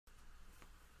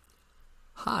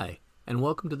Hi, and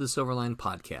welcome to the Silverline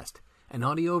Podcast, an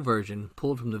audio version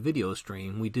pulled from the video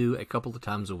stream we do a couple of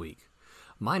times a week.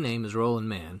 My name is Roland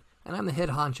Mann, and I'm the head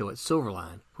honcho at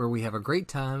Silverline, where we have a great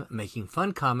time making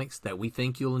fun comics that we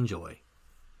think you'll enjoy.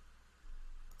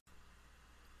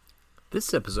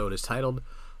 This episode is titled,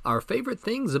 Our Favorite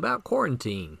Things About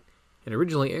Quarantine. It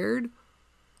originally aired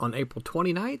on April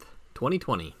 29th,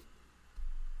 2020.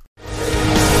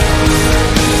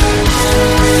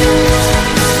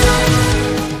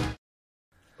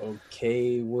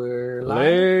 Okay, we're live.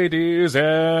 Ladies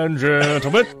and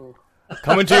gentlemen,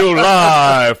 coming to you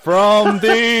live from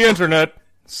the internet,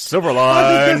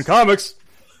 Silverline Comics.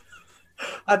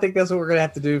 I think that's what we're gonna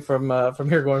have to do from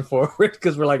here going forward,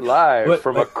 because we're like live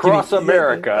from across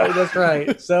America. Yeah, that's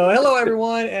right. So, hello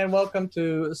everyone, and welcome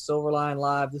to Silverline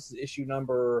Live. This is issue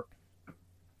number.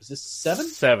 Is this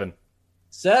 7?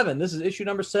 7. This is issue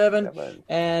number 7.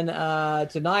 And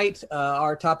tonight,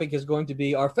 our topic is going to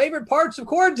be our favorite parts of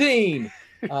quarantine.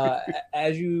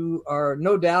 As you are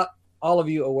no doubt, all of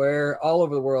you aware, all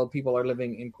over the world, people are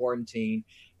living in quarantine.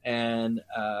 And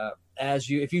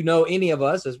if you know any of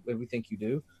us, as we think you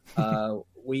do,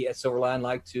 we at Silverline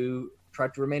like to try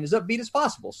to remain as upbeat as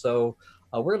possible. So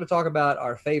we're going to talk about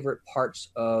our favorite parts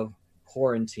of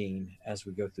quarantine as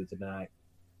we go through the night.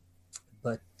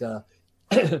 But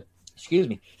excuse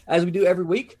me. As we do every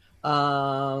week,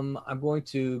 I'm going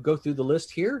to go through the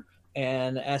list here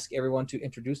and ask everyone to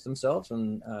introduce themselves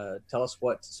and tell us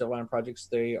what Silverline projects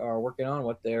they are working on,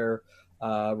 what their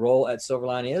role at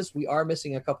Silverline is. We are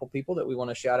missing a couple people that we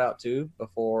want to shout out to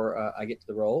before I get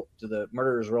to the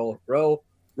Murderer's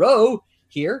Row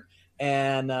here.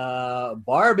 And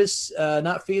Barb is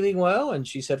not feeling well, and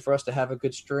she said for us to have a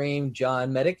good stream.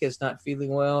 John Medic is not feeling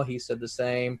well. He said the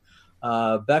same.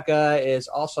 Becca is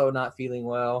also not feeling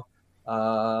well.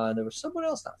 There was someone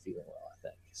else not feeling well, I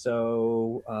think.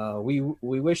 So we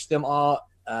wish them all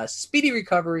speedy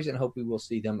recoveries and hope we will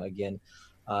see them again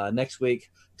next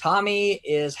week. Tommy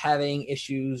is having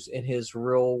issues in his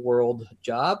real world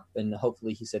job, and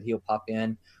hopefully he said he'll pop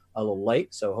in a little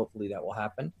late, so hopefully that will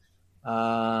happen.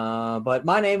 But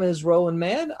my name is Roland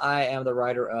Mann. I am the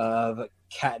writer of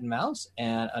Cat and Mouse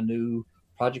and a new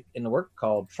project in the work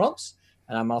called Trumps.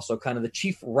 And I'm also kind of the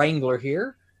chief wrangler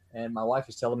here. And my wife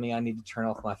is telling me I need to turn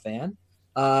off my fan.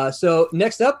 So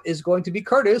next up is going to be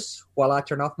Curtis while I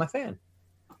turn off my fan.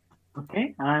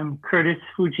 Okay, I'm Curtis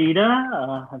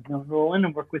Fujita. I've known Roland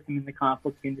and worked with him in the comic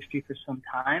book industry for some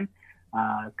time.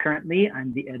 Currently,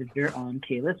 I'm the editor on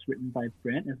Kalis, written by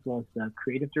Brent, as well as the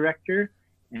creative director.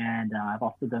 And I've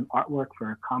also done artwork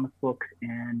for comic book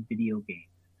and video games.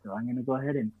 So I'm going to go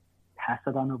ahead and pass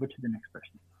it on over to the next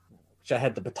person. I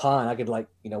had the baton. I could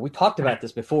we talked about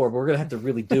this before, but we're going to have to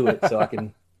really do it so I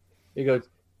can. Here you go.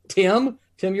 Tim,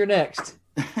 you're next.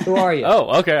 Who are you?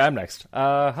 Oh, okay, I'm next.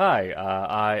 Hi,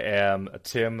 I am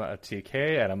Tim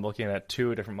TK, and I'm looking at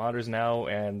 2 different monitors now,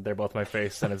 and they're both my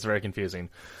face, and it's very confusing.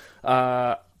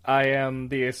 I am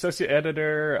the associate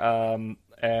editor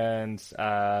and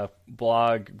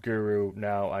blog guru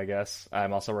now, I guess.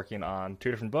 I'm also working on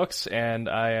 2 different books, and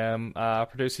I am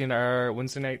producing our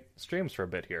Wednesday night streams for a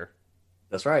bit here.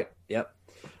 That's right. Yep.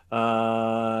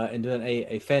 And doing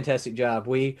a fantastic job.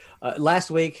 We last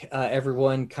week,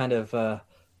 everyone kind of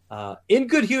in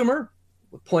good humor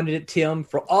pointed at Tim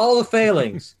for all the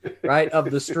failings, right,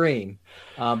 of the stream.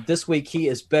 This week he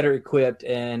is better equipped,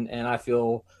 and I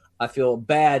feel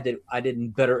bad that I didn't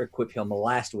better equip him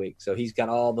last week. So he's got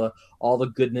all the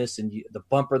goodness, and the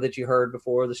bumper that you heard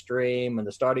before the stream and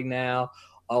the starting now.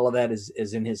 All of that is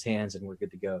in his hands, and we're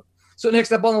good to go. So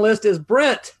next up on the list is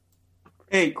Brent.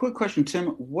 Hey, quick question,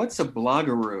 Tim. What's a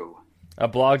blogaroo? A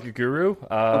blog guru?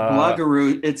 A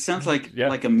blogaroo. It sounds like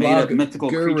a made-up mythical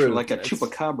creature, like a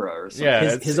chupacabra or something.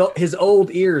 Yeah, his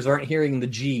old ears aren't hearing the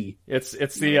G. It's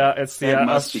the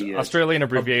Australian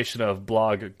abbreviation of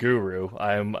blog guru.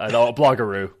 I'm an old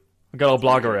blogaroo. I got old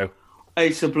blogaroo.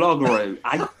 It's a blogaroo.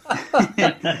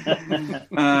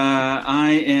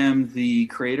 I am the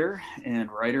creator and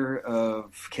writer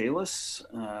of Kalis,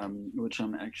 which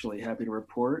I'm actually happy to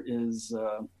report is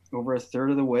over a third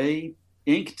of the way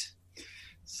inked.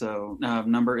 So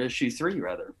issue 3,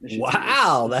 rather.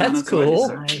 Wow, that's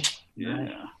cool. Yeah.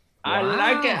 Wow. I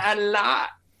like it a lot.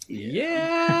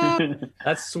 Yeah,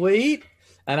 that's sweet.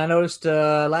 And I noticed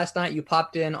last night you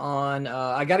popped in on.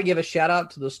 I got to give a shout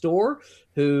out to the store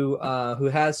who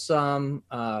has some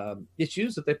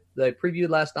issues that they previewed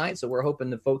last night. So we're hoping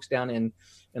the folks down in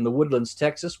the Woodlands,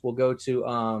 Texas, will go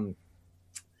to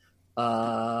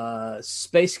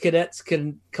Space Cadets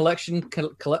Collection,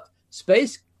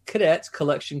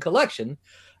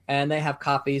 and they have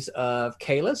copies of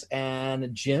Kalis,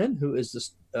 and Jen, who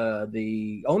is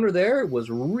the owner there, was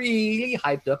really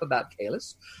hyped up about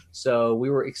Kalis. So we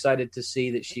were excited to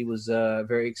see that she was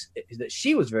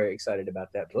very excited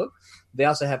about that book. They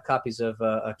also have copies of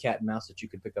a Cat and Mouse that you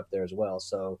could pick up there as well.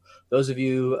 So those of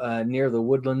you near the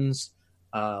Woodlands,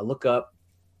 look up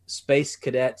Space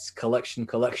Cadets Collection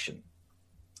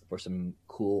for some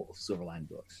cool Silverline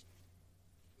books.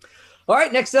 All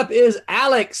right, next up is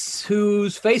Alex,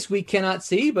 whose face we cannot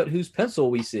see, but whose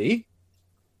pencil we see.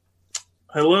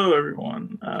 Hello,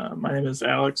 everyone. My name is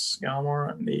Alex Galmore.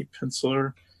 I'm the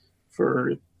penciler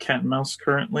for Cat and Mouse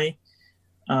currently.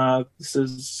 This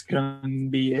is going to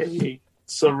be a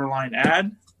Silverline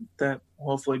ad that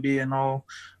will hopefully be in all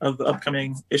of the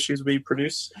upcoming issues we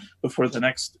produce before the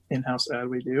next in-house ad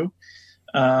we do.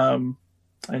 And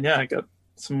yeah, I got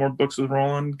some more books with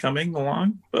Roland coming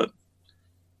along, but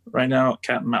right now,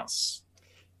 Cat and Mouse.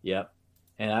 Yep.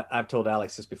 And I've told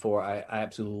Alex this before. I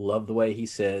absolutely love the way he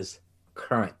says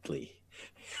currently.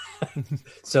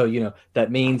 So,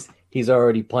 that means he's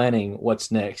already planning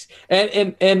what's next.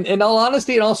 And in all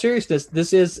honesty, in all seriousness,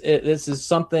 this is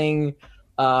something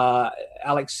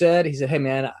Alex said. He said, "Hey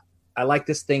man, I like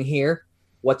this thing here.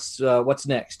 What's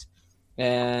next?"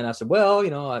 And I said, "Well,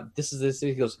 this is this."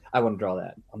 He goes, "I want to draw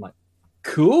that." I'm like,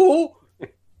 "Cool.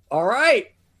 All right."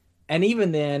 And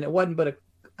even then, it wasn't but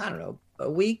a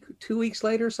week, 2 weeks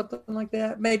later, something like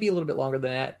that, maybe a little bit longer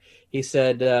than that. He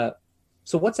said,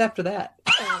 "So what's after that?"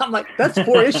 I'm like, "That's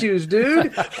 4 issues,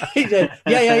 dude." He said,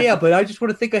 yeah, but I just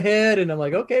want to think ahead. And I'm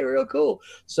like, "Okay, real cool."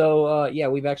 So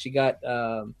we've actually got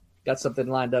something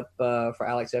lined up for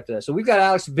Alex after that. So we've got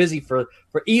Alex busy for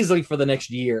easily for the next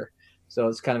year. So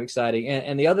it's kind of exciting.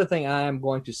 And the other thing I'm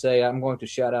going to say, I'm going to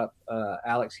shout out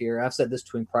Alex here. I've said this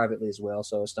to him privately as well,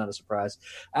 so it's not a surprise.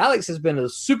 Alex has been a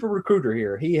super recruiter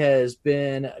here. He has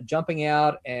been jumping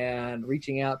out and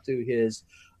reaching out to his,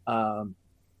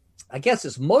 I guess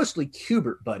it's mostly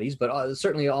Kubert buddies, but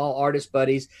certainly all artist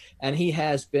buddies. And he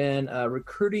has been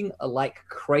recruiting like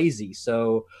crazy.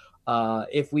 So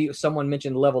if someone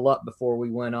mentioned level up before we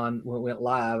went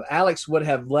live, Alex would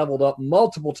have leveled up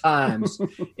multiple times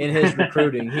in his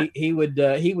recruiting. He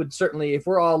would certainly, if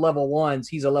we're all level 1s,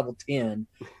 he's a level 10.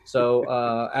 So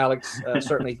Alex,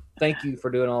 certainly thank you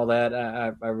for doing all that.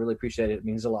 I really appreciate it. It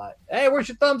means a lot. Hey, where's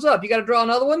your thumbs up? You got to draw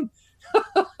another one?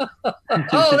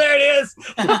 Oh, there it is.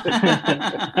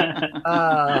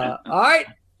 All right.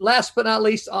 Last but not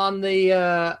least on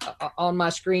my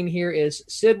screen here is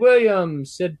Sid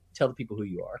Williams. Sid, tell the people who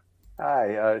you are.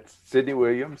 Hi, it's Sidney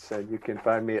Williams, and you can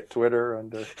find me at Twitter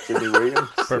under Sidney Williams.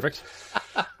 Perfect.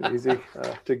 Easy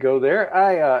to go there.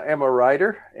 I am a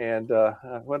writer, and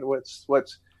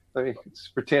let me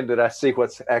pretend that I see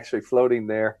what's actually floating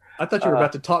there. I thought you were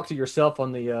about to talk to yourself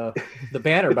on the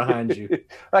banner behind you.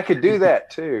 I could do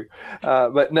that too,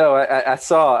 but no.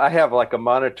 I have like a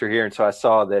monitor here, and so I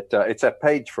saw that it's a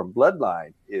page from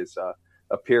Bloodline is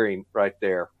appearing right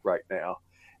there right now,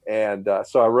 and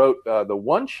so I wrote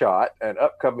an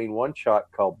upcoming one shot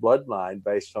called Bloodline,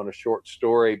 based on a short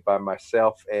story by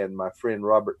myself and my friend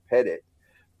Robert Pettit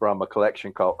from a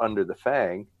collection called Under the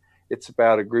Fang. It's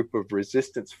about a group of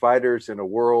resistance fighters in a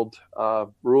world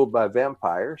ruled by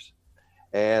vampires.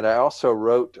 And I also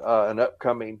wrote an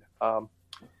upcoming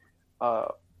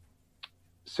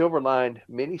Silverline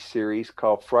miniseries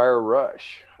called Friar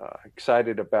Rush.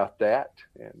 Excited about that.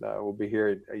 And we'll be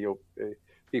hearing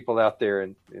people out there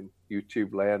in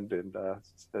YouTube land and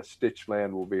Stitch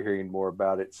land will be hearing more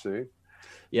about it soon.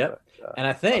 Yep. And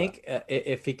I think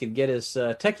if he could get his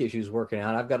tech issues working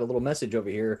out, I've got a little message over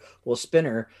here,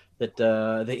 Spinner, that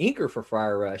the inker for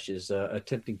Friar Rush is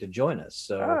attempting to join us.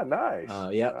 So nice.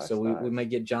 Nice, so we may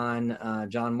get John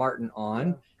Martin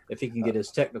on if he can get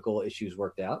his technical issues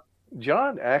worked out.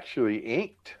 John actually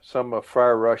inked some of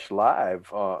Friar Rush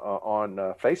Live on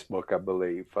Facebook, I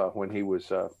believe, when he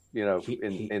was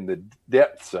in the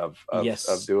depths of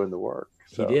doing the work.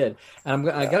 So, he did, and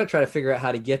I got to try to figure out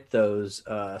how to get those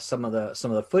some of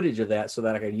the footage of that so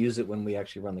that I can use it when we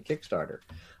actually run the Kickstarter.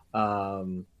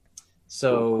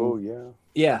 Cool,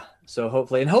 yeah. So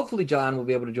hopefully John will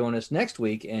be able to join us next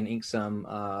week and ink some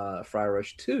Friar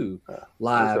Rush 2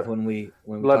 live when we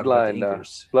Bloodline talk about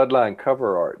the Bloodline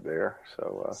cover art there.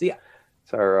 So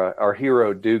it's our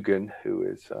hero Dugan, who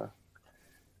is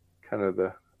kind of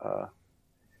the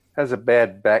has a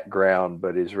bad background,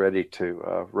 but is ready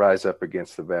to rise up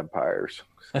against the vampires.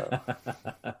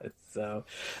 So,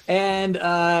 and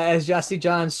as I see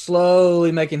John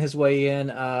slowly making his way in,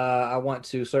 I want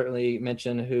to certainly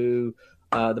mention who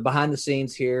the behind the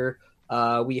scenes here.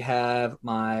 We have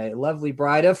my lovely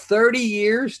bride of 30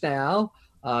 years now,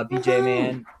 BJ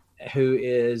Man, who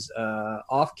is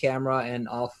off camera and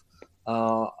off.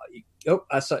 I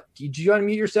saw. Did you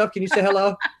unmute yourself? Can you say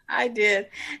hello? I did.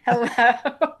 Hello.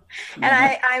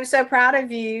 And I'm so proud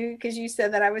of you because you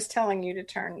said that I was telling you to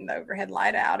turn the overhead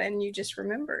light out and you just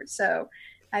remembered. So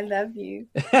I love you.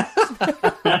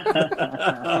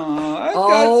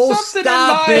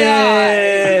 Stop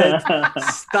it.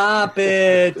 Stop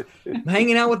it. I'm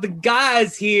hanging out with the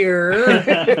guys here.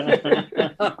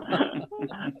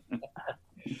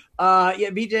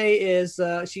 BJ is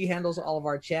she handles all of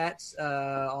our chats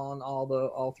on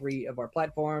all three of our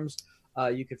platforms.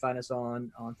 You can find us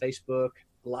on Facebook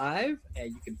Live,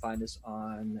 and you can find us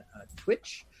on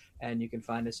Twitch, and you can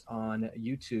find us on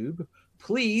YouTube.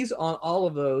 Please, on all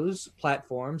of those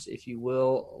platforms, if you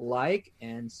will, like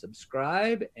and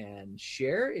subscribe and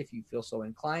share if you feel so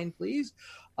inclined, please.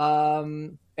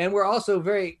 And we're also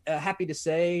very happy to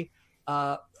say,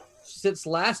 since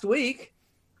last week,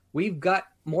 we've got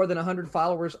more than 100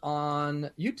 followers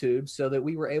on YouTube, so that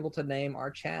we were able to name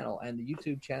our channel. And the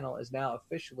YouTube channel is now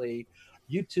officially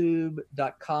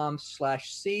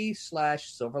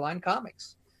youtube.com/C/Silverline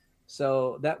Comics.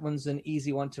 So that one's an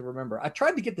easy one to remember. I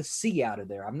tried to get the C out of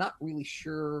there. I'm not really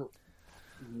sure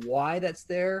why that's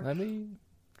there. Let me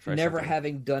try Never something.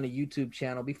 having done a YouTube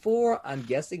channel before. I'm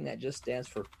guessing that just stands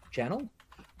for channel.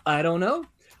 I don't know.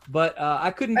 But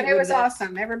I couldn't But get it rid was of that.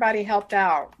 awesome. Everybody helped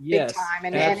out Yes, big time.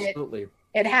 And absolutely.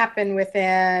 it happened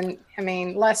within,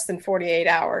 less than 48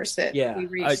 hours that we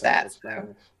reached that.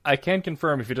 So I can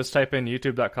confirm if you just type in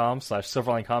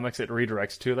youtube.com/Silverline Comics, it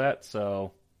redirects to that.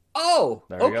 So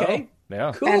there you okay. go.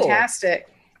 Yeah. Cool. Fantastic.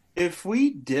 If we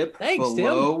dip Thanks,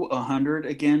 below 100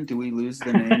 again, do we lose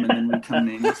the name and then we come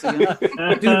nameless again?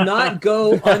 Do not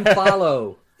go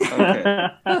unfollow. Okay.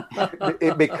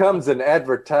 It becomes an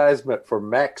advertisement for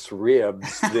Max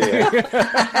Ribs there.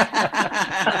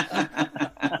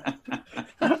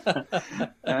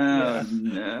 Oh,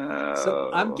 no. So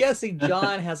I'm guessing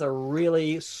John has a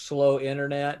really slow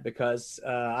internet because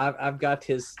I've got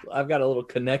a little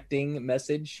connecting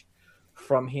message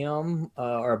from him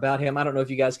or about him. I don't know if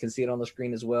you guys can see it on the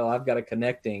screen as well. I've got a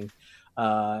connecting,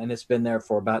 and it's been there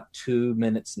for about 2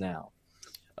 minutes now.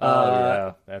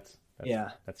 That's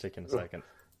taking a second.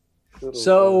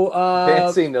 So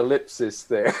Dancing ellipsis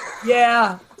there.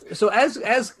 Yeah. So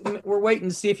as we're waiting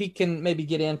to see if he can maybe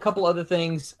get in, a couple other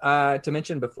things to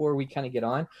mention before we kind of get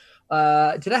on.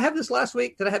 Did I have this last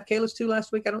week? Did I have Kalis 2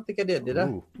 last week? I don't think I did. Did I?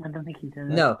 I don't think he did.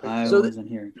 No. I So wasn't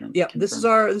here. Yeah, this is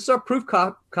our proof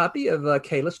copy of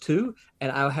Kalis 2,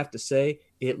 and I'll have to say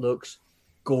it looks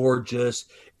gorgeous.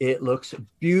 It looks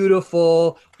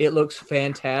beautiful. It looks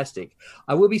fantastic.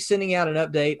 I will be sending out an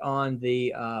update on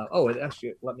the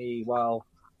actually, let me while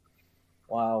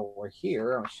we're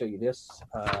here, I'll show you this.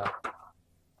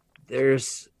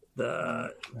 There's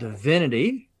the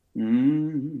Divinity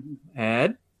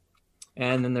ad,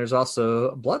 and then there's also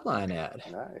a Bloodline ad.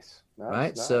 Nice.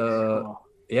 Right? Nice. So,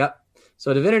 yep.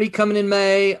 So Divinity coming in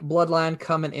May, Bloodline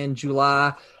coming in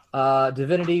July.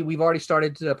 Divinity, we've already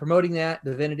started promoting that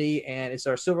Divinity, and it's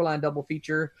our Silverline double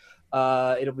feature.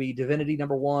 It'll be Divinity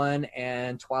 #1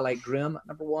 and Twilight Grim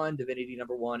 #1. Divinity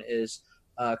 #1 is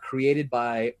created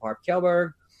by Barb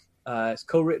Kelberg. It's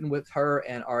co-written with her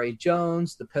and R.A.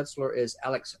 Jones. The penciler is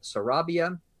Alex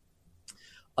Sarabia.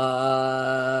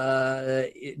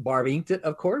 Barb inked it,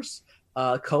 of course.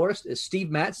 Colorist is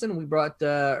Steve Matson. We brought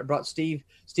Steve.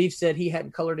 Steve said he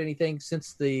hadn't colored anything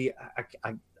since I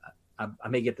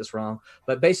may get this wrong,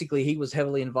 but basically he was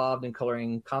heavily involved in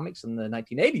coloring comics in the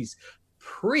 1980s,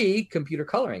 pre-computer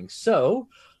coloring. So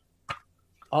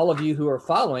all of you who are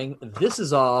following, this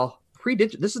is all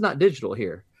pre-digital. This is not digital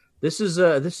here. This is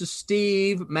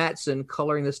Steve Matson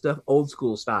coloring this stuff old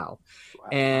school style. Wow.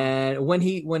 And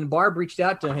when Barb reached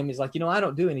out to him, he's like, I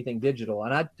don't do anything digital.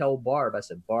 And I told Barb, I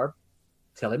said, Barb,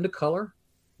 tell him to color.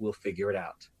 We'll figure it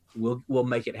out. We'll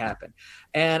make it happen.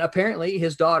 And apparently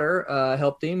his daughter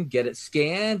helped him get it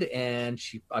scanned, and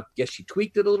I guess she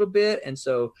tweaked it a little bit, and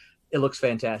so it looks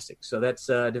fantastic. So that's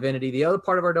Divinity. The other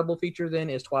part of our double feature then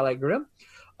is Twilight Grim,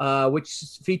 which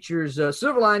features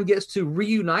Silverline gets to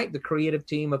reunite the creative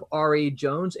team of R.A.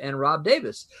 Jones and Rob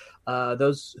Davis.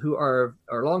 Those who are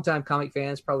longtime comic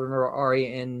fans probably remember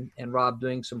R.A. and Rob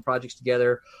doing some projects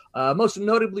together. Most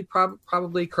notably,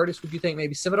 probably, Curtis, would you think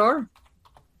maybe Scimitar?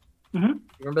 Mm-hmm. You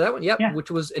remember that one? Yep. Yeah.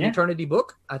 Which was an Eternity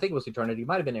book. I think it was Eternity. It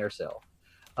might have been Aircell.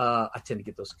 I tend to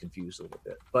get those confused a little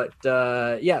bit, but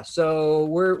so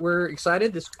we're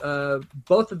excited. This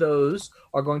both of those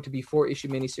are going to be 4-issue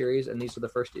miniseries, and these are the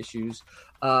first issues.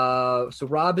 So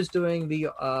Rob is doing the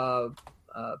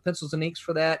pencils and inks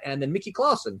for that, and then Mickey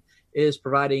Clausen is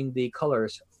providing the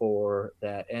colors for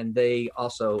that, and they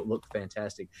also look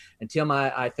fantastic. And Tim,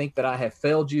 I think that I have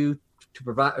failed to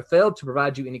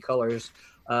provide you any colors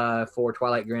for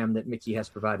Twilight Grim that Mickey has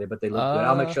provided, but they look good.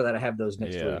 I'll make sure that I have those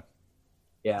next week.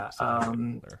 Yeah.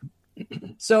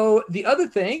 So the other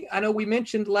thing, I know we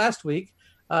mentioned last week,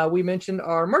 we mentioned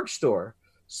our merch store.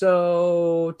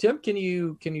 So Tim, can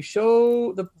you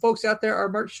show the folks out there our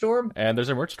merch store? And there's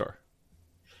a merch store.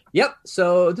 Yep.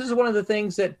 So this is one of the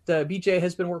things that BJ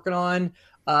has been working on.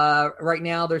 Right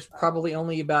now, there's probably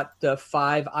only about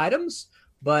 5 items,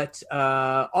 but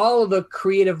all of the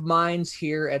creative minds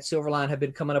here at Silverline have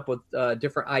been coming up with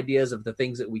different ideas of the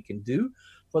things that we can do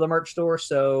for the merch store.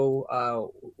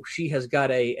 So she has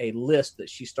got a list that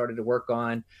she started to work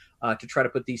on to try to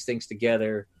put these things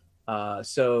together.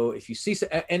 So if you see,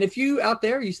 and if you out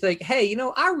there, you think, hey,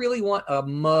 I really want a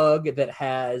mug that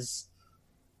has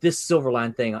this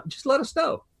Silverline thing, just let us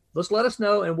know. Just let us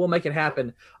know, and we'll make it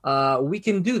happen. We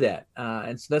can do that,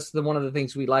 and so that's one of the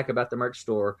things we like about the merch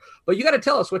store. But you got to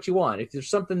tell us what you want. If there's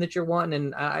something that you're wanting,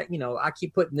 and I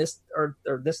keep putting this or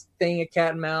this thing a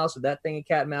cat and mouse or that thing a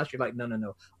cat and mouse, you're like,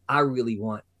 no, I really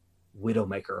want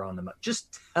Widowmaker on the mug.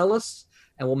 Just tell us,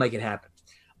 and we'll make it happen.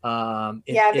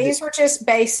 These were just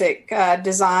basic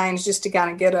designs, just to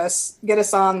kind of get us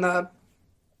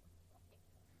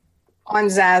on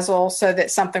Zazzle so that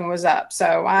something was up.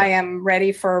 So I am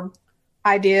ready for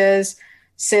ideas.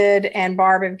 Sid and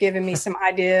Barb have given me some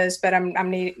ideas, but I'm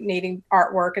needing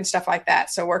artwork and stuff like that.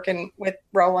 So working with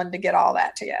Roland to get all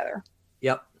that together.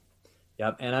 Yep.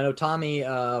 And I know Tommy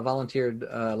volunteered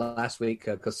last week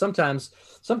because sometimes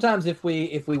if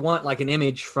we want like an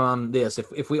image from this,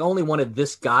 if we only wanted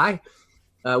this guy,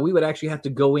 we would actually have to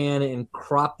go in and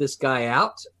crop this guy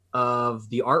out of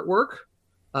the artwork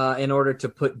in order to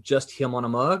put just him on a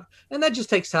mug. And that just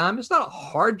takes time. It's not a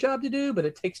hard job to do, but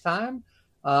it takes time.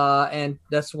 And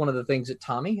that's one of the things that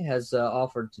Tommy has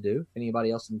offered to do. If anybody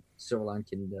else in Silverline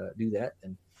can do that,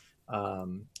 and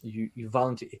you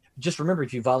volunteer. Just remember,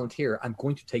 if you volunteer, I'm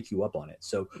going to take you up on it.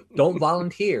 So don't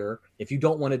volunteer if you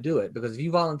don't want to do it, because if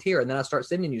you volunteer and then I start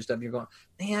sending you stuff, you're going,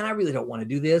 man, I really don't want to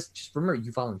do this. Just remember,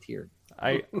 you volunteered.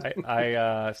 I don't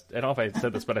know if I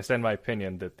said this, but I said in my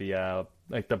opinion that the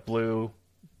blue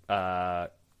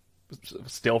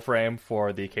still frame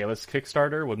for the Kalis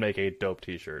Kickstarter would make a dope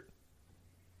T-shirt.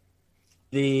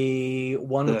 The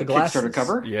one with the glasses Kickstarter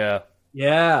cover? Yeah,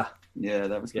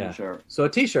 that was kind of sharp. So a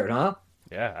T-shirt, huh?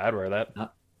 Yeah, I'd wear that.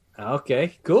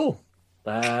 Okay, cool.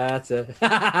 That's it.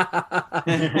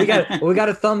 we got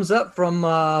a thumbs up from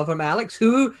Alex,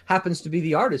 who happens to be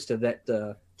the artist of that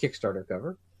Kickstarter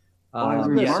cover.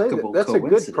 That's a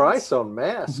good price on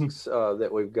masks that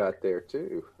we've got there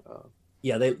too.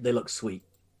 Yeah, they look sweet.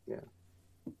 Yeah,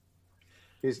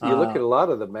 you look at a lot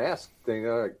of the mask thing,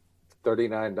 like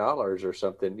 $39 or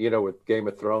something, with Game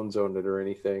of Thrones on it or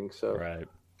anything. So right,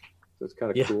 so it's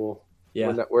kind of cool. Yeah,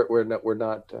 we're not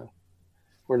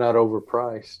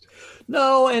overpriced.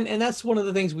 No, and that's one of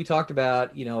the things we talked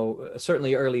about.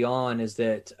 Certainly early on, is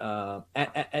that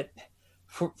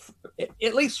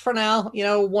at least for now,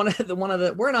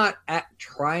 we're not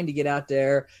trying to get out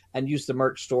there and use the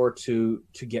merch store to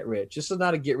get rich. This is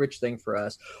not a get rich thing for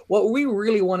us. What we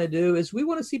really want to do is we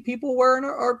want to see people wearing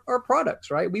our products,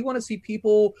 right? We want to see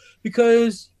people,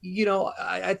 because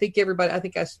I think everybody,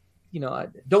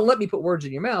 don't let me put words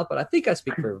in your mouth, but I think I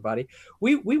speak for everybody.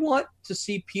 We want to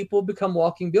see people become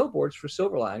walking billboards for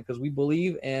Silverline, because we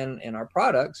believe in our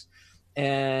products.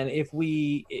 And if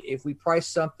we price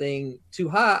something too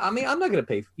high, I'm not going to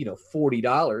pay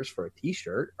 $40 for a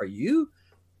T-shirt. Are you?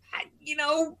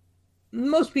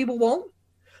 Most people won't.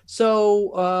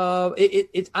 So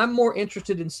I'm more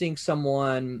interested in seeing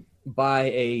someone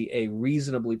buy a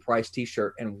reasonably priced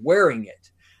T-shirt and wearing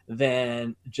it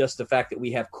than just the fact that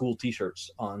we have cool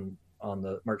T-shirts on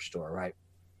the merch store, right?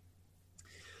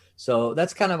 So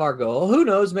that's kind of our goal. Who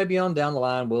knows? Maybe on down the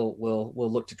line we'll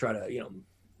look to try to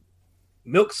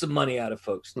milk some money out of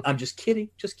folks. I'm just kidding.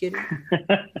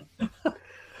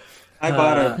 I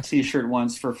bought a T-shirt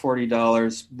once for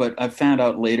 $40, but I found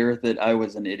out later that I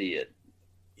was an idiot.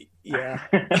 Yeah.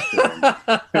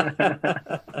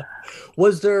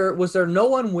 Was there no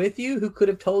one with you who could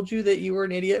have told you that you were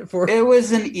an idiot for? It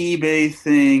was an eBay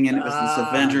thing, and it was this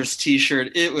Avengers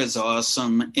T-shirt. It was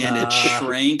awesome, and it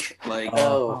shrank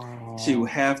to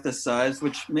half the size,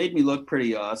 which made me lok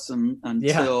pretty awesome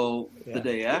until the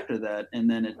day after that, and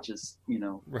then it just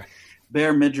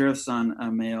bare midriffs on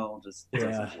a male just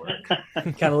doesn't work.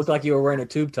 Kind of looked like you were wearing a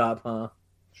tube top, huh?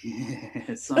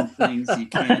 Yeah, some things you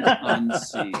can't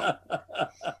unsee.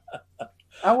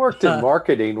 I worked in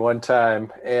marketing one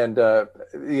time, and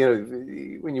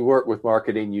when you work with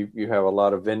marketing, you have a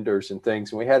lot of vendors and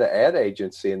things. And we had an ad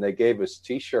agency, and they gave us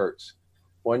T-shirts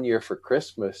one year for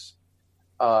Christmas,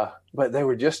 but they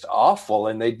were just awful,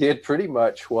 and they did pretty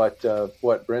much what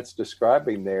Brent's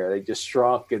describing there. They just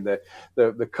shrunk, and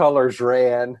the colors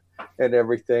ran and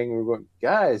everything. We're going,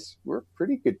 guys, we're a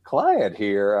pretty good client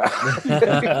here.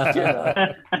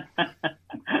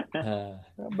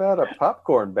 How about a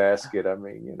popcorn basket? I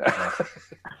mean,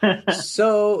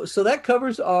 So that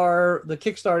covers the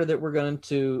Kickstarter that we're going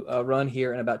to run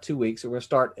here in about 2 weeks. So we're going to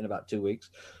start in about 2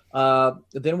 weeks.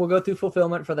 Then we'll go through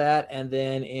fulfillment for that, and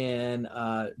then in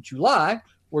July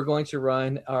we're going to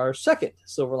run our second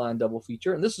Silverline double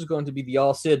feature, and this is going to be the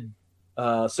All Sid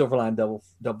Silverline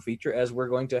double feature, as we're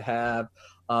going to have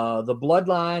the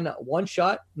Bloodline one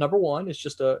shot number one. It's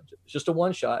just a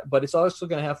one shot, but it's also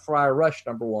going to have Friar Rush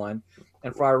number one,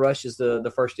 and Friar Rush is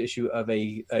the first issue of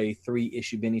a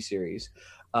 3-issue miniseries.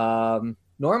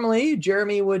 Normally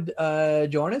Jeremy would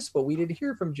join us, but we didn't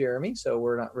hear from Jeremy, so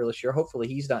we're not really sure. Hopefully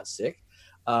he's not sick.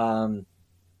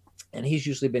 And he's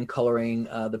usually been coloring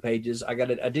the pages. I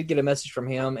did get a message from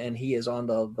him, and he is on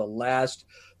the last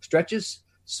stretches.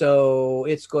 So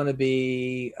it's going to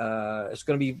be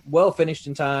well finished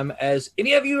in time. As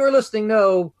any of you who are listening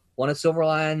know, one of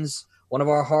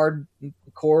our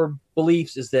hardcore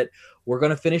beliefs is that we're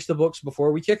going to finish the books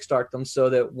before we kickstart them, so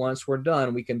that once we're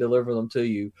done, we can deliver them to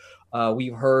you.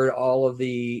 We've heard all of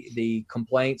the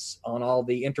complaints on all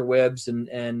the interwebs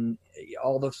and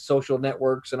all the social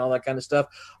networks and all that kind of stuff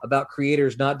about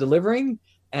creators not delivering,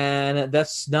 and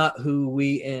that's not who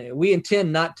we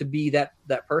intend not to be that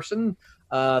person.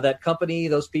 That company,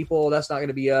 those people, that's not going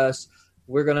to be us.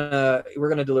 We're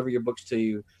gonna deliver your books to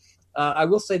you. I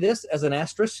will say this as an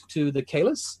asterisk to the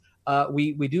Kalis.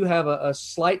 We do have a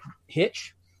slight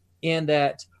hitch in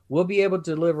that we'll be able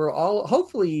to deliver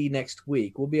hopefully next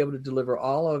week, we'll be able to deliver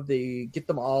get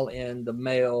them all in the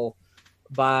mail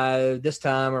by this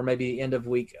time, or maybe end of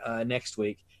week next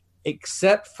week,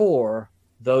 except for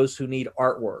those who need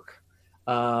artwork.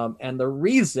 And the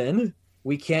reason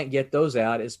we can't get those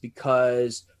out is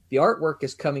because the artwork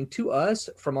is coming to us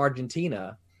from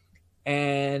Argentina,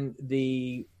 and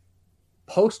the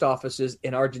post offices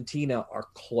in Argentina are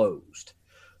closed.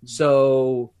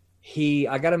 So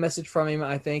I got a message from him.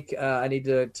 I think I need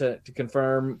to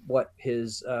confirm what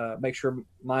his, make sure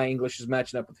my English is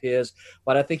matching up with his,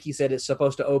 but I think he said it's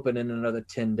supposed to open in another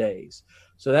 10 days.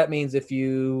 So that means if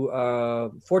you,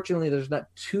 fortunately there's not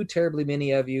too terribly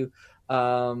many of you,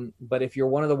 but if you're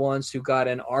one of the ones who got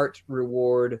an art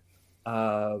reward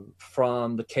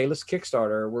from the Kalis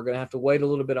Kickstarter, we're going to have to wait a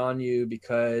little bit on you,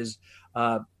 because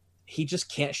he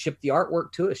just can't ship the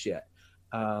artwork to us yet.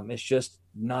 It's just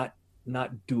not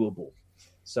doable.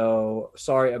 So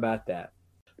sorry about that.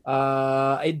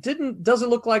 It doesn't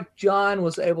look like John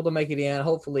was able to make it in.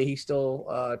 Hopefully he's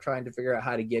still trying to figure out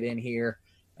how to get in here.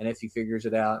 And if he figures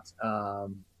it out,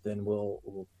 then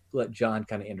we'll let John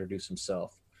kind of introduce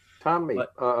himself. Tommy,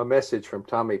 a message from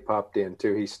Tommy popped in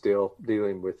too. He's still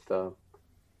dealing with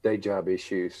day job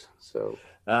issues. So,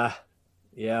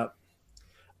 yeah.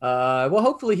 Well,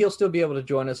 hopefully he'll still be able to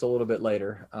join us a little bit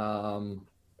later.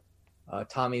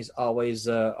 Tommy's always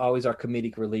our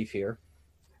comedic relief here.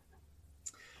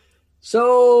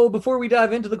 So before we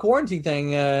dive into the quarantine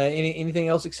thing, anything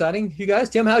else exciting, you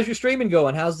guys? Tim, how's your streaming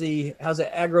going? How's the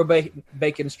Agro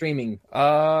Bacon streaming?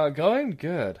 Going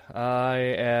good. I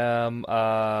am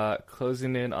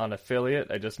closing in on affiliate.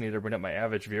 I just need to bring up my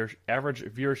average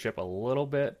viewership a little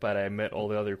bit, but I met all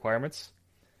the other requirements.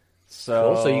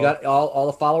 So, cool. So you got all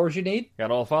the followers you need? Got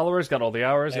all the followers, got all the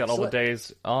hours, Excellent. Got all the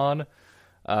days on.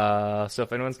 So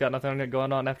if anyone's got nothing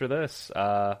going on after this,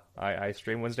 I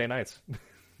stream Wednesday nights.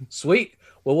 Sweet.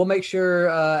 Well, we'll make sure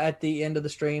at the end of the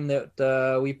stream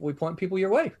that we point people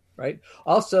your way, right?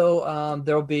 Also,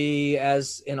 there'll be,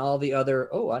 as in all the other.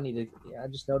 Oh, I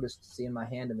just noticed seeing my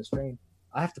hand in the stream.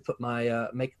 I have to put my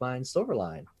Make Mine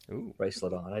Silverline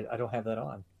bracelet on. I don't have that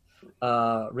on.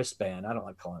 Wristband. I don't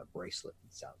like calling it bracelet.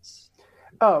 It sounds.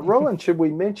 Roland, should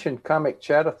we mention Comic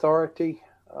Chat Authority?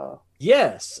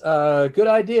 Yes. Good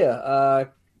idea.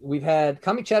 We've had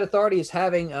Comic Chat Authority is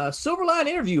having a Silverline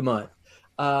interview month.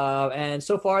 And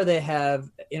so far they have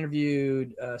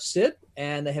interviewed Sid,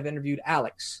 and they have interviewed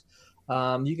Alex.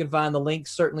 You can find the link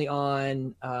certainly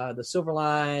on the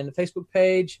Silverline Facebook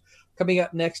page. Coming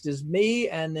up next is me,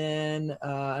 and then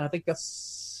and I think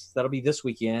that'll be this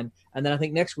weekend. And then I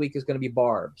think next week is going to be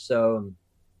Barb. So,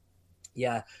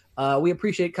 yeah, we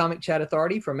appreciate Comic Chat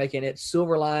Authority for making it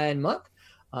Silverline month.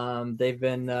 They've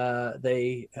been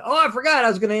I forgot I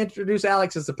was going to introduce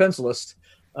Alex as the pencilist.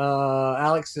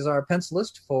 Alex is our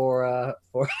pencilist for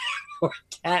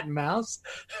Cat and Mouse.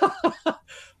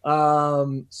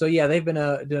 So yeah, they've been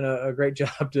doing a great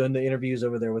job doing the interviews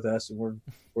over there with us, and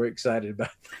we're excited about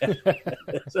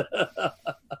that.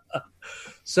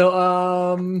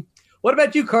 So what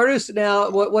about you, Curtis? Now,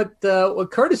 what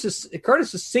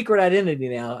Curtis's secret identity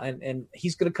now, and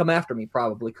he's going to come after me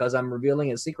probably because I'm revealing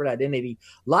his secret identity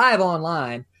live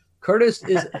online. Curtis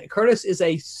is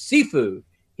a Sifu.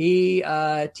 He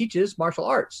teaches martial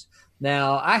arts.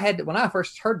 Now, when I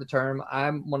first heard the term,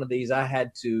 I'm one of these. I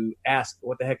had to ask,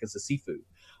 what the heck is a Sifu?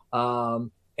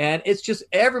 And it's just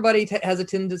everybody has a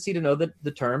tendency to know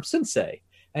the term sensei.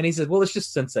 And he says, well, it's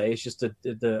just sensei. It's just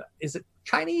is it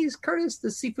Chinese, Curtis? The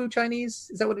Sifu Chinese?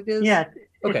 Is that what it is? Yeah.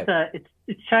 Okay.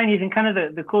 It's Chinese. And kind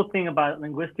of the cool thing about it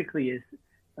linguistically is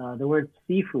the word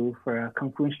Sifu for a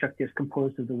Kung Fu instructor is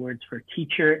composed of the words for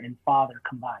teacher and father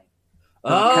combined.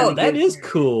 So that is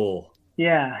cool.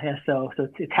 Yeah. So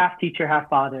it's half teacher, half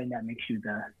father, and that makes you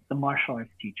the martial arts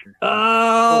teacher.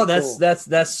 Oh,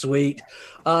 that's sweet.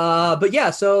 But yeah,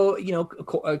 so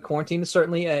quarantine is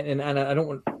certainly, and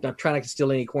I'm trying not to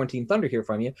steal any quarantine thunder here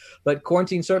from you, but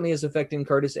quarantine certainly is affecting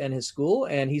Curtis and his school,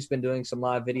 and he's been doing some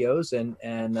live videos,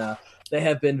 and they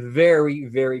have been very,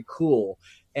 very cool.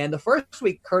 And the first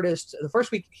week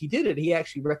he did it, he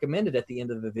actually recommended at the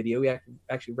end of the video, he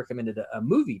actually recommended a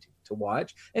movie to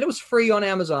watch, and it was free on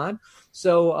Amazon.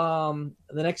 So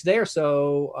the next day or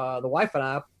so, the wife and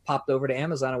I popped over to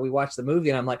Amazon and we watched the movie,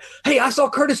 and I'm like, hey, I saw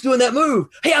Curtis doing that move.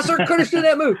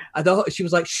 She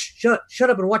was like, shut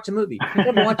up and watch the movie. Shut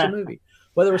up and watch the movie.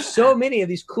 Well, there were so many of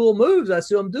these cool moves I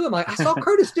saw him do. I'm like, I saw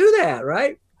Curtis do that,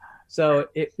 right? So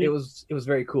it was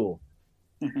very cool.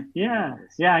 Yeah.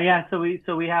 So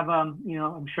we have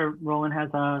I'm sure Roland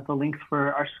has the links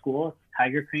for our school,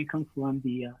 Tiger Crane Kung Fu and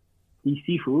the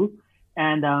Sifu,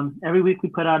 and every week we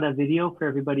put out a video for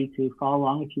everybody to follow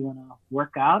along if you want to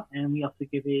work out, and we also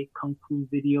give a Kung Fu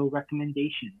video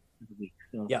recommendation for the week.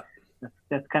 So yeah,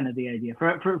 that's kind of the idea.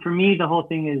 For me, the whole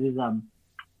thing is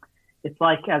it's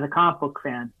like, as a comic book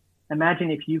fan,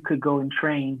 imagine if you could go and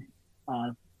train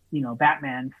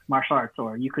Batman's martial arts,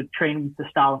 or you could train the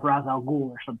style of Ra's al Ghul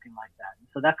or something like that.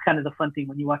 So that's kind of the fun thing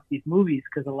when you watch these movies,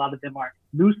 because a lot of them are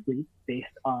loosely based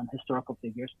on historical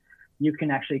figures. You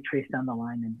can actually trace down the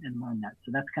line and learn that.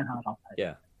 So that's kind of how it all ties.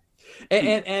 Yeah.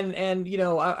 And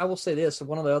I will say this,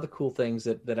 one of the other cool things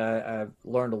that I've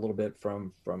learned a little bit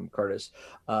from Curtis,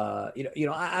 I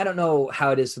don't know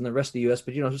how it is in the rest of the U.S.,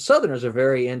 but Southerners are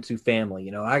very into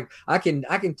family. I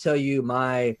can tell you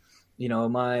my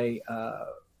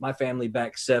family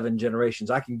back 7 generations.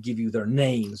 I can give you their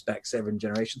names back 7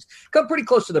 generations. Come pretty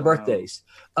close to their birthdays.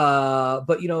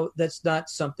 But that's not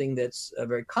something that's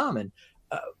very common.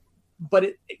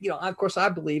 But of course, I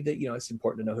believe that it's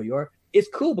important to know who you are. It's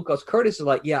cool because Curtis is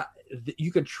like, yeah,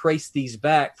 you can trace these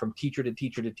back from teacher to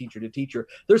teacher to teacher to teacher.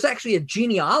 There's actually a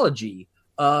genealogy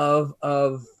of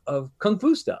Kung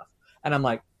Fu stuff, and I'm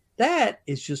like, that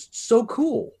is just so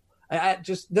cool.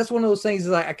 That's one of those things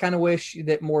that I kind of wish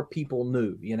that more people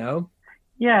knew,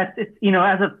 Yeah,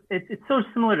 it's so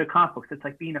similar to comic books. It's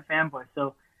like being a fanboy.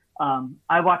 So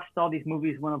I watched all these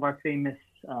movies. One of our famous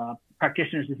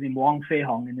practitioners is named Wong Fei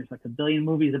Hong, and there's like a billion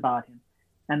movies about him.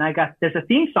 And there's a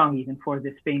theme song even for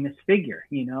this famous figure,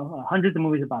 hundreds of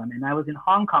movies about him. And I was in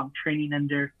Hong Kong training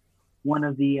under one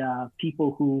of the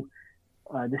people who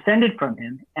descended from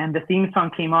him, and the theme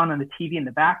song came on the TV in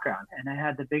the background, and I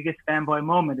had the biggest fanboy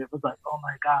moment. It was like, oh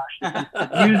my gosh, this is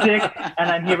the music, and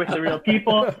I'm here with the real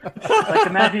people. Like,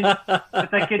 imagine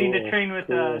it's like getting to train with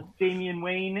Damian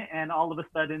Wayne, and all of a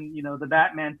sudden, the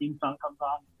Batman theme song comes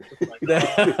on.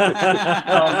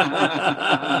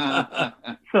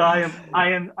 So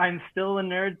I'm still a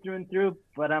nerd through and through,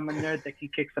 but I'm a nerd that can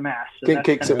kick some ass. So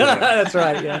kick some ass. That's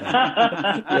right.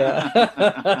 Yeah.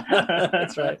 Yeah.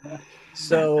 That's right.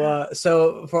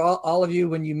 So for all of you,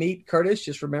 when you meet Curtis,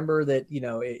 just remember that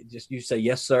you say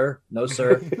yes sir, no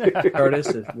sir.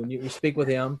 Curtis, when you speak with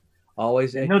him,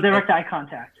 always no direct eye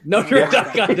contact. No direct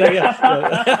eye contact.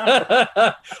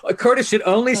 Yeah. Curtis should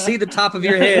only see the top of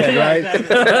your head, right?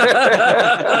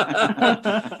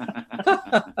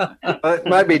 It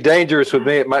might be dangerous with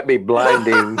me. It might be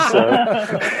blinding.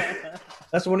 So.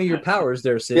 That's one of your powers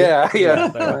there, Sid. Yeah.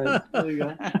 There you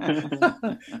go.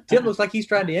 Tim looks like he's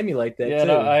trying to emulate that, too.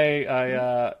 No,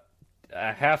 I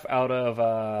half out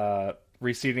of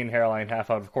receding hairline,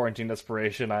 half out of quarantine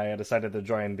desperation, I decided to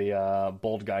join the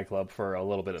Bold Guy Club for a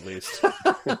little bit at least.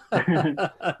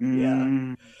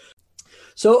 Yeah.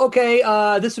 So, okay,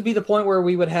 this would be the point where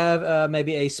we would have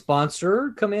maybe a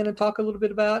sponsor come in and talk a little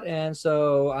bit about. And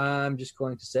so I'm just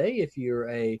going to say, if you're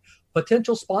a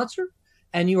potential sponsor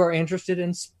and you are interested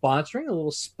in sponsoring a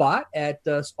little spot at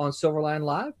on Silverline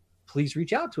Live, please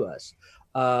reach out to us.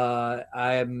 I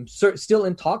am still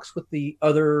in talks with the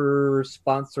other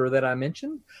sponsor that I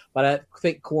mentioned, but I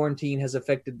think COVID has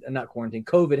affected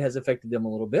them a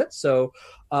little bit. So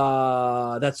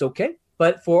that's okay.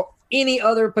 But for any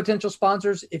other potential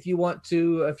sponsors, if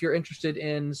you're interested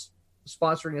in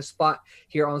sponsoring a spot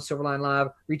here on Silverline Live,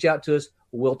 reach out to us.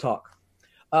 We'll talk.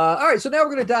 All right. So now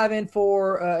we're going to dive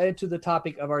into the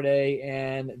topic of our day,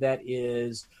 and that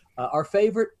is our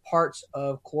favorite parts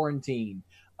of quarantine.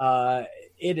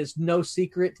 It is no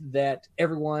secret that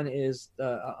everyone is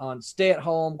on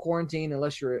stay-at-home quarantine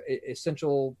unless you're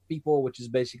essential people, which is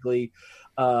basically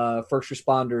first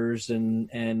responders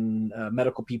and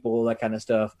medical people, that kind of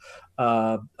stuff.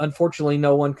 Unfortunately,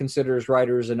 no one considers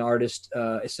writers and artists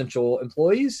essential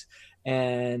employees,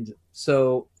 and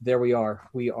so there we are.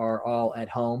 We are all at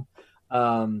home,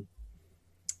 and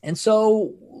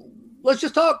so let's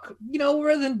just talk,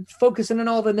 rather than focusing on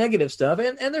all the negative stuff.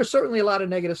 And there's certainly a lot of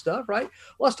negative stuff, right?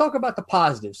 Let's talk about the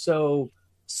positives. So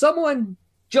someone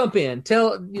jump in,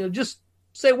 just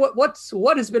say what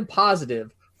has been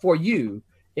positive for you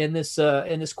in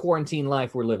this quarantine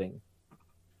life we're living.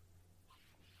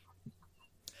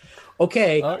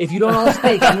 Okay. If you don't all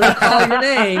speak, I'm going to call your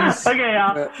names. Okay.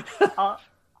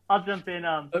 I'll jump in.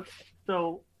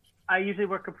 So I usually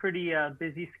work a pretty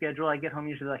busy schedule. I get home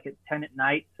usually like at 10 at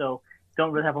night, so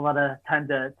don't really have a lot of time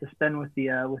to spend with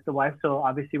the wife. So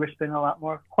obviously we're spending a lot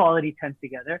more quality time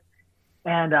together.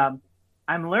 And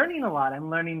I'm learning a lot. I'm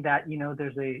learning that,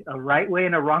 there's a right way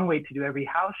and a wrong way to do every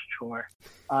house chore.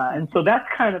 And so that's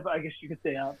kind of, I guess you could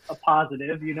say, a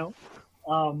positive,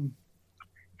 So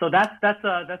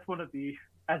that's one of the,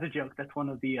 as a joke, that's one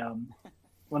of the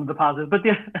positives. But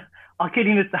all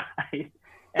kidding aside,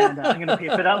 and I'm going to pay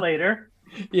for that later.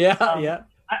 Yeah.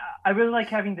 I really like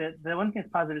having the one thing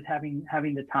that's positive is having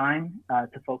the time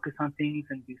to focus on things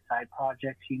and do side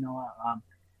projects.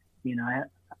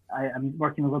 I'm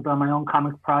working a little bit on my own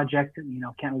comic project.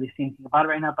 Can't really see anything about it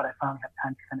right now, but I finally have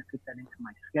time to kind of fit that into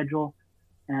my schedule.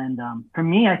 And for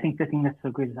me, I think the thing that's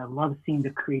so great is I love seeing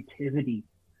the creativity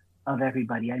of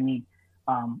everybody. I mean,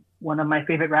 one of my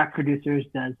favorite rap producers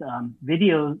does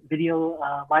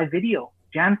live video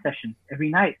jam sessions every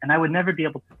night, and I would never be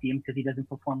able to see him because he doesn't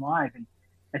perform live. And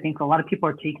I think a lot of people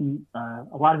are taking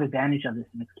a lot of advantage of this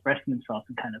and expressing themselves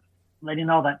and kind of letting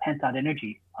all that pent out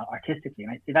energy artistically.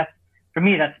 And I say that's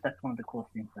one of the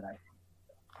coolest things that I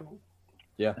see.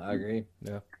 Yeah, I agree.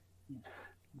 Yeah.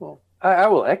 Well, I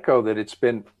will echo that it's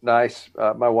been nice.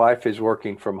 My wife is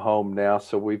working from home now,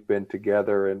 so we've been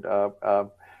together, and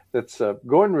that's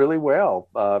going really well.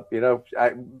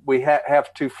 We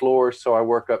have 2 floors, so I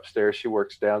work upstairs. She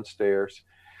works downstairs.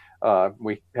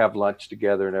 We have lunch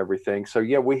together and everything. So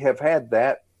yeah, we have had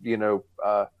that,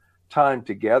 time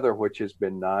together, which has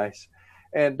been nice.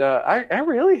 And I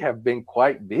really have been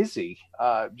quite busy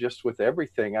just with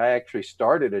everything. I actually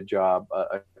started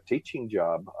a teaching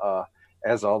job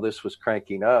as all this was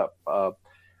cranking up.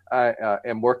 I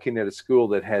am working at a school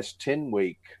that has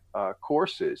 10-week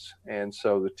courses. And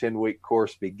so the 10-week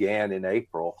course began in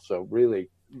April. So really,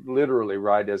 literally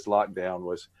right as lockdown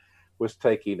was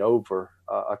taking over,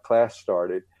 a class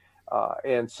started.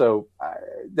 And so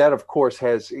that, of course,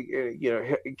 has,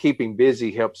 keeping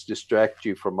busy helps distract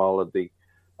you from all of the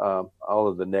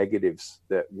negatives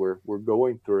that we're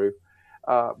going through.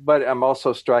 But I'm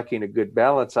also striking a good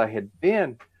balance. I had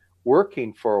been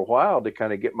working for a while to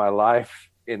kind of get my life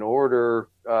in order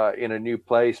in a new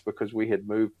place because we had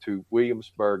moved to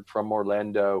Williamsburg from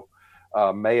Orlando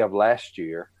May of last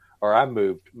year, or I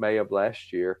moved May of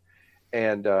last year.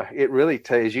 And it really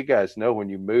as you guys know, when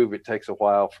you move, it takes a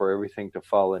while for everything to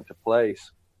fall into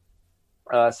place.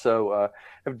 So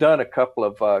I've done a couple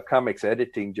of comics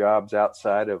editing jobs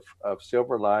outside of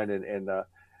Silverline and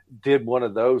did one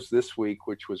of those this week,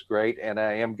 which was great. And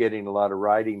I am getting a lot of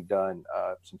writing done,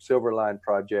 some Silverline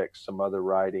projects, some other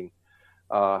writing.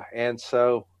 And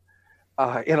so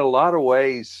in a lot of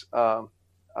ways,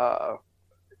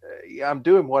 I'm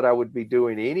doing what I would be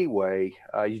doing anyway.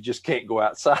 You just can't go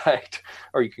outside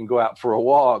or you can go out for a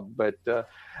walk. But,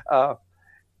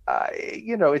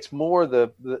 it's more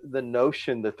the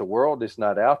notion that the world is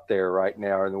not out there right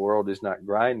now and the world is not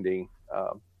grinding.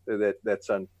 That's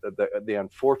the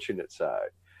unfortunate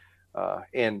side.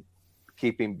 And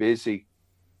keeping busy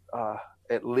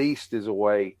at least is a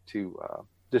way to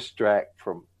distract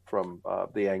from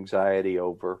the anxiety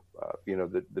over,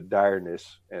 the direness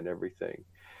and everything.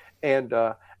 And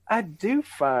I do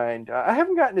find I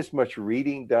haven't gotten as much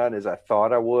reading done as I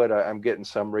thought I would. I'm getting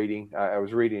some reading. I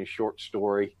was reading a short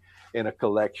story in a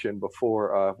collection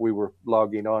before we were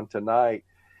logging on tonight.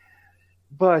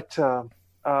 but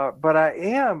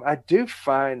I do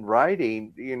find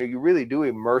writing, you really do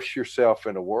immerse yourself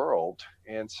in a world.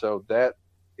 And so that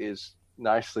is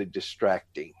nicely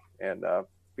distracting. And,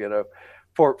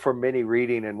 for many,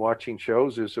 reading and watching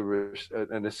shows is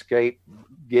an escape.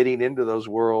 Getting into those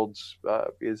worlds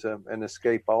is an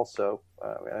escape also.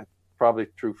 Probably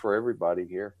true for everybody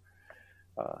here.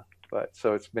 But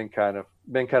so it's been kind of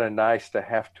nice to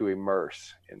have to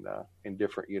immerse in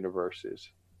different universes.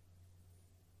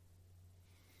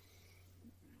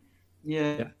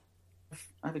 Yeah,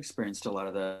 I've experienced a lot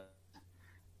of that.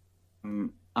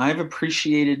 I've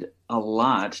appreciated a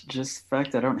lot just the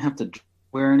fact that I don't have to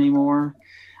wear anymore.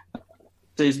 It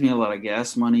saves me a lot of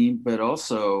gas money, but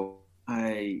also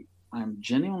I'm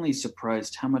genuinely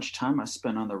surprised how much time I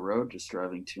spend on the road just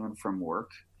driving to and from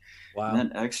work. Wow.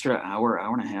 And that extra hour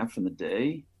and a half in the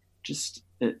day,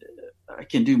 I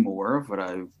can do more of what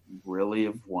I really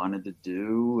have wanted to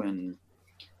do, and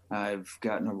I've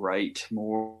gotten to write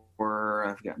more.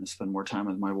 I've gotten to spend more time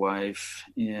with my wife.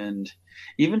 And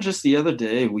even just the other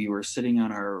day, we were sitting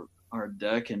on our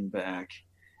deck and back,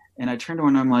 and I turned to her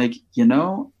and I'm like,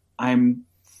 I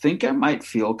think I might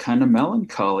feel kind of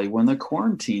melancholy when the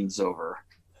quarantine's over.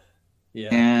 Yeah.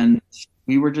 And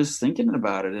we were just thinking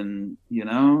about it, and,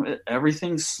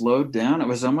 everything slowed down. It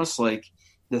was almost like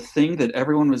the thing that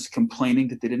everyone was complaining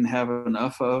that they didn't have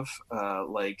enough of,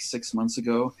 like 6 months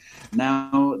ago,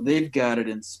 now they've got it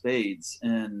in spades.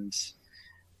 And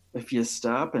if you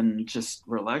stop and just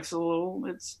relax a little,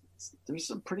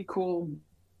 there's a pretty cool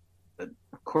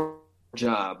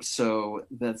job. So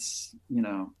that's,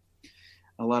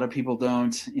 a lot of people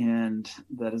don't, and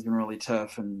that has been really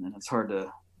tough, and it's hard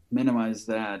to minimize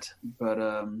that. But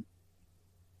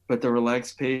the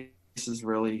relaxed pace is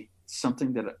really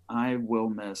something that I will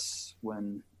miss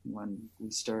when we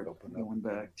start going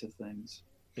back to things.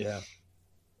 Yeah.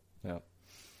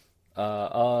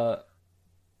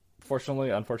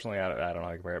 Unfortunately, I don't know how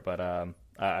to compare it, but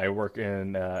I work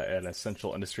in an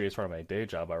essential industry as part of my day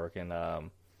job. I work in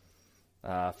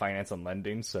finance and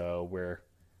lending, so we're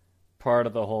part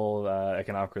of the whole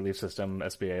economic relief system,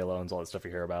 SBA loans, all that stuff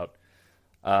you hear about.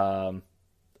 I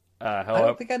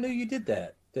don't think I knew you did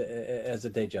that as a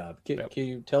day job. Can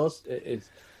you tell us,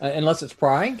 unless it's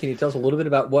prying, can you tell us a little bit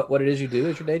about what it is you do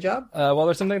as your day job? Well,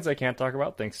 there's some things I can't talk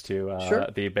about thanks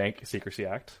to the Bank Secrecy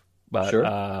Act. But sure.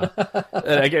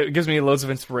 It gives me loads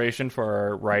of inspiration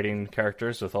for writing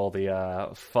characters with all the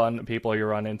fun people you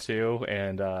run into,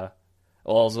 and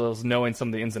also knowing some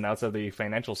of the ins and outs of the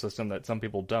financial system that some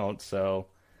people don't. So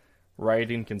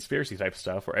writing conspiracy type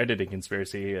stuff or editing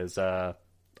conspiracy is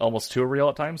almost too real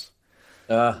at times.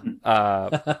 But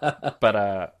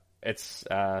it's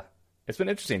been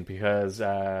interesting because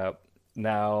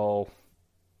now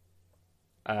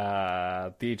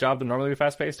the job that normally be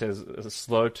fast paced is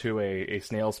slowed to a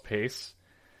snail's pace.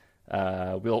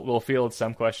 We'll field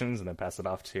some questions and then pass it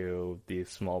off to the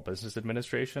Small Business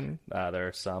Administration. There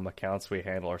are some accounts we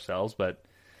handle ourselves, but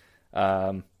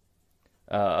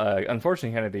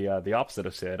unfortunately, kind of the opposite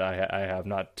of Sid. I have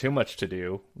not too much to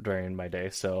do during my day,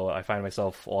 so I find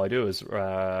myself, all I do is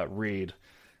read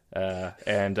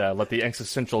and let the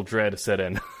existential dread set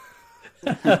in.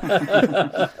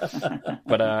 But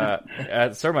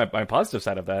sort of my positive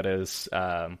side of that is,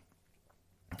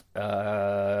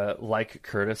 like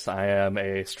Curtis, I am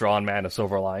a strong man of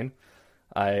Silverline.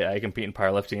 I compete in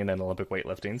powerlifting and Olympic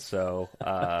weightlifting, so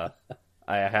I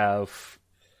have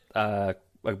a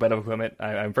bit of equipment.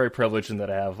 I'm very privileged in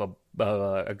that I have a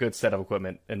good set of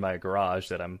equipment in my garage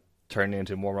that I'm turning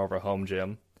into more and more of a home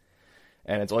gym.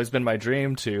 And it's always been my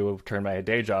dream to turn my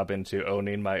day job into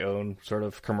owning my own sort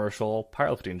of commercial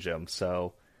powerlifting gym.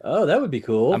 So, that would be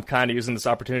cool. I'm kind of using this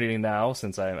opportunity now,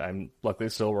 since I'm luckily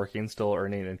still working, still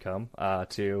earning income,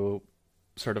 to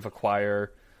sort of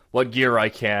acquire what gear I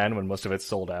can when most of it's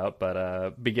sold out,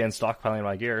 but begin stockpiling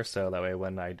my gear so that way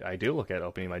when I do look at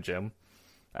opening my gym,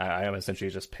 I am essentially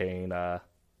just paying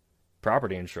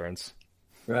property insurance.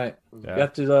 Right. Yeah.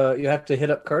 You have to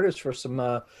hit up Curtis for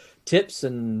some tips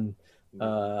and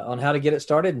on how to get it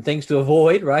started and things to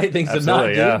avoid, right? Things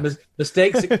Absolutely, to not do,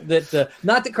 mistakes that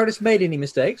not that Curtis made any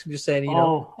mistakes. I'm just saying,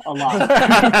 a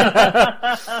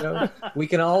lot. We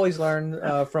can always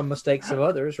learn from mistakes of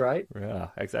others, right? Yeah,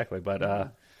 exactly.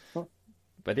 But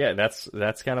yeah,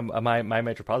 that's kind of my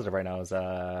major positive right now is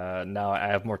now I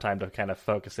have more time to kind of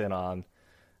focus in on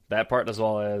that part, as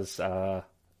well as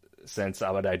since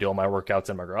I do all my workouts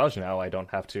in my garage now, I don't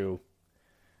have to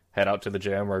head out to the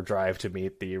gym or drive to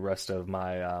meet the rest of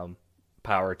my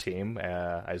power team.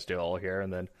 I just do it all here,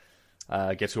 and then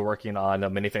get to working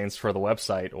on many things for the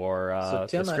website or so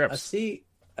Tim, the scripts.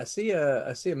 I I see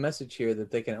a message here that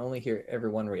they can only hear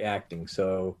everyone reacting.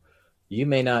 So you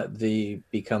may not be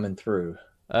coming through.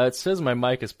 It says my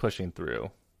mic is pushing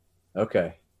through.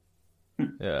 Okay.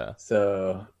 Yeah.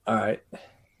 So all right.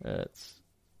 It's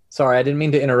Sorry, I didn't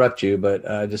mean to interrupt you, but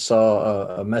I just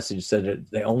saw a message said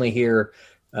that they only hear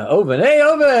Oven. Hey,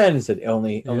 Oven! It said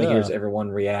only hears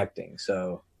everyone reacting.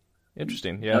 So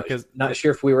interesting. Yeah, because not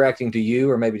sure if we were reacting to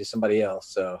you or maybe to somebody else.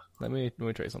 So let me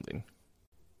try something.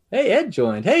 Hey, Ed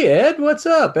joined. Hey, Ed, what's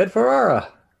up? Ed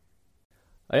Ferrara.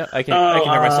 Yeah, I can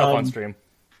hear myself on stream.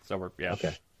 So we're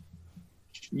Okay.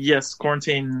 Yes,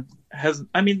 quarantine has.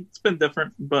 I mean, it's been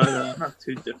different, but not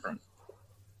too different.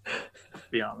 To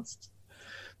be honest,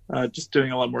 just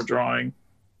doing a lot more drawing,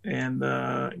 and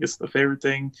I guess the favorite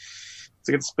thing is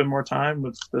to get to spend more time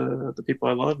with the people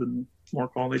I love and more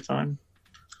quality time.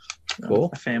 Cool.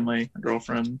 My family, my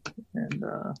girlfriend, and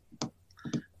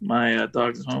my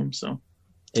dog's at home. So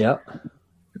yeah,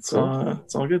 it's all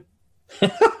good.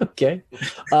 Okay.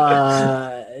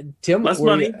 Tim, less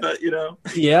money, but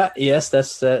yes,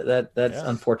 that's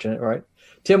unfortunate, right?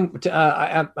 Tim,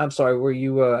 I'm sorry. Were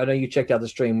you? I know you checked out the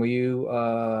stream. Were you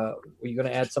going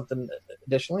to add something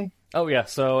additionally? Oh yeah.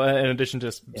 So in addition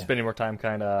to spending more time,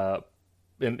 kind of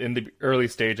in the early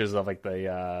stages of like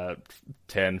the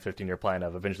 10, 15-year plan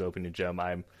of eventually opening a gym,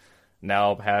 I'm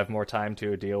now have more time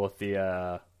to deal with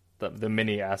the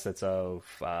many assets of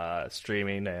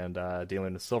streaming and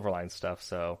dealing with Silverline stuff.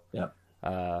 So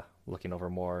looking over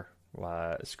more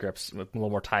scripts, a little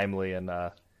more timely, and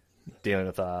dealing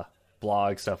with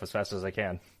blog stuff as fast as I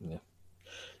can.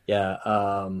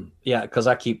 Because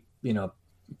I keep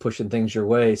pushing things your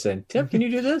way, saying, Tim, can you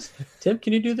do this? Tim,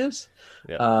 can you do this?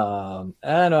 I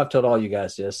know I've told all you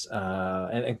guys this,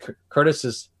 and Curtis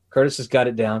has got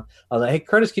it down. I was like, hey,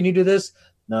 Curtis, can you do this?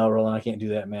 No, Roland, I can't do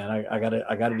that, man. I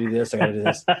gotta do this. I gotta do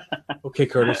this. Okay,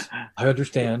 Curtis, I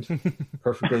understand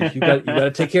perfectly. You gotta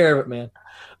take care of it, man.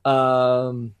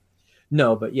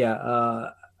 No, but yeah,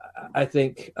 I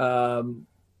think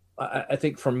I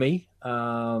think for me,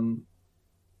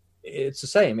 it's the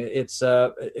same. It's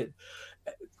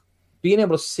being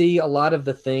able to see a lot of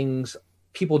the things,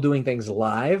 people doing things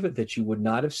live that you would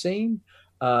not have seen.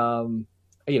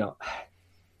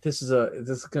 This is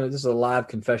a live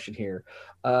confession here.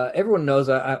 Everyone knows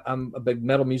I'm a big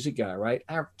metal music guy, right?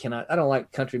 I don't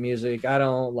like country music. I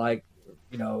don't like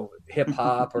hip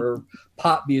hop or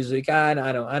pop music.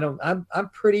 I'm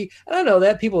pretty, and I know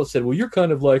that people have said, well, you're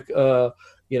kind of like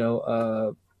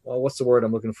what's the word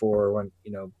I'm looking for when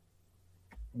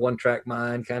one track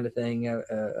mind kind of thing.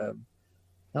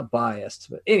 Not biased,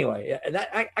 but anyway,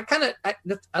 I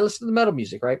listen to the metal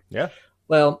music, right? Yeah.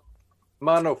 Well,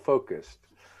 monofocused.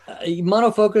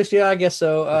 Yeah, I guess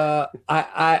so.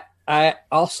 I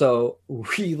also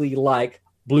really like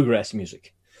bluegrass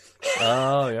music.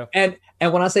 Oh yeah. And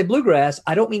when I say bluegrass,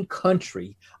 I don't mean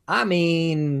country. I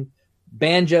mean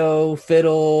banjo,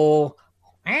 fiddle,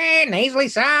 nasally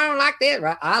sound like that,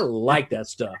 right? I like that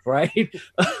stuff, right?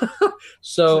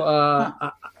 So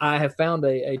I have found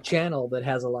a channel that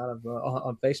has a lot of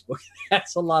on Facebook.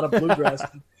 That's a lot of bluegrass.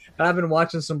 I've been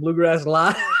watching some bluegrass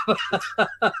live.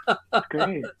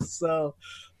 Great. So,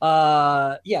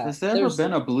 has there ever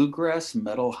been a bluegrass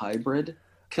metal hybrid?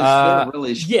 Because there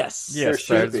really yes, there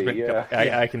should be. Yeah.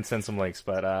 I can send some links,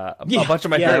 but a bunch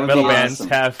of my favorite metal bands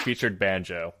have featured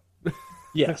banjo.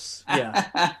 Yes,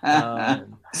 yeah.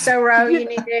 So, Ro, you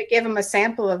need to give them a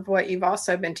sample of what you've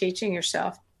also been teaching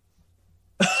yourself.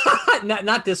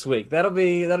 Not this week. That'll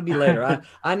be later.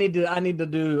 I need to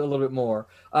do a little bit more.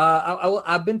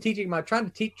 I've been trying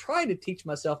to teach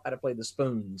myself how to play the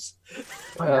spoons.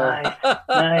 Nice.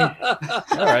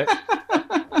 All right.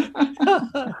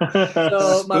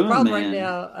 So my problem right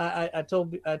now, I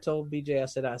told BJ, I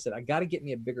said I got to get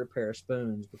me a bigger pair of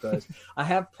spoons because I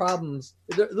have problems.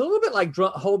 They're a little bit like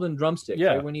holding drumsticks.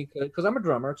 Yeah. Right? Because I'm a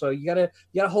drummer, so you gotta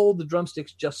hold the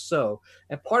drumsticks just so.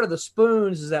 And part of the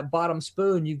spoons is that bottom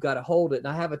spoon. You've got to hold it, and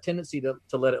I have a tendency to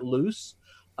let it loose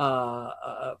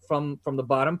from the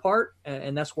bottom part,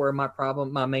 and that's where my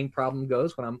main problem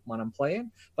goes when I'm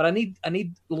playing. But I need a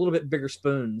little bit bigger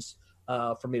spoons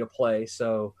for me to play.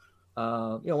 So.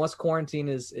 Once quarantine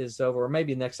is over, or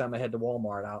maybe next time I head to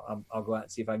Walmart, I'll go out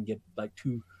and see if I can get like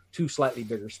two slightly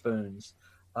bigger spoons.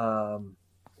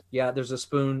 There's a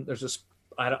spoon.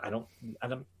 I don't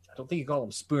think you call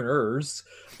them spooners.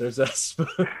 There's a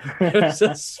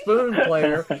spoon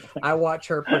player. I watch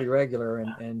her pretty regular,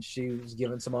 and she was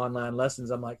giving some online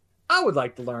lessons. I'm like, I would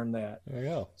like to learn that. There you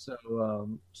go.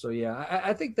 So yeah,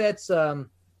 I think that's.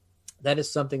 That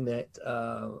is something that,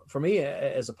 for me,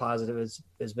 as a positive,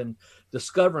 has been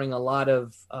discovering a lot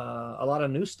of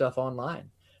new stuff online.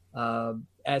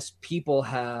 as people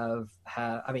have,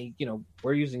 I mean,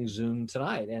 we're using Zoom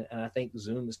tonight, and I think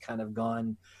Zoom has kind of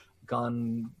gone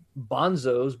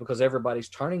bonzos because everybody's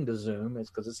turning to Zoom. It's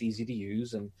because it's easy to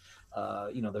use, and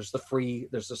there's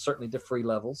certainly the free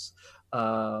levels,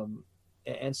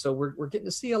 and so we're getting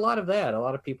to see a lot of that. A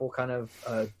lot of people kind of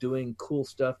doing cool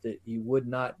stuff that you would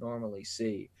not normally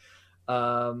see.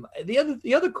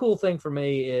 The other cool thing for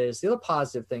me is the other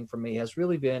positive thing for me has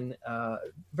really been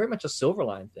very much a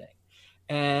Silverline thing.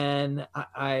 And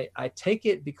I take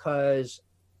it because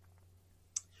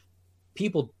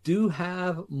people do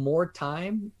have more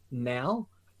time now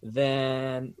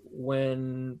than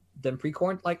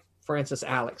pre-quarantine. Like, for instance,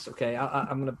 Alex. Okay,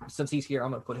 I'm gonna, since he's here,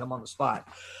 I'm gonna put him on the spot.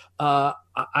 Thumbs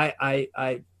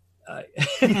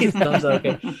up,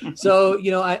 okay. So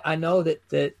I know that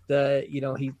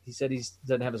he said he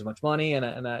doesn't have as much money,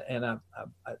 and I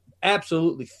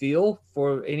absolutely feel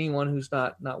for anyone who's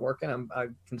not working. I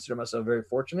consider myself very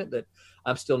fortunate that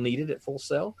I'm still needed at Full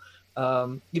Sail,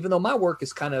 even though my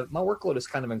workload is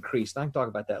kind of increased. I can talk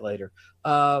about that later.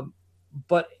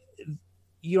 But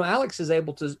Alex is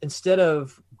able to, instead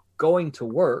of going to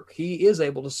work, he is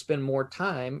able to spend more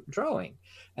time drawing.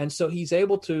 And so he's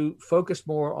able to focus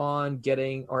more on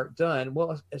getting art done.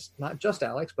 Well, it's not just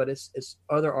Alex, but it's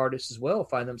other artists as well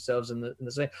find themselves in the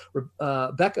same.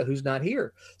 Becca, who's not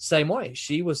here, same way.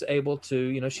 She was able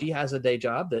to, she has a day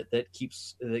job that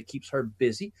keeps her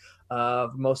busy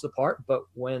for most of the part. But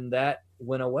when that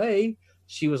went away,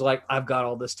 she was like, I've got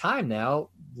all this time now.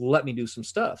 Let me do some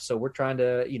stuff. So we're trying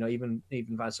to, even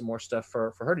find some more stuff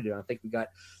for her to do. I think we got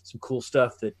some cool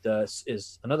stuff that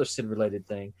is another Sid related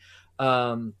thing.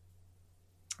 But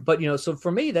so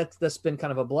for me, that's been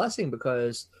kind of a blessing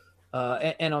because,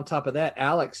 and on top of that,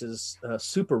 Alex is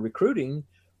super recruiting.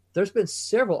 There's been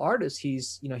several artists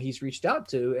he's reached out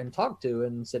to and talked to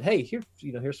and said, hey, here's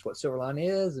what Silverline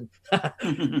is, and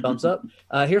thumbs up.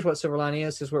 Here's what Silverline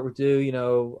is. Here's what we do.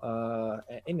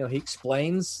 He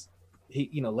explains,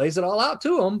 he lays it all out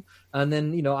to them, and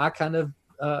then I kind of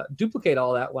duplicate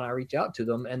all that when I reach out to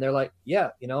them, and they're like, yeah,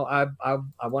 I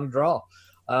want to draw.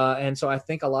 And so I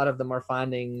think a lot of them are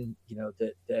finding,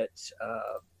 that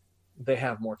they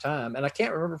have more time. And I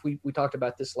can't remember if we talked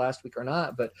about this last week or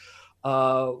not, but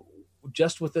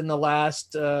just within the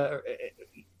last 2-3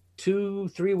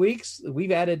 weeks,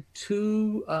 we've added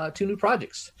two new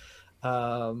projects.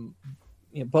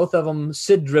 Both of them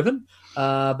Sid driven,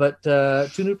 but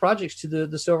two new projects to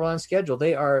the Silverline schedule.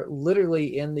 They are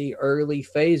literally in the early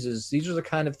phases. These are the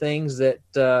kind of things that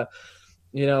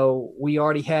we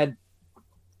already had.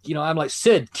 I'm like,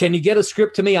 Sid, can you get a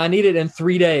script to me? I need it in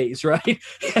 3 days, right?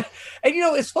 And,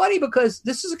 it's funny because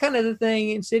this is the kind of the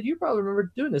thing, and Sid, you probably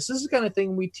remember doing this. This is the kind of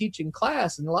thing we teach in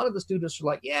class, and a lot of the students are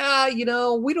like, yeah,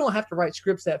 we don't have to write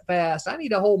scripts that fast. I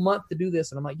need a whole month to do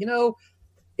this. And I'm like,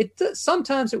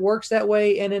 sometimes it works that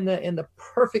way, and in the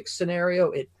perfect scenario,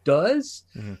 it does.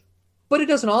 Mm-hmm. But it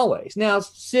doesn't always. Now,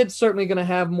 Sid's certainly going to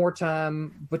have more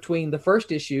time between the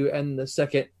first issue and the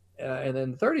second and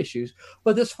then the third issues.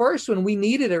 But this first one, we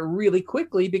needed it really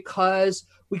quickly because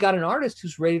we got an artist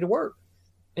who's ready to work.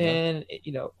 And,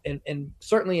 and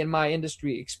certainly in my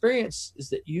industry experience is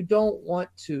that you don't want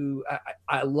to,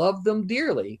 I love them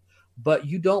dearly, but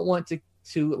you don't want to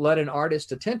let an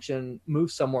artist's attention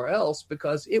move somewhere else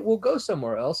because it will go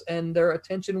somewhere else and their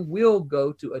attention will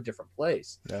go to a different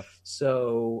place. Yeah.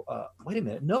 So wait a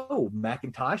minute. No,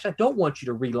 Macintosh, I don't want you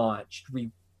to relaunch,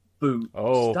 reboot.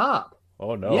 Oh, stop.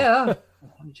 Oh no. Yeah.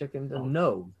 Let me check in.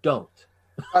 No, don't.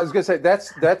 I was going to say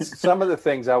that's some of the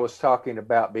things I was talking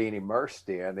about being immersed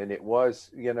in, and it was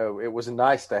it was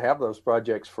nice to have those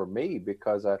projects for me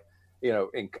because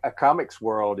in a comics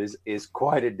world is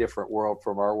quite a different world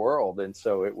from our world, and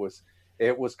so it was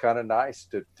kind of nice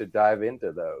to dive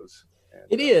into those. And,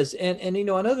 it is, and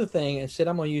another thing, and Sid,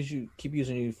 I'm going to keep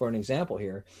using you for an example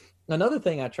here. Another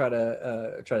thing I try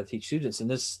to teach students, and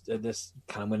this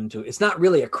kind of went into, it's not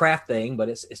really a craft thing, but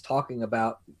it's talking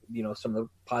about some of the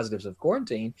positives of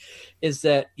quarantine, is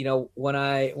that when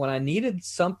I needed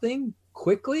something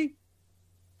quickly,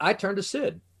 I turned to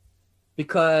Sid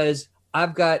because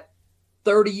I've got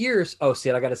 30 years. Oh,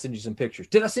 Sid, I got to send you some pictures.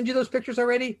 Did I send you those pictures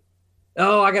already?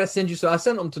 Oh, I got to send you. So I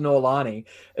sent them to Noelani.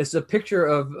 It's a picture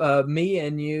of me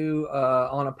and you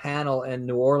on a panel in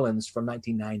New Orleans from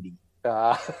 1990.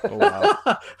 Oh,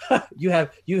 wow. You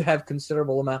have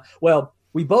considerable amount. Well,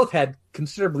 we both had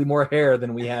considerably more hair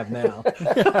than we have now.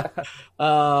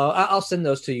 I'll send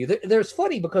those to you. There's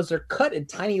funny because they're cut in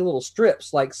tiny little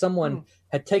strips, like someone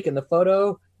had taken the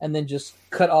photo and then just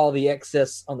cut all the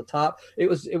excess on the top. It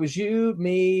was you,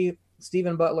 me,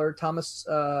 Stephen Butler, Thomas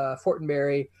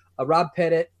Fortenberry, Rob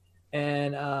Pettit,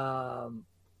 and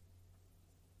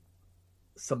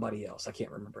somebody else. I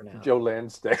can't remember now. Joe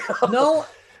Lansdale. No,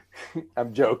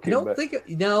 I'm joking. I don't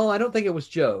think it was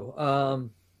Joe.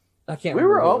 I can't. We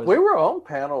were on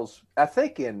panels. I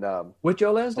think in with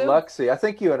Joe Lansdale, Biloxi. I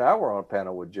think you and I were on a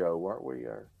panel with Joe, weren't we?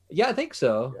 Yeah, I think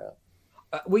so. Yeah.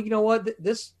 You know what?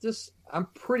 This I'm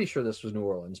pretty sure this was New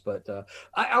Orleans, but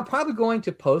I'm probably going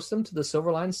to post them to the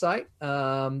Silverline site,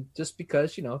 just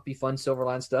because it'd be fun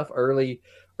Silverline stuff, early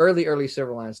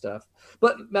Silverline stuff.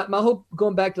 But my whole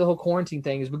going back to the whole quarantine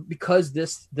thing is because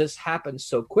this happened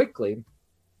so quickly,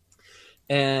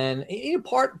 and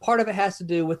part of it has to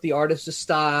do with the artist's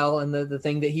style and the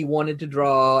thing that he wanted to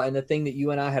draw, and the thing that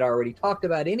you and I had already talked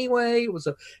about anyway.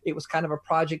 It was kind of a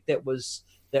project that was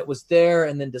there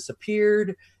and then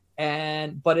disappeared.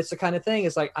 But it's the kind of thing,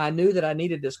 it's like, I knew that I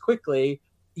needed this quickly.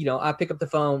 I pick up the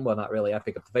phone. Well, not really. I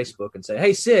pick up the Facebook and say,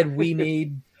 hey, Sid,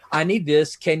 I need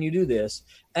this. Can you do this?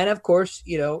 And of course,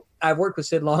 I've worked with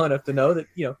Sid long enough to know that,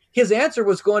 his answer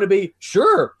was going to be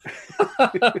sure,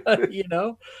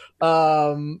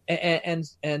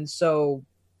 and so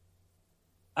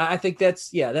I think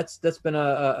that's been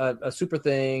a super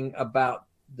thing about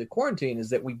the quarantine,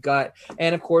 is that we got,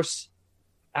 and of course,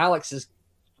 Alex is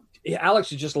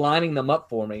just lining them up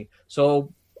for me.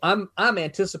 So I'm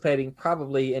anticipating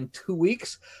probably in 2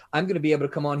 weeks, I'm going to be able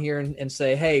to come on here and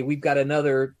say, hey, we've got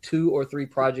another 2 or 3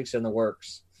 projects in the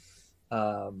works.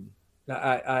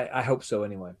 I hope so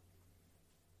anyway.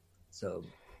 So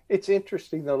it's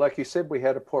interesting though. Like you said, we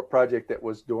had a project that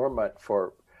was dormant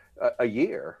for a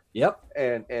year. Yep.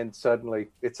 And suddenly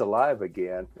it's alive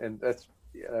again. And that's,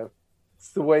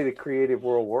 it's the way the creative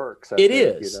world works. It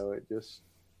is. It just.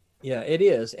 Yeah, it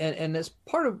is, and it's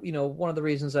part of one of the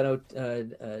reasons I know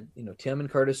Tim and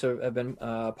Curtis have been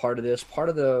part of this. Part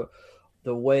of the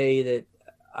way that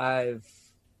I've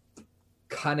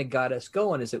kind of got us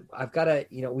going is that I've got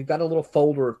we've got a little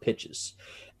folder of pitches,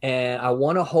 and I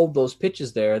want to hold those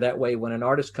pitches there. That way, when an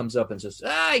artist comes up and says,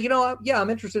 I'm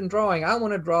interested in drawing. I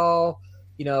want to draw,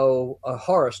 a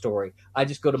horror story. I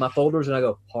just go to my folders and I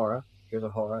go, horror. Here's a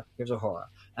horror. Here's a horror.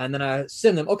 And then I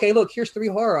send them, okay, look, here's 3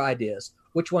 horror ideas.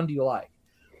 Which one do you like?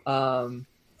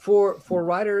 For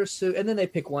writers who, and then they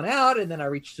pick one out, and then I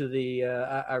reach to the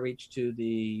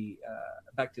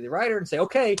back to the writer and say,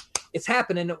 okay, it's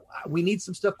happening. We need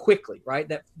some stuff quickly, right?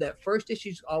 That first issue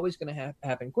is always going to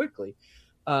happen quickly.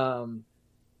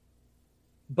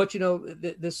 But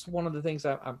this one of the things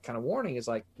I'm kind of warning is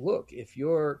like, look,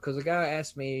 because a guy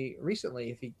asked me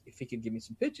recently if he could give me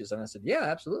some pitches, and I said, yeah,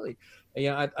 absolutely.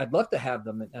 I'd love to have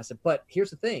them. And I said, but here's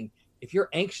the thing. If you're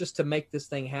anxious to make this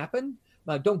thing happen,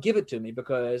 don't give it to me,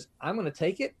 because I'm going to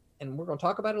take it and we're going to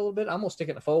talk about it a little bit. I'm going to stick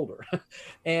it in a folder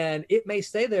and it may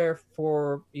stay there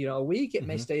for, a week. It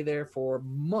may stay there for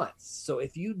months. So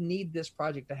if you need this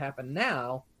project to happen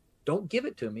now, don't give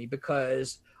it to me,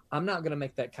 because I'm not going to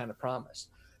make that kind of promise.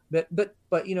 But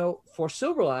for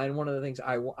Silverline, one of the things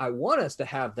I want us to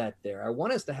have that there. I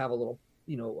want us to have a little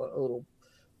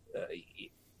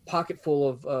pocket full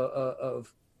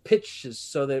of pitches,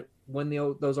 so that when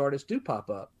those artists do pop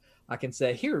up, I can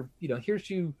say, here's 5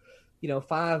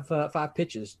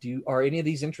 pitches. Are any of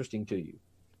these interesting to you?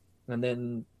 And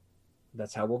then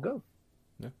that's how we'll go.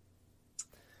 Yeah.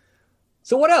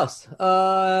 So what else?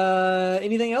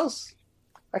 Anything else?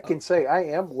 I can say I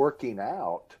am working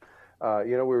out.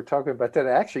 We were talking about that.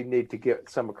 I actually need to get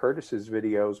some of Curtis's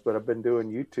videos, but I've been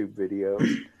doing YouTube videos.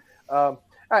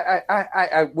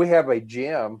 We have a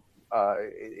gym,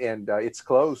 and it's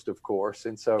closed, of course.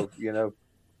 And so,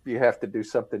 you have to do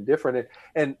something different.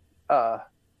 And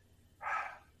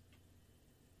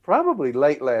probably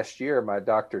late last year, my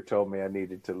doctor told me I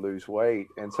needed to lose weight.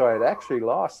 And so I had actually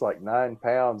lost like 9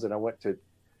 pounds, and I went to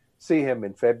see him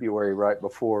in February, right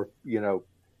before,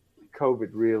 COVID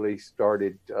really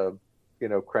started,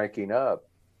 cranking up.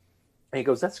 And he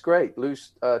goes, that's great.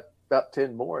 Lose about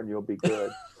 10 more and you'll be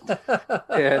good.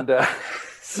 And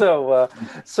so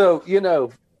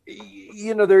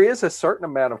there is a certain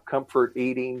amount of comfort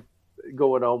eating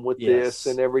going on with this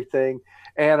and everything.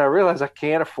 And I realize I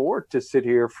can't afford to sit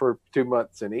here for 2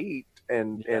 months and eat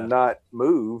and not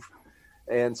move.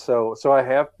 And so I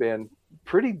have been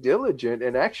pretty diligent.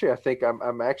 And actually, I think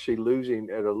I'm actually losing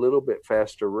at a little bit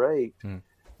faster rate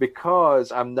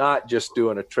because I'm not just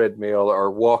doing a treadmill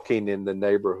or walking in the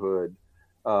neighborhood.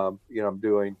 I'm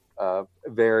doing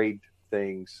varied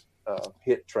things,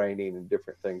 HIIT training and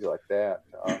different things like that.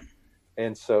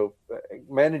 And so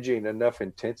managing enough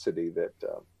intensity that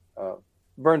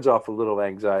burns off a little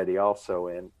anxiety also,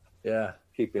 and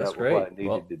keeping up with what I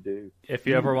needed to do. If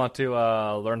you ever want to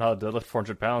learn how to deadlift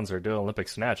 400 pounds or do an Olympic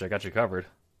snatch, I got you covered.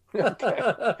 Okay.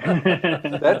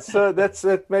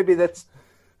 Maybe that's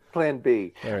Plan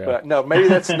B. But no, maybe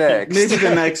that's next. Maybe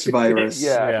the next virus.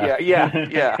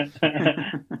 Yeah.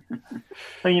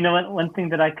 So one thing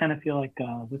that I kind of feel like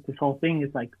with this whole thing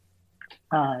is like,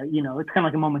 it's kind of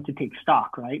like a moment to take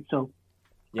stock, right? So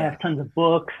I have tons of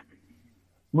books,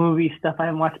 movies, stuff I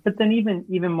haven't watched, but then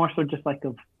even more so just like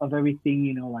of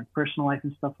everything, like personal life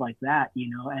and stuff like that,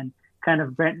 and kind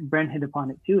of Brent hit upon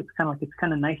it too. It's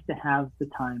kind of nice to have the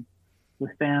time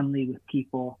with family, with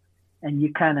people, and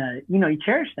you kind of, you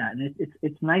cherish that. And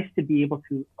it's nice to be able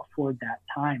to afford that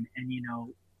time. And,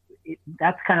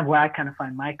 that's kind of where I kind of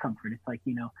find my comfort. It's like,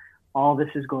 all this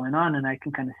is going on and I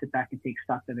can kind of sit back and take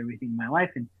stock of everything in my life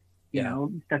and,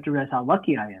 start to realize how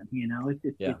lucky I am. It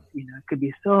could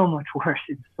be so much worse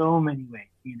in so many ways,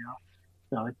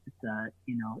 so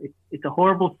it's a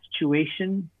horrible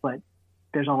situation, but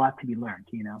there's a lot to be learned,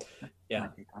 Yeah,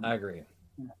 I agree.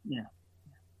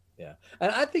 Yeah. And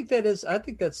I think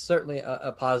that's certainly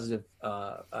a positive,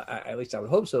 at least I would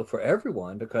hope so, for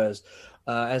everyone, because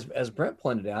as Brent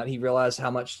pointed out, he realized how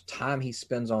much time he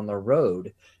spends on the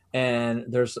road. And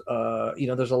there's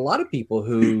a lot of people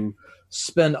who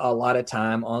spend a lot of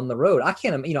time on the road. I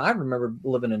remember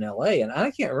living in LA, and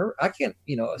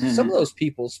some of those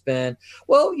people spend,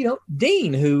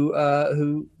 Dean,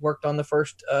 who worked on the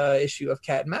first issue of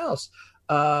Cat and Mouse.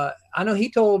 I know he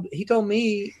told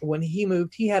me when he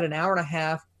moved, he had an hour and a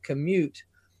half commute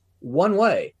one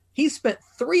way. He spent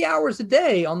 3 hours a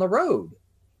day on the road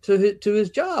to his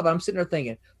job. I'm sitting there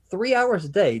thinking, 3 hours a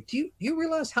day. Do you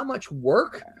realize how much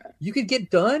work you could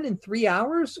get done in 3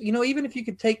 hours? Even if you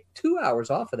could take 2 hours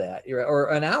off of that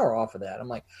or an hour off of that, I'm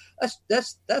like,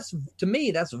 that's to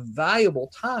me, that's valuable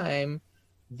time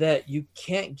that you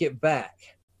can't get back.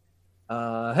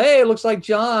 Hey, it looks like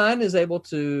John is able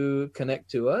to connect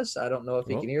to us. I don't know if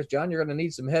he can hear us. John, you're going to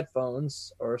need some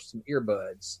headphones or some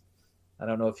earbuds. I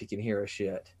don't know if he can hear us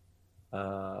yet.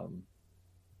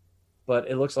 But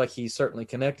it looks like he's certainly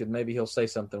connected. Maybe he'll say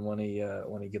something when he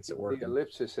gets it working. The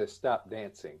ellipsis has stopped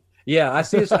dancing. Yeah, I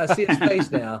see his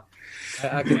face now.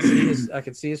 I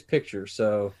can see his picture.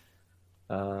 So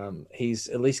he's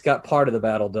at least got part of the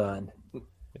battle done.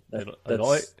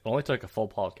 It only took a full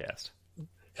podcast.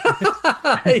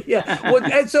 Yeah. Well,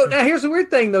 and so now here's the weird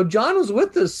thing, though. John was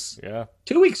with us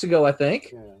 2 weeks ago, I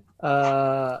think.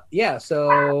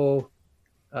 So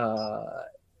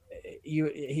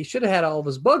he should have had all of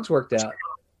his bugs worked out.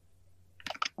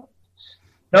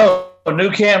 No,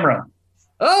 new camera.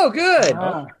 Oh, good.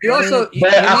 You also you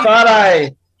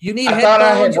need I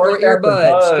headphones or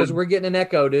earbuds because we're getting an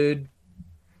echo, dude.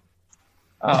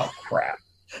 Oh crap.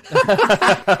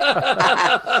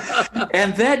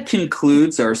 And that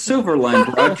concludes our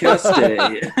Silverline broadcast day.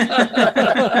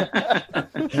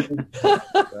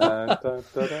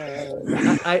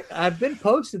 I've been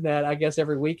posting that, I guess,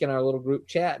 every week in our little group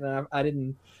chat, and I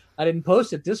didn't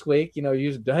post it this week.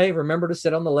 Hey, remember to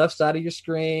sit on the left side of your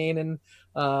screen and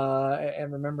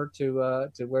remember to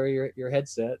wear your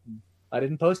headset. And I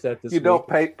didn't post that this week. You don't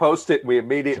post it, we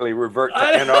immediately revert to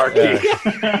anarchy.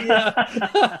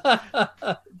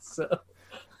 So,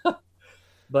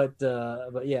 but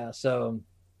yeah. So,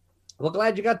 well,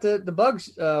 glad you got the bugs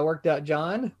worked out,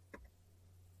 John.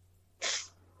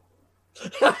 See,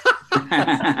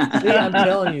 I'm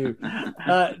telling you,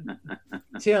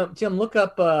 Tim, look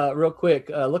up real quick.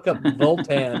 Look up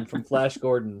Voltan from Flash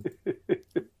Gordon.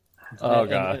 Oh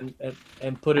God!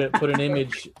 And put an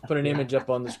image up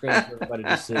on the screen for everybody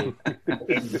to see.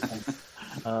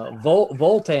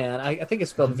 Voltan, I think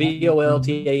it's spelled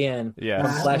Voltan. Yeah.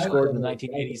 From Flash Gordon in the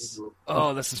 1980s.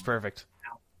 Oh, this is perfect.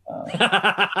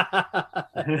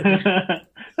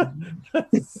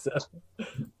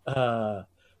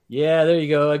 Yeah, there you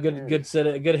go. A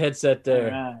good headset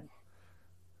there. Right.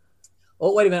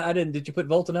 Oh, wait a minute! Did you put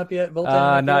Voltan up yet?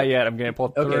 Voltan not yet. I'm getting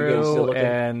pulled through, good.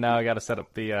 and now I got to set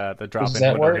up the drop-in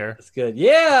window here. That's good.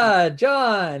 Yeah,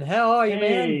 John, how are you,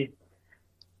 man?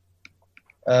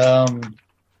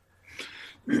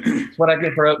 It's what I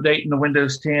get for updating the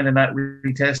Windows 10 and not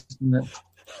retesting it.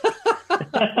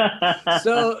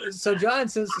 So John,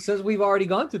 since we've already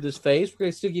gone through this phase, we're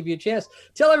going to still give you a chance.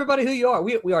 Tell everybody who you are.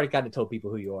 We already kind of told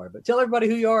people who you are, but tell everybody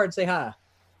who you are and say hi.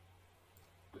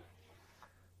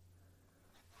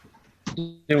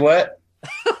 Do what?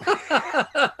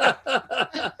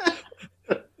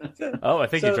 Oh, I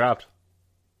think he dropped.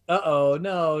 Uh-oh,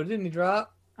 no, didn't he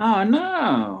drop? Oh,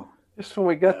 no. Just when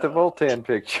we got the Voltan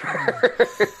picture.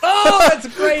 Oh,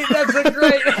 that's great. That's a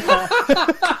great.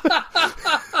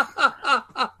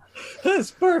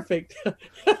 That's perfect.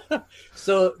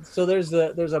 So there's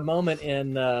a moment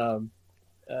in. I'm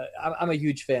a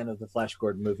huge fan of the Flash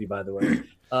Gordon movie, by the way.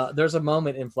 There's a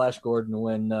moment in Flash Gordon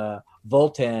when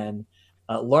Voltan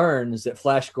learns that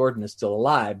Flash Gordon is still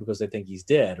alive because they think he's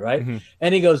dead, right? Mm-hmm.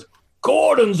 And he goes,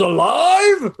 "Gordon's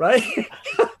alive!" Right?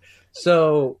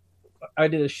 So I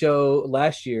did a show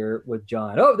last year with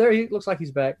John. Oh, there he looks like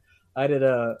he's back. I did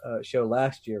a show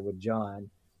last year with John,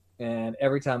 and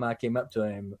every time I came up to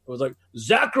him, it was like,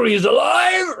 "Zachary is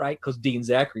alive!" Right? Because Dean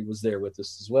Zachary was there with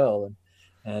us as well,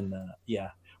 and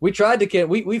yeah, we tried to get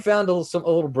we found a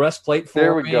little breastplate for him.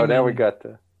 There we go. Now we got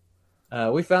the.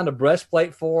 We found a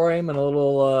breastplate for him and a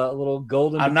little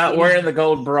golden. I'm not wearing the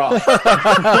gold bra.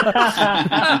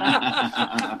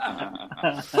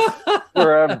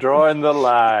 Where I'm drawing the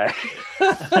line.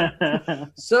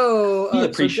 So we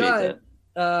appreciate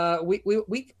that.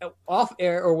 We off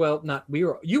air, or well, not we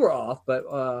were. You were off, but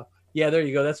yeah, there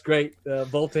you go. That's great,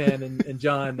 Voltan and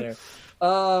John there.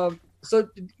 So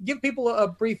give people a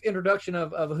brief introduction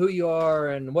of who you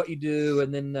are and what you do,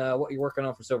 and then what you're working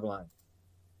on for Silverline.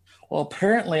 Well,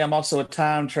 apparently I'm also a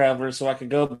time traveler, so I could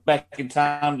go back in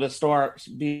time to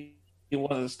be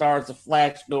one of the stars of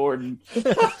Flash Gordon.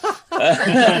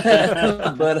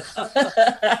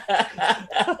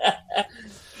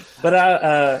 But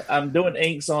I'm doing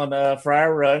inks on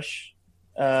Friar Rush.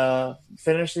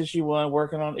 Finished issue 1,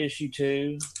 working on issue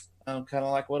 2. Kind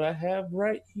of like what I have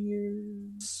right here.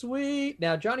 Sweet.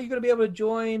 Now, John, are you going to be able to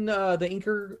join the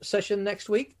inker session next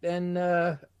week and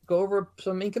go over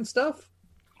some inking stuff?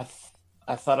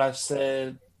 I thought I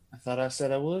said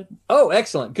I would. Oh,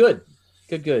 excellent. Good.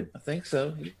 I think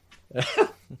so.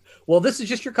 Well, this is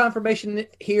just your confirmation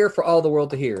here for all the world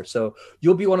to hear. So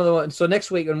you'll be one of the ones. So next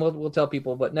week, and we'll tell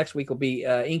people, but next week will be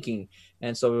inking.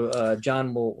 And so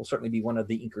John will certainly be one of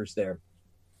the inkers there.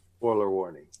 Spoiler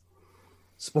warning.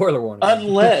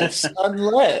 Unless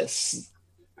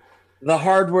the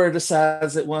hardware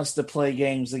decides it wants to play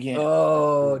games again.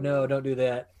 Oh, no, don't do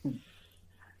that.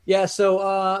 Yeah,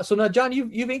 so now, John,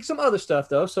 you've inked some other stuff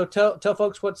though. So tell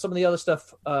folks what some of the other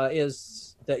stuff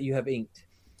is that you have inked.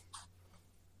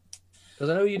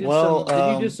 Because I know you did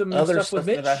did you do some other stuff with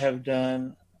Mitch? That I have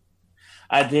done.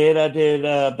 I did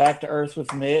Back to Earth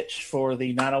with Mitch for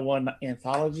the 901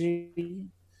 anthology.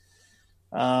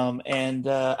 And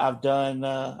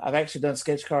I've actually done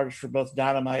sketch cards for both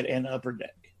Dynamite and Upper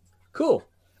Deck. Cool.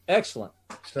 Excellent.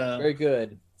 So very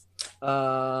good.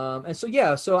 And so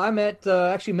I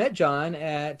actually met John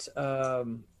at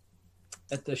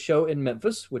the show in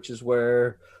Memphis, which is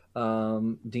where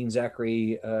Dean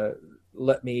Zachary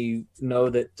let me know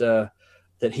that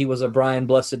he was a Brian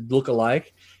Blessed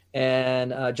lookalike.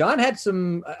 And John had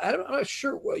some, I'm not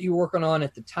sure what you were working on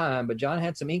at the time, but John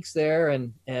had some inks there,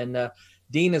 and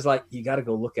Dean is like, "You got to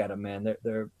go look at them, man.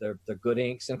 They're good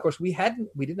inks." And of course, we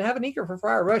didn't have an inker for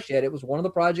Friar Rush yet. It was one of the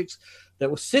projects that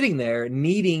was sitting there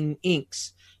needing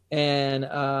inks, and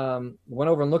went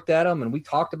over and looked at them, and we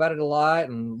talked about it a lot.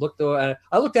 And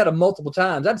I looked at them multiple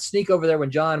times. I'd sneak over there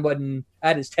when John wasn't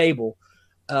at his table,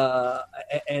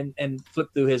 and flip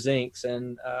through his inks.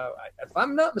 And if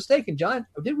I'm not mistaken, John,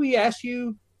 did we ask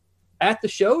you at the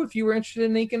show if you were interested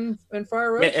in inking in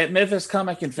Friar Rush? At Memphis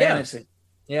Comic and Fantasy.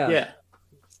 Yeah.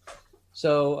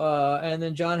 So, and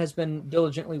then John has been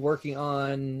diligently working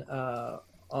on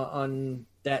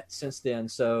that since then.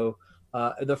 So,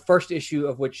 the first issue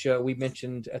of which we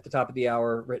mentioned at the top of the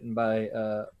hour, written by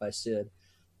Sid.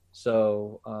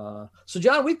 So,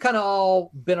 John, we've kind of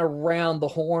all been around the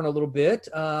horn a little bit.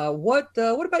 What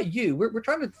about you? We're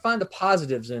trying to find the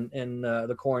positives in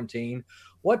the quarantine.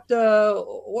 What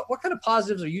kind of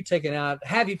positives are you taking out?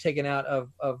 Have you taken out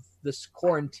of this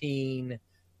quarantine?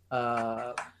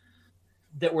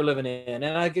 That we're living in.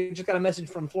 And I just got a message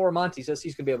from Floramonte, says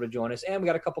he's going to be able to join us, and we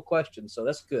got a couple questions, so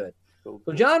that's good. Cool.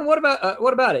 So, John, what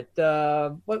about it?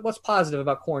 What's positive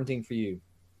about quarantine for you?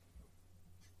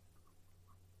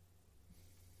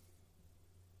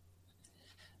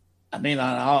 I mean,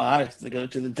 I have to go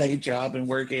to the day job and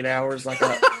work 8 hours like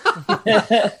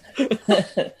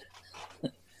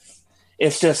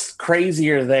It's just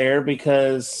crazier there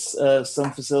because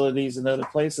some facilities and other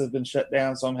places have been shut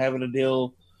down, so I'm having to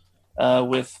deal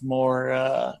with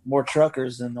more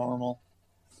truckers than normal.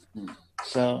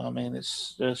 So I mean,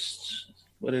 it's just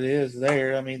what it is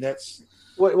there. I mean, that's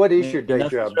what is your day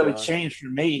job? Really changed for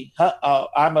me.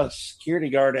 I'm a security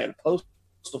guard at a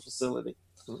postal facility.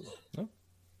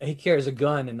 He carries a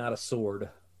gun and not a sword.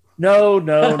 No.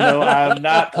 I'm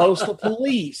not postal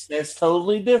police. That's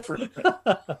totally different.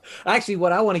 Actually,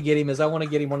 what I want to get him is one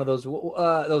of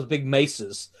those big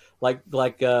maces like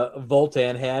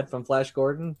Voltan had from Flash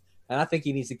Gordon. And I think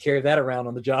he needs to carry that around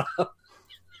on the job.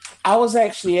 I was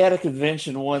actually at a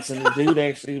convention once, and the dude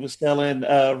actually was selling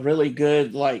really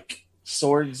good, like,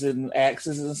 swords and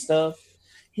axes and stuff.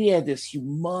 He had this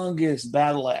humongous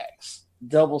battle axe.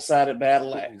 double-sided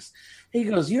battle axe. He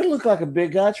goes, "You look like a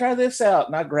big guy. Try this out."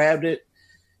 And I grabbed it.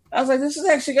 I was like, "This has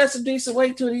actually got some decent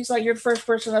weight to it." He's like, "You're the first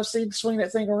person I've seen swing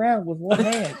that thing around with one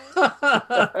hand."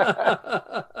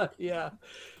 Yeah.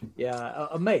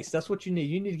 A mace. That's what you need.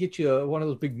 You need to get you one of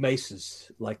those big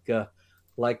maces like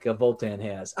Voltan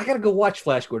has. I got to go watch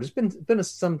Flash Gordon. It's been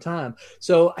some time.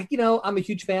 So, I'm a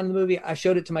huge fan of the movie. I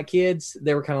showed it to my kids.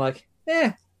 They were kind of like,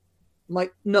 I'm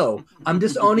like, no, I'm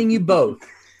disowning you both.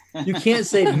 You can't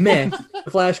say meh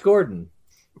Flash Gordon.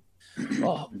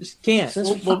 Oh, just can't.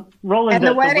 Roland, and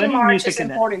the wedding march is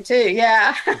important too.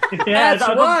 Yeah. Yeah, that's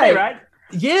right. Right.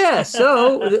 Yeah.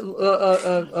 So, what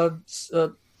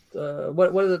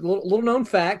is it? Little known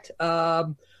fact.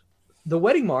 The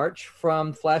wedding march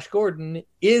from Flash Gordon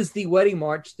is the wedding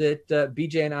march that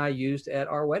BJ and I used at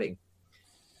our wedding.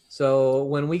 So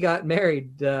when we got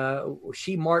married,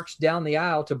 she marched down the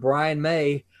aisle to Brian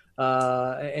May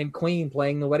and Queen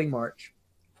playing the wedding march.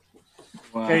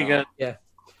 Wow. There you go.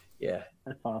 Yeah.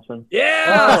 That's awesome.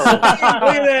 Yeah.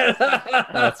 Look at that.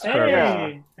 That's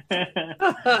perfect.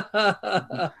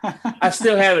 I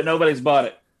still have it. Nobody's bought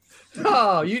it.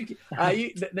 Oh,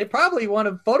 they probably want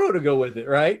a photo to go with it,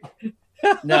 right?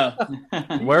 No.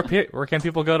 Where can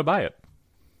people go to buy it?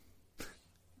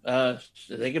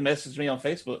 They can message me on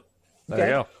Facebook. There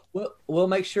you go. We'll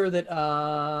make sure that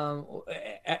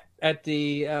at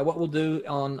the what we'll do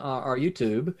on our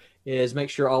YouTube is make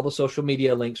sure all the social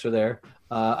media links are there.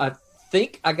 I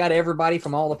think I got everybody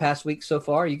from all the past weeks so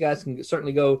far. You guys can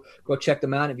certainly go check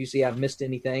them out. If you see I've missed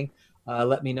anything,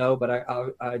 let me know. But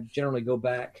I generally go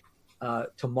back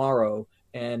tomorrow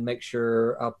and make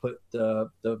sure I'll put the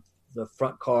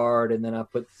front card, and then I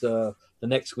put the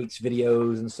next week's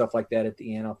videos and stuff like that at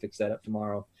the end. I'll fix that up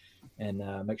tomorrow and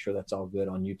make sure that's all good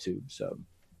on YouTube. So,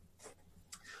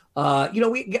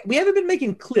 we haven't been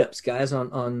making clips, guys,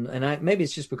 on and maybe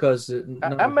it's just because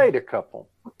I made a couple.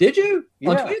 Did you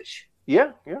on Yeah. Twitch?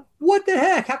 Yeah. What the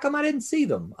heck? How come I didn't see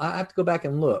them? I have to go back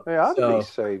and look. They ought to be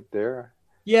saved there.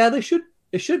 Yeah, they should.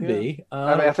 It should be.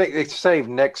 I think it's saved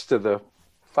next to the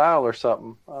file or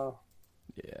something. Yeah.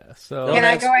 So can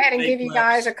I go ahead and give you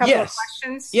guys a couple of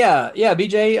questions? Yeah.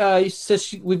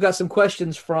 BJ, we've got some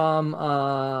questions from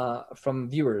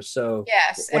viewers. So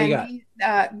yes, what do you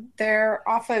got? They're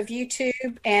off of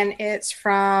YouTube, and it's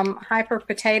from Hyper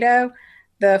Potato.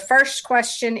 The first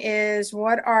question is,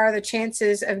 what are the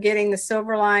chances of getting the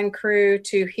Silverline crew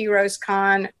to Heroes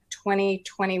Con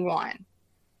 2021?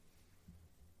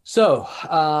 So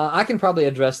I can probably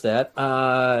address that.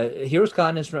 Heroes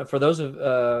Con is for those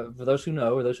who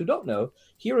know or those who don't know.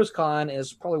 Heroes Con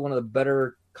is probably one of the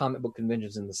better comic book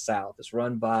conventions in the South. It's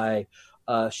run by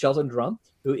Sheldon Drum,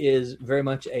 who is very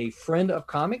much a friend of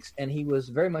comics, and he was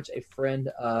very much a friend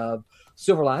of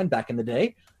Silverline back in the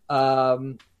day.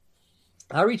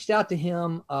 I reached out to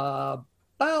him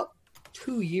about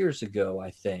 2 years ago,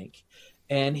 I think.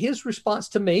 And his response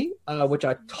to me, which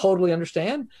I totally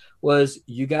understand, was,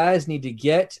 "You guys need to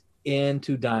get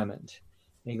into Diamond."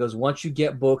 And he goes, "Once you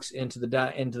get books into the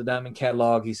Diamond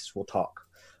catalog," he says, "we'll talk."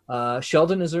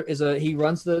 Sheldon he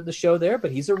runs the show there,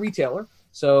 but he's a retailer,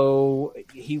 so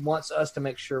he wants us to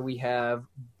make sure we have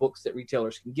books that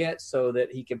retailers can get, so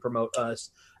that he can promote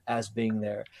us as being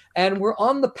there. And we're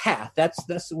on the path.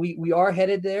 We are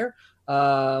headed there,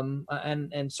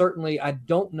 and certainly I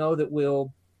don't know that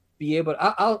we'll be able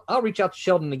to, I'll reach out to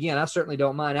Sheldon again. I certainly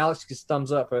don't mind. Alex gets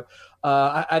thumbs up.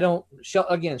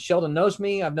 Sheldon knows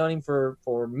me. I've known him for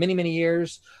many, many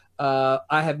years. I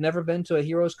have never been to a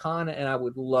Heroes Con, and I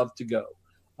would love to go.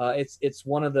 It's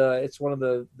one of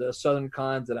the Southern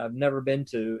cons that I've never been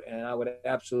to, and I would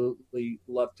absolutely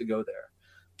love to go there.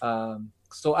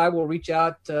 So I will reach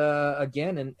out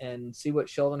again and see what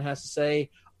Sheldon has to say.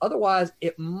 Otherwise,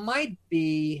 it might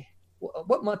be.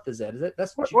 What month is that?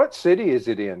 What city is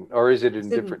it in, or is it in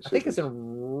different cities? I think it's in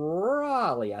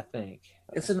Raleigh. I think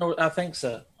I think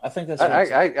so. I think that's.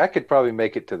 I could probably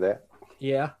make it to that.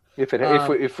 Yeah. If it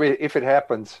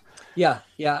happens. Yeah.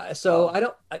 So I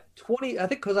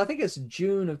think it's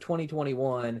June of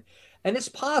 2021, and it's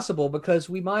possible because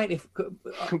we might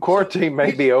quarantine may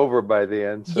be over by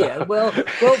then. So. Yeah. Well,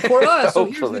 for us, so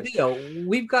here's the deal: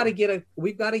 we've got to get a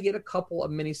couple of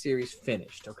miniseries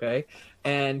finished, okay?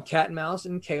 And Cat and Mouse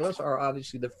and Kalos are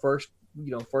obviously the first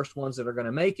ones that are going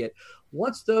to make it.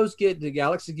 Once those the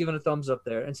Galaxy giving a thumbs up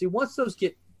there, and see once those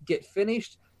get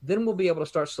finished, then we'll be able to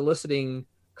start soliciting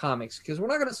comics, because we're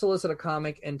not going to solicit a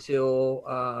comic until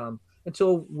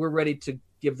we're ready to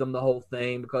give them the whole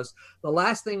thing, because the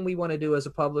last thing we want to do as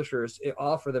a publisher is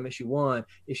offer them issue 1,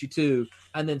 issue 2,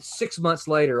 and then 6 months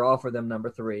later offer them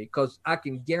number 3, because I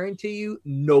can guarantee you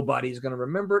nobody's going to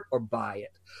remember it or buy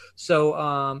it.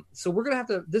 So so we're going to have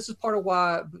to, this is part of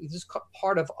why, this is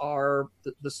part of our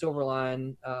the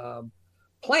Silverline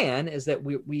plan, is that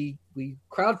we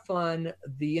crowdfund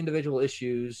the individual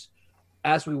issues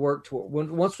as we work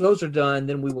toward. Once those are done,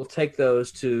 then we will take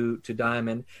those to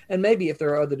Diamond, and maybe if there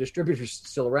are other distributors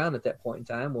still around at that point in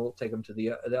time, we'll take them to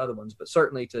the other ones, but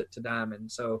certainly to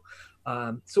Diamond. So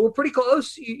so we're pretty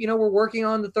close. We're working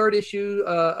on the 3rd issue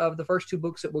of the first 2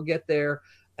 books that we'll get there,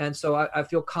 and so I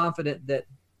feel confident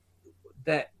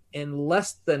that in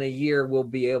less than a year we'll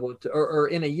be able to, or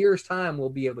in a year's time we'll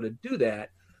be able to do that.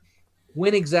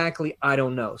 When exactly, I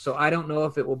don't know. So I don't know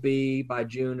if it will be by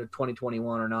June of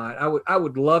 2021 or not. I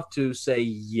would love to say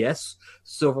yes,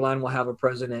 Silverline will have a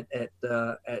president at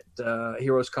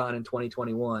Heroes Con in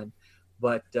 2021,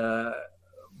 but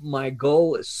my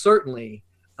goal is certainly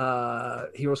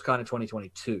Heroes Con in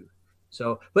 2022.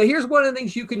 So, but here's one of the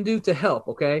things you can do to help.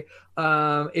 Okay,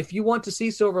 if you want to see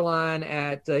Silverline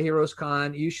at Heroes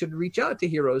Con, you should reach out to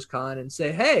Heroes Con and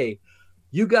say, hey,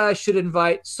 you guys should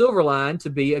invite Silverline to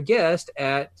be a guest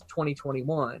at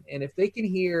 2021. And if they can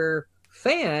hear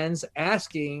fans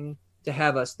asking to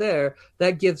have us there,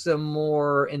 that gives them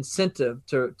more incentive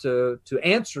to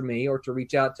answer me or to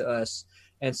reach out to us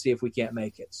and see if we can't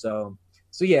make it. So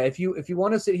yeah, if you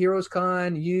want us at Heroes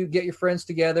Con, you get your friends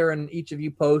together and each of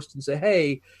you post and say,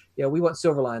 hey, yeah, we want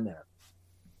Silverline there.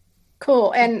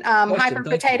 Cool. And Hyper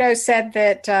Potato said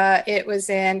that it was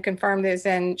confirmed it was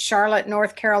in Charlotte,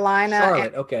 North Carolina.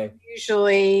 Charlotte, okay.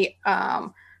 Usually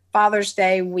Father's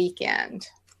Day weekend.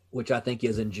 Which I think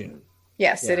is in June.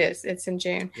 Yes, yeah. It is. It's in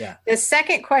June. Yeah. The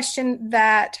second question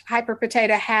that Hyper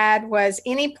Potato had was,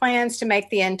 any plans to make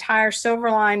the entire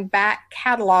Silverline back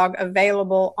catalog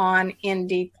available on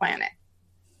Indie Planet?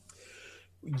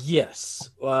 Yes.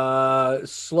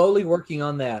 Slowly working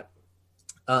on that.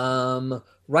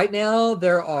 Right now,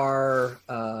 there are.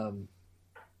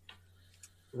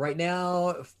 Right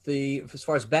now, as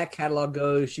far as back catalog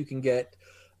goes, you can get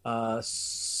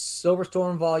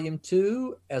Silverstorm Volume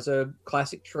 2 as a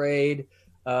classic trade.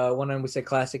 When we say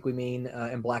classic, we mean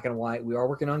in black and white. We are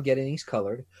working on getting these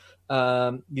colored.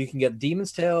 You can get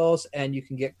Demon's Tales and you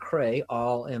can get Cray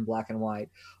all in black and white.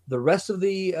 The rest of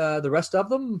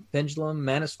them, Pendulum,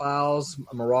 Manus Files,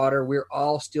 Marauder, we're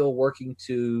all still working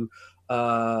to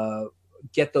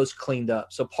get those cleaned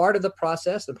up. So part of the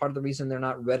process, and part of the reason they're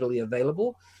not readily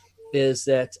available, is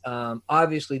that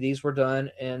obviously these were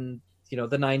done in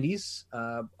the 90s,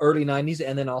 early 90s,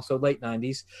 and then also late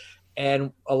 90s,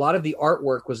 and a lot of the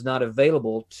artwork was not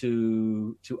available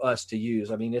to us to use.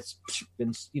 I mean, it's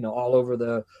been all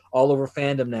over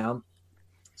fandom now.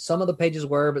 Some of the pages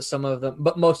were,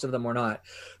 but most of them were not.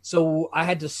 So I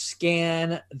had to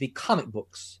scan the comic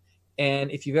books.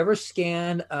 And if you've ever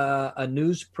scanned a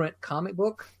newsprint comic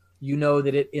book, you know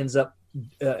that it ends up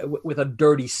with a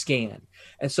dirty scan.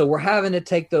 And so we're having to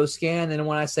take those scans. And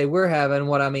when I say we're having,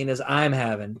 what I mean is I'm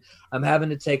having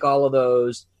to take all of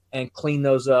those and clean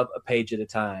those up a page at a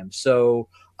time. So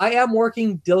I am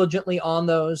working diligently on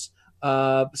those.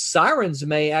 Sirens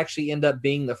may actually end up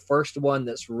being the first one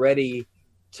that's ready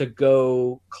to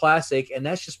go classic. And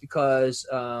that's just because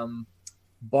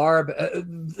Barb,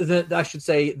 I should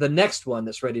say the next one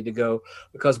that's ready to go,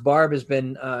 because Barb has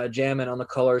been jamming on the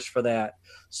colors for that.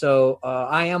 So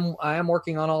I am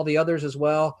working on all the others as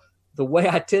well. The way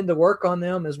I tend to work on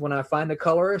them is when I find a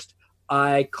colorist,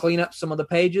 I clean up some of the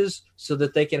pages so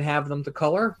that they can have them to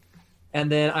color,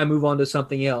 and then I move on to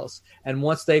something else. And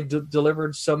once they've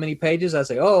delivered so many pages, I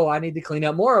say, oh, I need to clean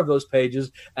up more of those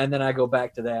pages, and then I go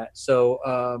back to that. So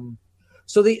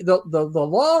So the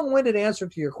long-winded answer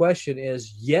to your question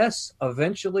is yes,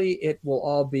 eventually it will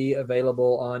all be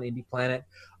available on Indie Planet.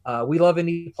 We love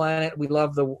Indie Planet. We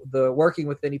love the working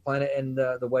with Indie Planet and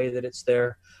the way that it's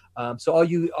there. So all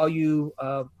you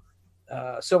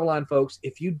Silverline folks,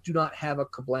 if you do not have a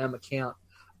Kablam account,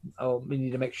 we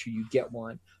need to make sure you get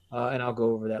one, and I'll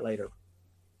go over that later.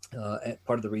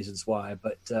 Part of the reasons why,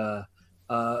 but.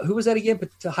 Who was that again?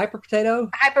 Hyper Potato?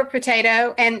 Hyper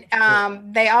Potato. And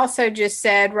they also just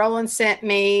said, Roland sent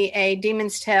me a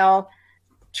Demon's Tale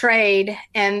trade,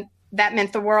 and that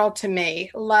meant the world to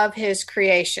me. Love his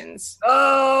creations.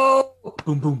 Oh!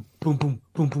 Boom, boom, boom, boom,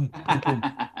 boom, boom, boom, boom.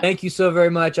 Thank you so very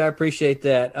much. I appreciate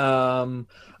that. And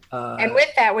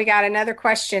with that, we got another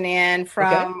question in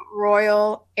from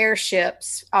Royal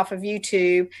Airships off of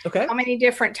YouTube. Okay. How many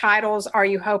different titles are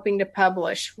you hoping to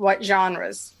publish? What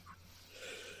genres?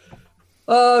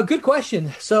 Good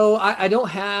question. So I don't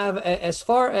have as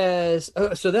far as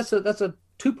so that's a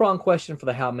two-pronged question for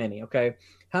the how many. Okay,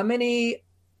 how many?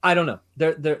 I don't know.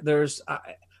 There's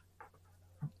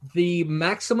the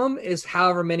maximum is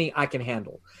however many I can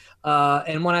handle.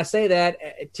 And when I say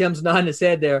that, Tim's nodding his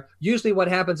head there. Usually what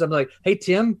happens, I'm like, hey,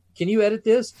 Tim, can you edit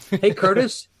this? Hey,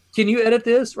 Curtis, can you edit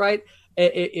this? Right.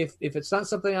 If it's not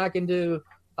something I can do,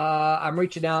 I'm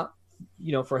reaching out,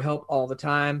 for help all the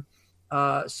time.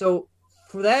 So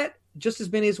for that, just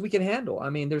as many as we can handle. I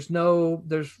mean, there's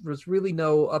really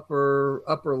no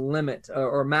upper limit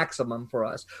or maximum for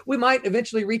us. We might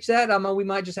eventually reach that. We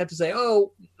might just have to say,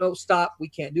 oh, no, stop. We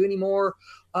can't do anymore.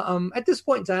 At this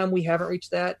point in time, we haven't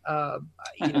reached that.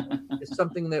 It's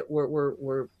something that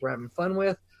we're having fun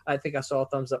with. I think I saw a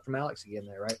thumbs up from Alex again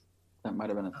there, right? That might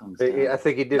have been a thumbs down. I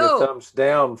think he did a thumbs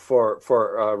down for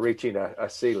reaching a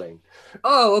ceiling.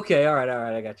 Oh, okay. All right.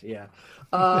 I got you.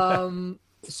 Yeah.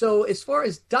 So as far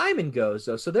as Diamond goes,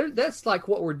 though, so that's like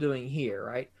what we're doing here,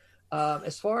 right?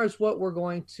 As far as what we're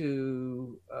going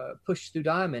to push through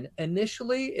Diamond,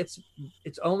 initially it's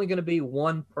only going to be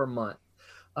one per month.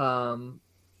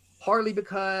 Partly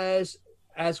because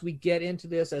as we get into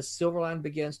this, as Silverline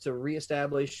begins to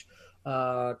reestablish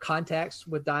contacts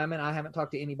with Diamond, I haven't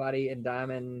talked to anybody in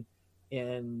Diamond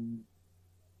in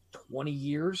 20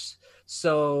 years.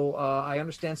 So I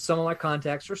understand some of my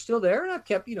contacts are still there, and I've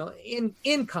kept,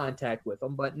 in contact with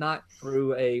them, but not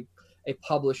through a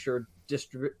publisher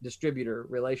distributor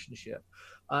relationship.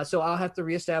 So I'll have to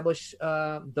reestablish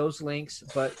those links,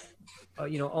 but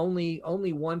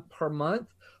only one per month,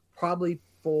 probably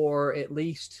for at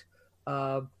least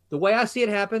the way I see it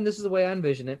happen. This is the way I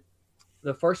envision it.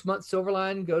 The first month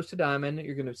Silverline goes to Diamond,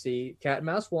 you're going to see Cat and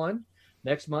Mouse 1.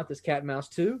 Next month is Cat and Mouse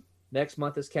 2. Next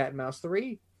month is Cat and Mouse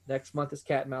 3. Next month is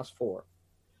Cat and Mouse 4.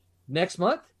 Next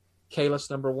month,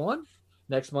 Kalis number 1.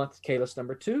 Next month, Kalis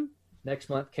number 2. Next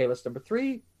month, Kalis number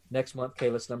 3. Next month,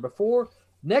 Kalis number 4.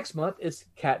 Next month is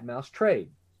Cat and Mouse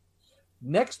Trade.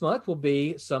 Next month will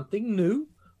be something new.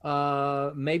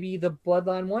 Maybe the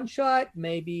Bloodline one-shot,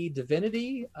 maybe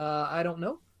Divinity. I don't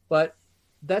know. But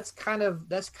that's kind of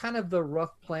the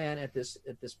rough plan at this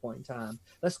point in time.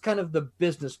 That's kind of the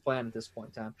business plan at this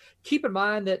point in time. Keep in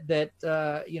mind that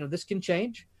this can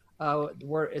change.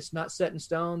 Where it's not set in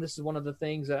stone. This is one of the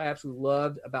things that I absolutely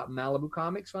loved about Malibu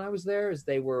Comics when I was there, is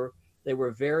they were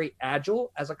very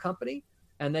agile as a company,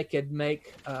 and they could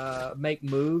make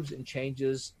moves and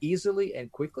changes easily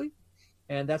and quickly.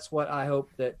 And that's what I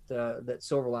hope that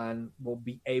Silverline will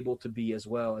be able to be as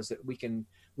well, is that we can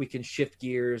shift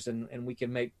gears and we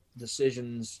can make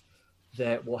decisions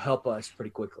that will help us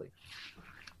pretty quickly.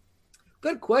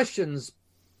 Good questions,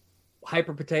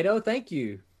 Hyper Potato. Thank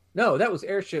you. No, that was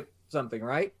Airship something,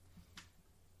 right?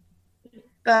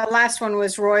 The last one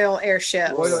was Royal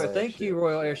Airships. Thank you,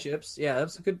 Royal Airships. Yeah,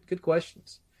 that's good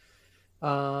questions.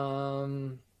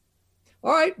 All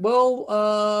right.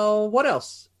 Well, what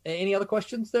else? Any other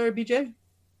questions there, BJ?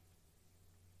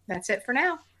 That's it for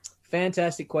now.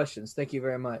 Fantastic questions. Thank you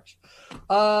very much.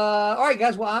 All right,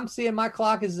 guys. Well, I'm seeing my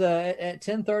clock is at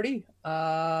 10:30.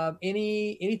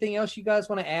 Anything else you guys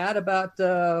want to add about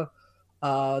the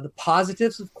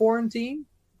positives of quarantine?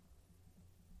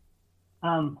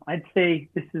 I'd say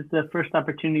this is the first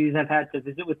opportunities I've had to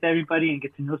visit with everybody and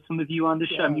get to know some of you on the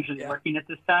show. I'm usually working at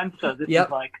this time, so this is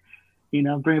like,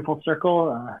 bring it full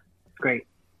circle. It's great.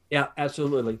 Yeah,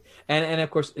 absolutely. And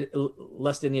of course,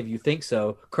 lest any of you think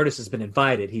so, Curtis has been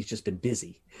invited. He's just been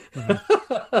busy.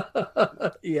 Mm-hmm.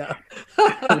 Yeah.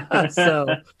 So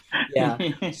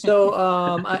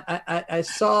I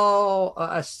saw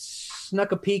I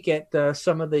snuck a peek at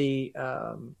some of the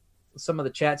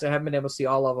chats. I haven't been able to see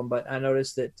all of them, but I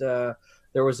noticed that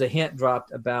there was a hint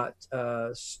dropped about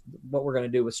what we're going to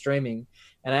do with streaming.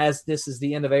 And as this is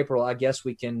the end of April, I guess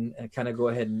we can kind of go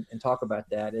ahead and talk about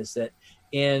that. Is that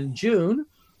in June,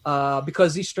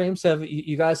 because these streams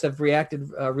you guys have reacted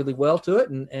really well to it,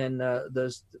 and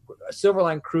the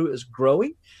Silverline crew is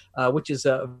growing, which is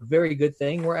a very good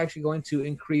thing. We're actually going to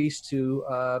increase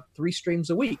to 3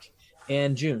 streams a week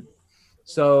in June.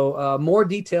 So more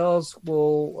details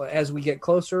will, as we get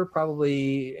closer,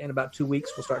 probably in about 2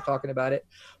 weeks, we'll start talking about it.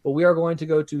 But we are going to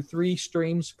go to 3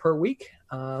 streams per week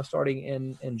starting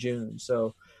in June.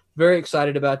 So very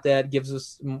excited about that. Gives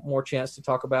us more chance to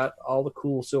talk about all the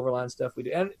cool Silverline stuff we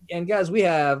do. And guys, we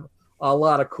have a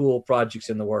lot of cool projects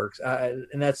in the works.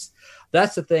 And that's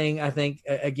the thing. I think,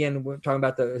 again, we're talking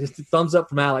about the thumbs up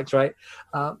from Alex, right?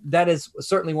 That is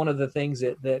certainly one of the things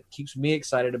that keeps me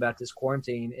excited about this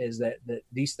quarantine, is that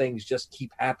these things just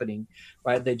keep happening,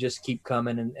 right? They just keep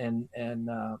coming, and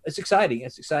it's exciting.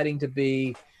 It's exciting to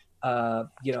be,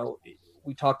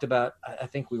 we talked about. I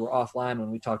think we were offline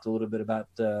when we talked a little bit about.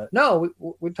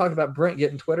 We talked about Brent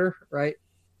getting Twitter, right?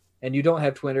 And you don't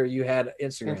have Twitter; you had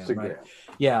Instagram. Right?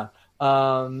 Yeah.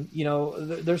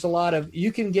 There's a lot of,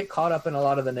 you can get caught up in a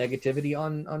lot of the negativity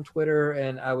on Twitter,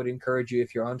 and I would encourage you,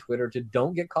 if you're on Twitter, to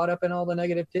don't get caught up in all the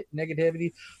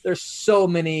negativity. There's so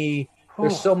many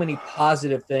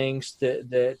positive things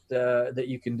that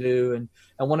you can do, and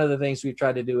one of the things we've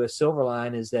tried to do as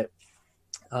Silverline is that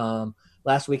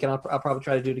last week, and I'll probably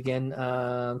try to do it again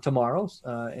tomorrow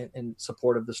in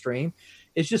support of the stream,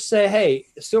 is just say, hey,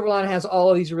 Silverline has all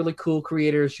of these really cool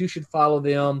creators. You should follow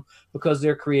them because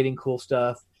they're creating cool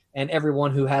stuff. And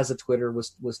everyone who has a Twitter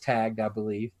was tagged, I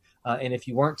believe. And if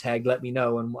you weren't tagged, let me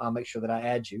know, and I'll make sure that I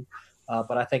add you.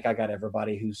 But I think I got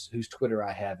everybody whose Twitter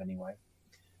I have anyway.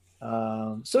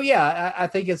 I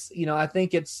think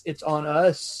it's on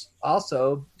us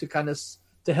also to kind of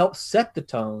to help set the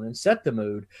tone and set the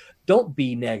mood. Don't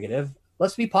be negative.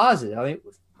 Let's be positive. I mean,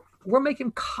 we're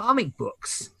making comic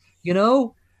books.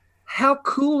 How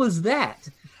cool is that?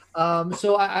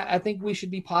 So I think we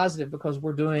should be positive because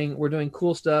we're doing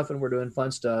cool stuff and we're doing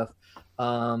fun stuff.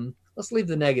 Let's leave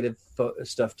the negative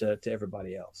stuff to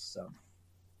everybody else. So,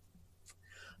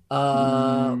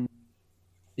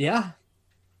 yeah.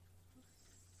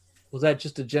 Was that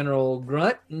just a general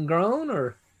grunt and groan,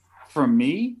 or from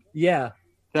me? Yeah,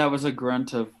 that was a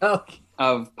grunt of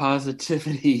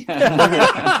positivity. Perfect.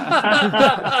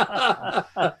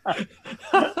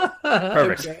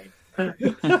 Okay.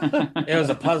 It was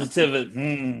a positive.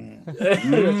 That's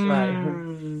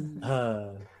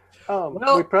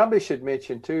right. We probably should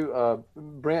mention too.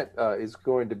 Brent is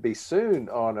going to be soon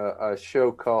on a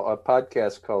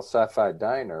podcast called Sci-Fi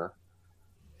Diner,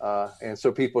 and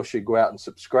so people should go out and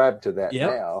subscribe to that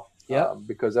now. Yeah,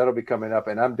 because that'll be coming up,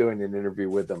 and I'm doing an interview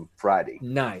with them Friday.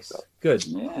 Nice, so. Good,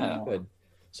 yeah, good.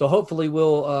 So hopefully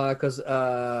we'll, because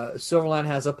Silverline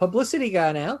has a publicity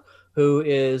guy now who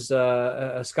is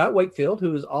Scott Wakefield,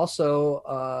 who is also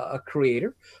a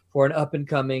creator for an up and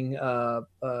coming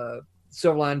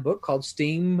Silverline book called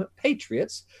Steam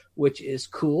Patriots, which is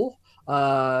cool.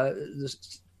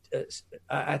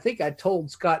 I think I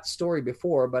told Scott's story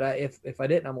before, but if I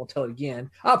didn't, I'm going to tell it again.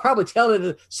 I'll probably tell it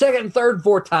a second, third,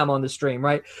 fourth time on the stream,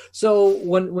 right? So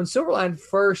when Silverline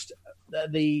first,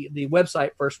 the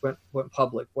website first went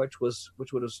public, which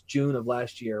was June of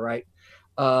last year, right?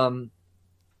 I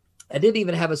didn't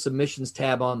even have a submissions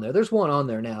tab on there. There's one on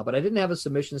there now, but I didn't have a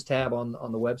submissions tab on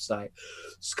the website.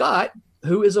 Scott,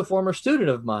 who is a former student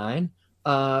of mine,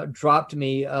 dropped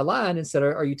me a line and said,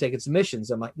 are you taking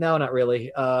submissions? I'm like, no, not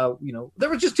really. There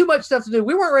was just too much stuff to do.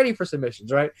 We weren't ready for submissions,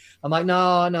 right? I'm like, no,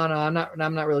 I'm not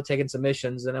really taking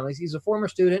submissions. And I'm like, he's a former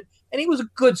student and he was a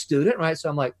good student, right? So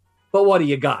I'm like, but what do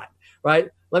you got? Right?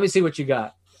 Let me see what you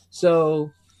got.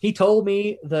 So he told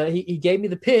me he gave me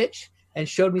the pitch and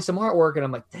showed me some artwork. And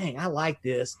I'm like, dang, I like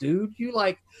this, dude. You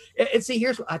like it. And see,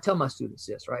 here's what I tell my students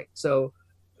this, right? So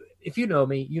if you know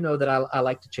me, you know that I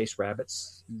like to chase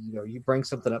rabbits. You bring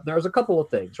something up. There's a couple of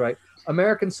things, right?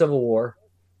 American Civil War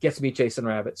gets me chasing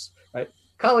rabbits, right?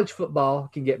 College football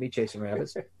can get me chasing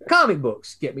rabbits. Comic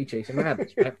books get me chasing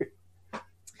rabbits, right?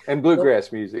 And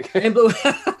bluegrass music. And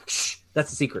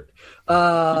that's a secret.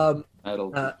 Bluegrass.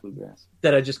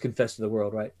 That I just confessed to the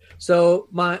world, right? So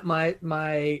my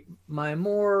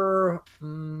more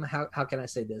how can I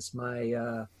say this?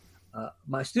 My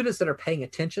students that are paying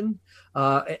attention,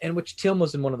 and which Tim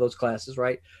was in one of those classes,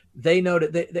 right? They know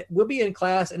that we'll be in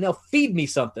class and they'll feed me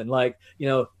something like,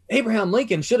 Abraham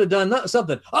Lincoln should have done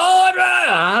something. Oh,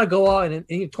 I'll go on,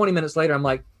 and 20 minutes later, I'm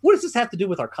like, what does this have to do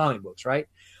with our comic books, right?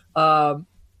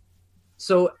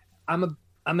 So I'm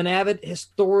an avid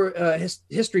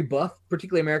history buff,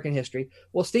 particularly American history.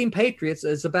 Well, Steam Patriots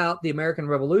is about the American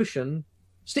Revolution.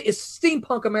 It's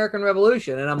steampunk American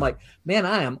Revolution. And I'm like, man,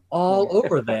 I am all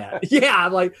over that. Yeah,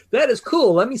 I'm like, that is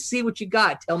cool. Let me see what you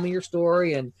got. Tell me your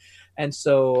story. And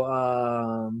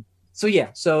so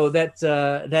that's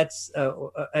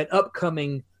an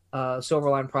upcoming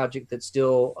Silverline project that's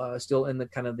still in the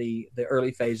kind of the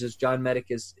early phases. John Medic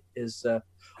is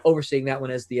overseeing that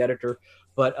one as the editor.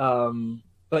 But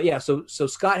yeah, so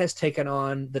Scott has taken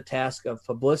on the task of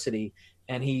publicity,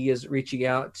 and he is reaching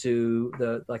out to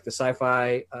the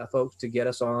sci-fi folks to get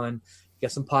us on,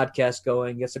 get some podcasts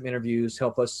going, get some interviews,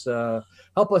 help us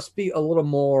be a little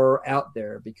more out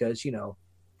there, because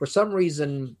for some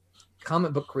reason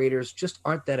comic book creators just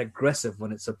aren't that aggressive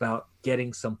when it's about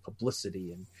getting some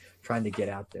publicity and trying to get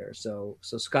out there. So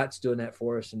Scott's doing that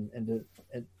for us and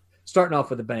starting off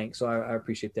with a bang. So I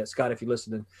appreciate that. Scott, if you're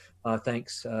listening,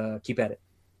 thanks. Keep at it.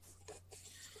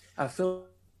 I feel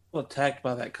attacked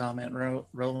by that comment,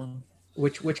 Roland.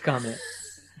 Which comment?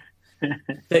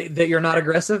 that you're not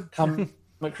aggressive? Comic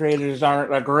creators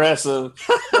aren't aggressive. You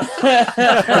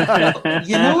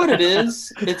know what it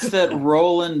is? It's that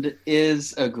Roland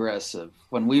is aggressive.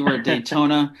 When we were at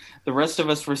Daytona, the rest of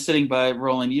us were sitting by.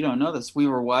 Roland, you don't know this. We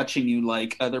were watching you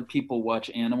like other people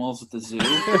watch animals at the zoo.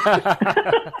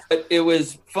 But it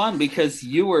was fun because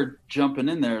you were jumping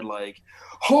in there like,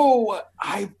 oh,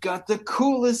 I've got the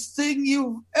coolest thing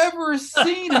you've ever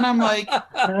seen. And I'm like,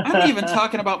 I'm even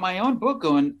talking about my own book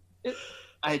going,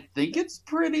 I think it's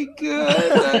pretty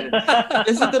good.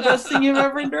 Is it the best thing you've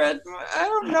ever read? I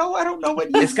don't know. I don't know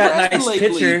what you've read nice lately.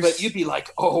 pictures. But you'd be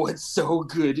like, oh, it's so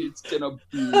good. It's going to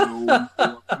blow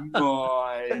your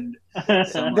mind.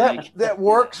 So that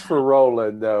works for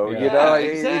Roland, though. Yeah, you know,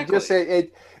 exactly.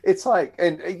 it's like,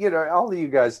 and you know, all of you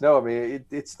guys know. I mean,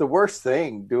 it's the worst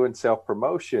thing doing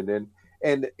self-promotion,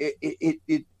 and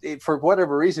it for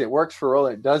whatever reason it works for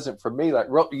Roland. It doesn't for me. Like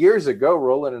years ago,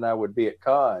 Roland and I would be at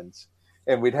cons,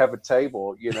 and we'd have a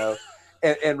table, you know,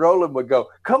 and Roland would go,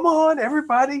 "Come on,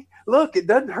 everybody, look! It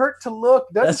doesn't hurt to look.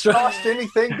 It doesn't cost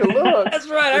anything to look." That's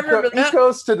right. I remember that. He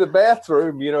goes to the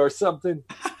bathroom, you know, or something.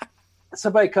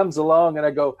 Somebody comes along and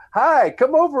I go, "Hi,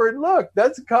 come over and look.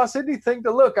 Doesn't cost anything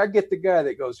to look." I get the guy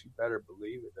that goes, "You better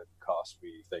believe it doesn't cost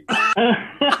me anything."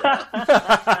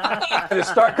 And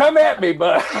start, come at me,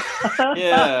 bud.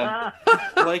 Yeah.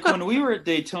 Like when we were at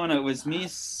Daytona, it was me,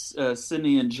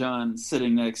 Sydney, and John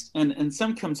sitting next. And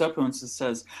some comes up to us and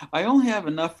says, I only have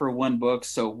enough for one book,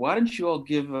 so why don't you all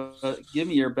give me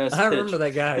your best pitch? I remember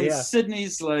that guy, and yeah.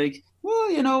 Sydney's like, well,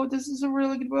 you know, this is a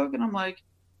really good book. And I'm like,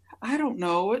 I don't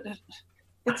know.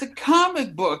 It's a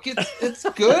comic book. It's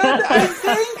good, I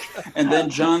think. And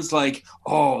then John's like,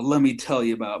 oh, let me tell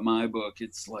you about my book. Have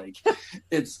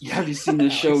you seen the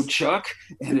show Chuck?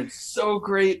 And it's so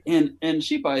great. And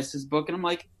she buys his book, and I'm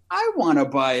like, I want to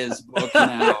buy his book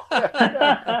now.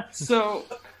 So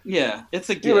yeah,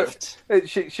 it's a gift.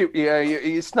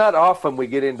 It's not often we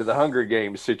get into the Hunger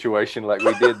Games situation like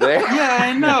we did there. Yeah,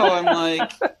 I know. I'm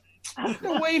like, get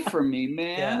away from me,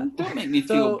 man. Yeah. Don't make me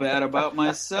feel bad about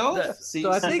myself. That's the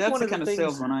kind of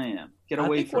salesman I am. Get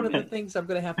away from me. One of the things I'm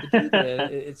going to have to do then,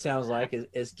 it sounds like,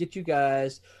 is get you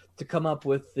guys to come up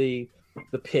with the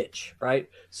pitch, right?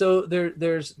 So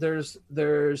there's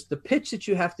the pitch that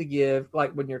you have to give,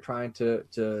 like when you're trying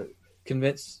to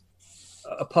convince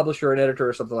a publisher or an editor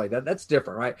or something like that. That's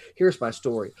different, right? Here's my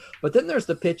story. But then there's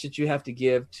the pitch that you have to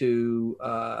give to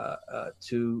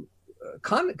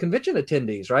convention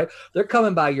attendees, right? They're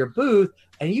coming by your booth,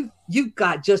 and you've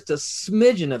got just a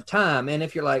smidgen of time. And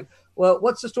if you're like, well,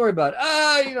 what's the story about?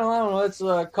 I don't know. It's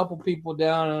a couple people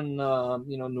down in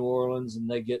New Orleans, and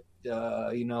they get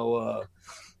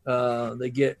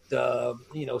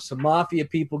some mafia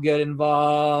people get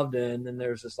involved, and then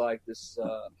there's just like this.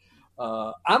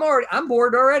 I'm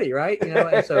bored already, right? You know,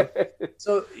 and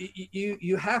so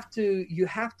you have to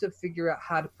figure out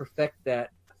how to perfect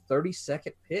that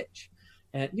 30-second pitch.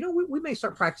 And we may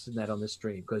start practicing that on this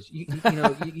stream, because you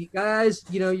guys,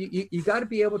 you got to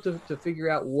be able to figure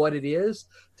out what it is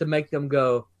to make them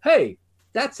go, hey,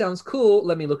 that sounds cool,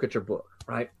 let me look at your book,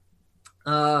 right?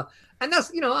 And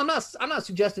that's, I'm not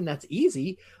suggesting that's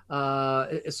easy.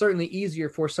 It's certainly easier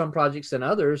for some projects than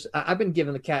others. I've been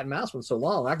given the cat and mouse one so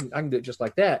long, I can do it just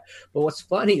like that. But what's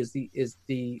funny is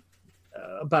the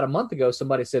about a month ago,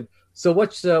 somebody said, so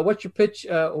what's your pitch?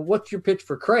 What's your pitch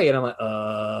for Cray? And I'm like,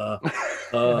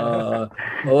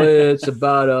 it's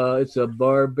about it's a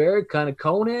barbaric kind of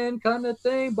Conan kind of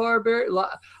thing. Barbaric.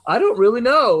 I don't really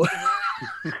know.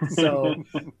 So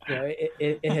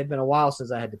it had been a while since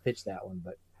I had to pitch that one,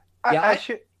 but yeah,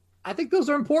 I think those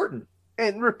are important.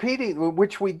 And repeating,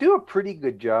 which we do a pretty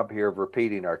good job here of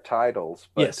repeating our titles.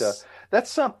 But yes.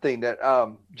 That's something that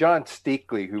John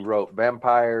Steakley, who wrote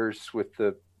Vampires with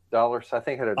the Dollars, I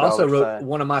think had a dollar also wrote sign.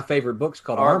 One of my favorite books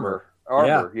called Armor.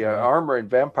 Armor and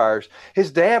Vampires.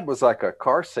 His dad was like a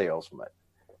car salesman.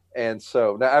 And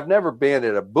so now I've never been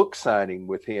at a book signing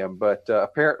with him, but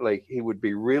apparently he would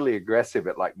be really aggressive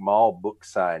at like mall book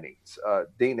signings.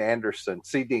 Dean Anderson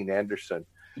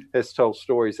has told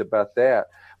stories about that.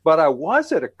 But I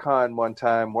was at a con one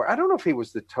time where I don't know if he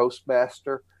was the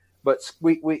Toastmaster, but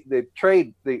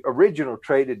the original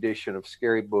trade edition of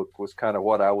Scary Book was kind of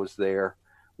what I was there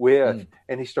with.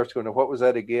 And he starts going, what was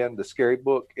that again? The Scary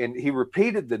Book. And he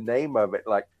repeated the name of it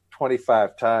like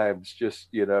 25 times. Just,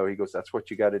 he goes, that's what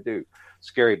you got to do.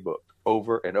 Scary Book,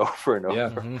 over and over and over. Yeah.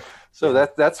 Mm-hmm. So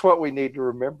that's what we need to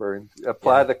remember and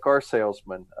apply the car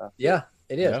salesman. Yeah,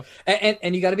 it is. Yeah.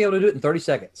 And you got to be able to do it in 30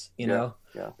 seconds,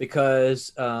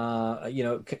 because,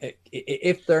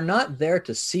 if they're not there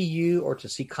to see you or to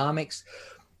see comics,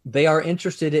 they are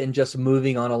interested in just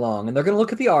moving on along, and they're going to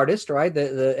look at the artist, right?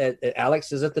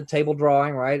 Alex is at the table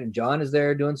drawing, right? And John is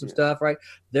there doing some stuff, right?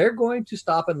 They're going to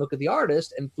stop and look at the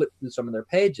artist and flip through some of their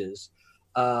pages.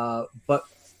 But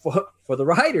for the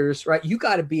writers, right, you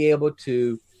got to be able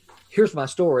to, here's my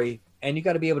story, and you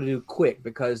got to be able to do quick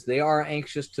because they are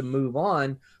anxious to move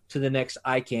on to the next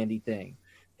eye candy thing.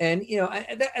 And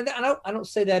I don't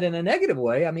say that in a negative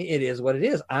way. I mean, it is what it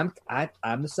is. I'm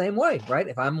the same way, right?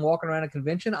 If I'm walking around a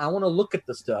convention, I want to look at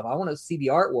the stuff. I want to see the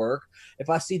artwork. If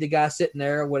I see the guy sitting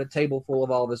there with a table full of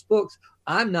all of his books,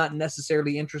 I'm not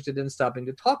necessarily interested in stopping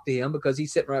to talk to him because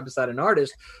he's sitting right beside an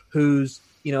artist who's,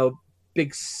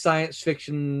 big science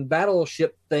fiction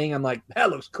battleship thing. I'm like, that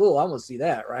looks cool. I want to see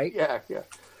that, right? Yeah.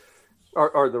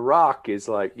 Or The Rock is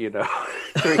like, 3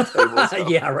 tables.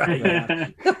 Yeah, right.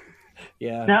 Yeah.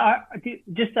 Yeah. Now,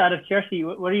 just out of curiosity,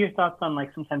 what are your thoughts on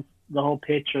like sometimes the whole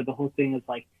pitch or the whole thing is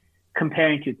like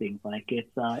comparing two things? Like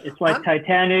it's like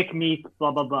Titanic meets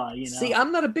blah blah blah. See,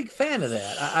 I'm not a big fan of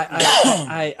that.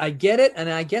 I get it,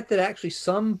 and I get that actually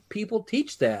some people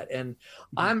teach that, and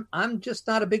I'm just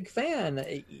not a big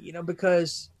fan.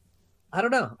 Because I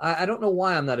don't know. I don't know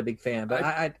why I'm not a big fan, but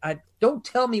I don't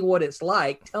tell me what it's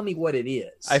like. Tell me what it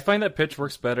is. I find that pitch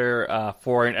works better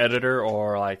for an editor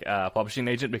or like a publishing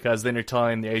agent because then you're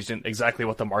telling the agent exactly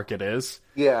what the market is.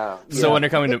 Yeah. So when you're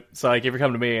coming to, if you're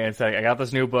coming to me and say, I got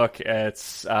this new book,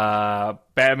 it's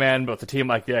Batman, but with a team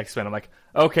like the X-Men, I'm like,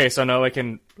 okay, so now I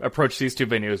can approach these two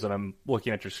venues when I'm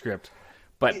looking at your script.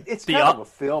 But it's kind of a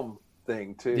film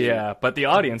thing too. Yeah, but the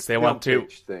audience, they want to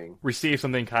receive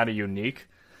something kind of unique.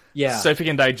 Yeah. So if you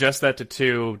can digest that to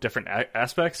two different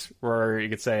aspects, where you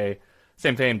could say,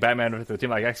 same thing, Batman with a team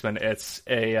like X-Men, it's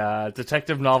a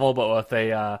detective novel, but with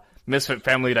a misfit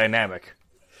family dynamic.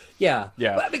 Yeah.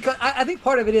 But because I think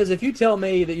part of it is if you tell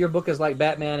me that your book is like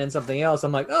Batman and something else,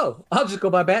 I'm like, oh, I'll just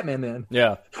go buy Batman then.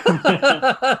 Yeah.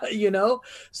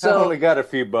 So I've only got a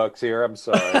few bucks here. I'm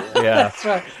sorry. Yeah. That's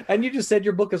right. And you just said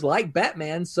your book is like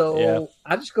Batman, so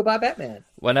I'll just go buy Batman.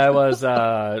 When I was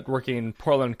working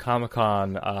Portland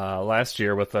Comic-Con last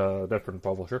year with a different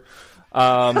publisher,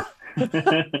 there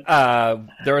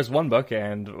was one book,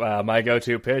 and my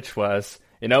go-to pitch was,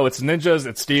 it's ninjas,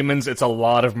 it's demons, it's a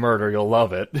lot of murder. You'll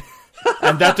love it.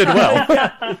 And that did well.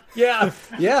 Yeah.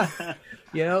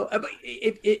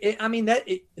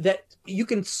 That you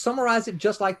can summarize it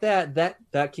just like that.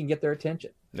 That can get their attention.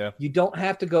 Yeah. You don't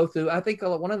have to go through. I think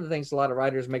one of the things a lot of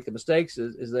writers make the mistakes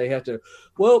is they have to,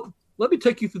 let me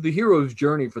take you through the hero's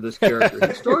journey for this character.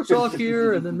 He starts off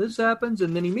here, and then this happens,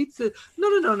 and then he meets the...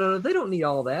 No. They don't need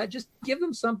all that. Just give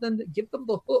them something. Give them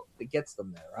the hook that gets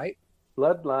them there, right?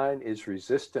 Bloodline is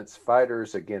resistance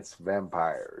fighters against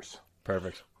vampires.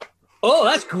 Perfect. Oh,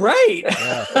 that's great.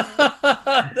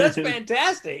 Yeah. That's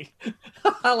fantastic.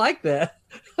 I like that.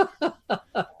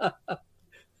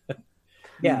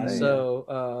 Yeah.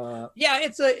 So,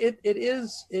 it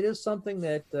is something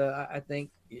that I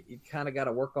think you kind of got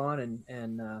to work on,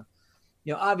 and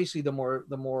obviously the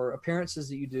more appearances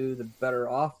that you do, the better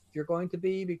off you're going to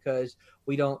be, because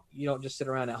you don't just sit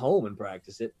around at home and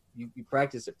practice it. You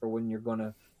practice it for when you're going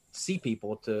to see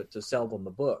people to sell them the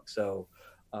book. So,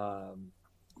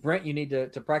 Brent, you need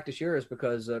to practice yours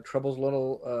because Trouble's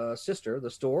little sister,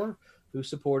 the store, who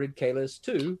supported Kalis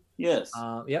too. Yes.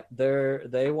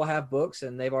 They will have books,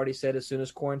 and they've already said as soon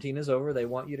as quarantine is over, they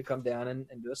want you to come down and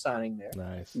do a signing there.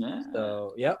 Nice. Yeah.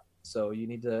 So, So you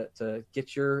need to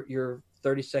get your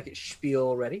 30-second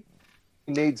spiel ready.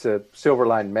 He needs a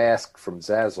Silverline mask from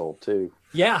Zazzle too.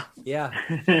 Yeah. We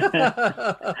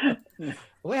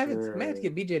have to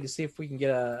get BJ to see if we can get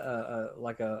a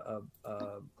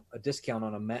discount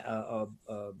on a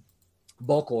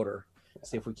bulk order.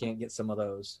 See if we can't get some of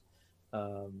those.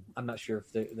 I'm not sure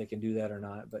if they can do that or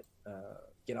not, but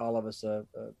get all of us a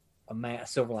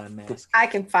Silverline mask. I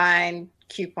can find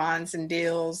coupons and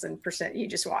deals and percent. You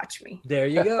just watch me. There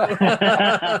you go.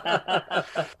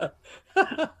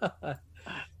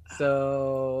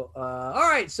 So, all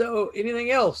right. So,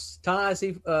 anything else? Ty,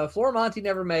 see, Florimonte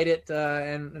never made it,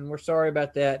 and we're sorry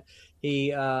about that.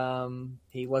 He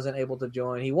wasn't able to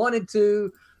join. He wanted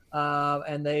to,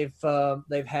 and they've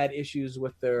had issues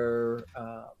with their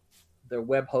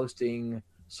web hosting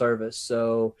service.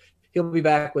 So he'll be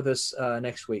back with us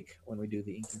next week when we do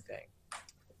the inking thing.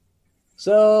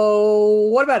 So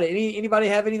what about it? Anybody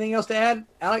have anything else to add?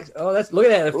 Alex? Oh, look at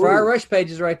that. The Friar Rush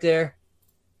pages right there.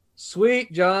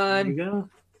 Sweet, John. There you go.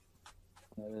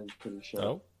 That is pretty sharp.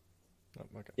 Oh,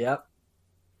 okay. Yep.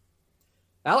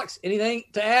 Alex, anything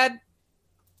to add?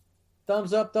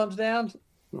 Thumbs up, thumbs down?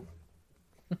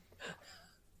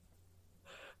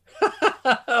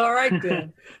 All right,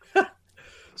 then.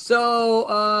 So,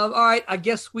 all right, I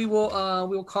guess we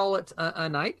will call it a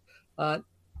night.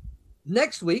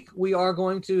 Next week, we are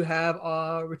going to have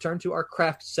return to our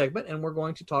craft segment, and we're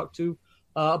going to talk to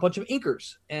a bunch of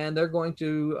inkers, and they're going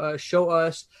to show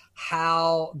us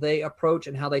how they approach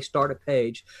and how they start a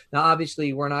page. Now,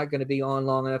 obviously, we're not going to be on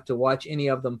long enough to watch any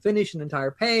of them finish an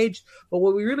entire page, but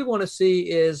what we really want to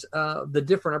see is the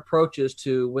different approaches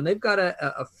to when they've got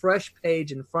a fresh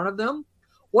page in front of them.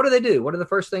 What do? What are the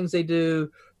first things they do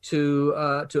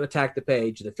to attack the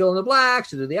page? Do they fill in the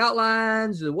blacks? Do the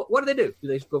outlines? What do they do? Do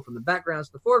they go from the backgrounds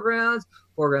to the foregrounds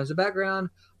to background?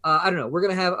 I don't know. We're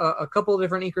going to have a couple of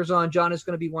different inkers on. John is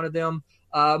going to be one of them.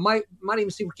 Might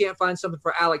even see if we can't find something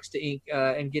for Alex to ink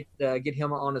and get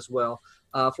him on as well.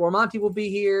 Flormonte will be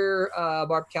here.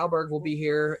 Barb Kalberg will be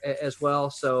here as well.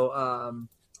 So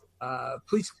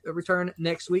please return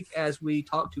next week as we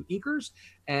talk to inkers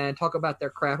and talk about their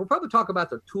craft. We'll probably talk about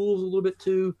their tools a little bit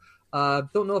too.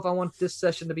 Don't know if I want this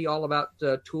session to be all about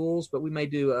tools, but we may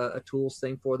do a tools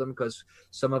thing for them because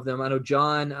some of them, I know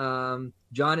John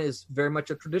is very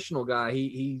much a traditional guy.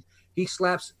 He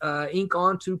slaps ink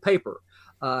onto paper.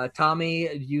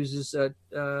 Tommy uses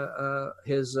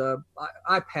his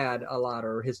iPad a lot,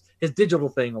 or his digital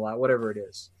thing a lot, whatever it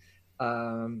is.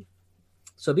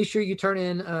 So be sure you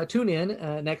tune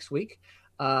in next week.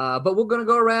 But we're going to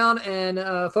go around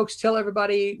and folks, tell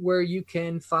everybody where we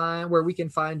can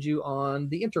find you on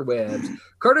the interwebs.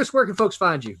 Curtis, where can folks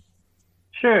find you?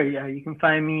 Sure. Yeah, you can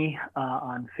find me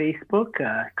on Facebook,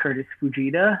 Curtis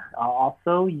Fujita.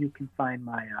 Also, you can find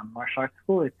my martial arts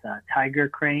school. It's Tiger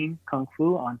Crane Kung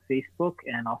Fu on Facebook,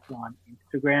 and also on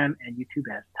Instagram and YouTube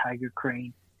as Tiger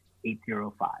Crane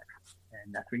 805.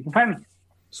 And that's where you can find me.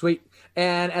 Sweet.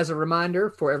 And as a reminder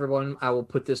for everyone, I will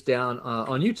put this down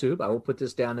on YouTube. I will put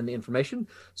this down in the information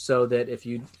so that if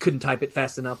you couldn't type it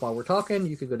fast enough while we're talking,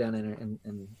 you could go down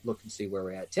and look and see where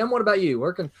we're at. Tim, what about you?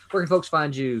 Where can folks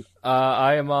find you?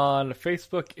 I am on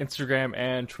Facebook, Instagram,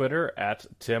 and Twitter at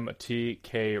Tim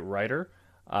T.K. Writer.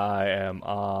 I am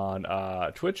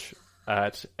on Twitch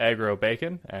at Agro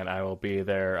Bacon, and I will be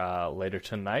there later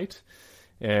tonight.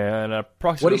 And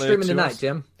approximately what are you streaming tonight,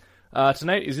 Tim?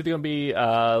 Tonight is either going to be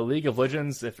League of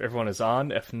Legends if everyone is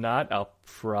on. If not, I'll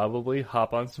probably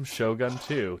hop on some Shogun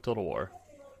 2, Total War.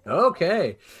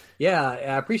 Okay. Yeah,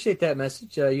 I appreciate that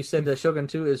message. You said that Shogun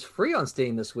 2 is free on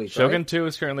Steam this week, Shogun right? 2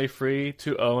 is currently free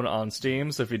to own on Steam,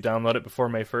 so if you download it before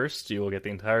May 1st, you will get the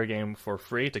entire game for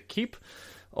free to keep.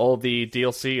 All the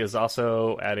DLC is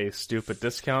also at a stupid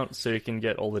discount, so you can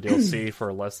get all the DLC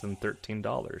for less than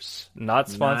 $13. Not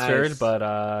sponsored, Nice.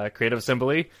 But Creative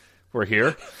Assembly, we're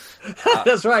here.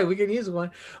 That's right. We can use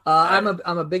one. I'm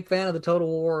a big fan of the Total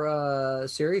War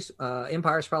series.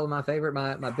 Empire is probably my favorite.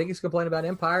 My biggest complaint about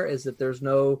Empire is that there's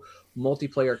no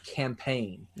multiplayer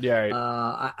campaign. Yeah.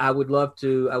 Right. I would love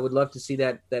to see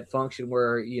that function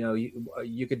where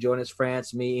you could join as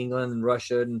France, me, England, and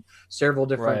Russia, and several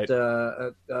different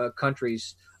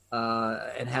countries,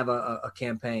 and have a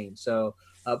campaign. So.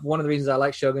 One of the reasons I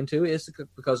like Shogun 2 is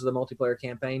because of the multiplayer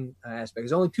campaign aspect.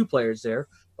 There's only 2 players there,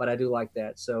 but I do like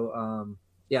that. So,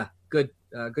 good.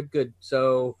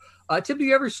 So, Tim, do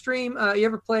you ever stream? You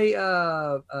ever play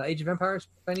Age of Empires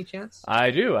by any chance?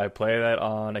 I do. I play that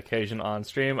on occasion on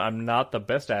stream. I'm not the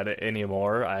best at it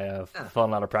anymore. I have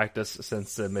fallen out of practice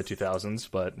since the mid-2000s,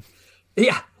 but...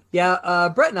 Yeah,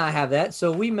 Brett and I have that,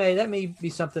 so that may be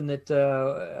something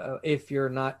that if you're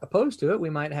not opposed to it,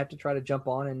 we might have to try to jump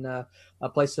on and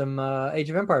play some Age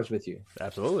of Empires with you.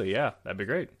 Absolutely, yeah, that'd be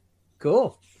great.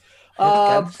 Cool.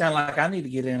 Sound like I need to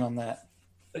get in on that.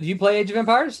 Do you play Age of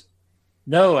Empires?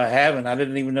 No, I haven't. I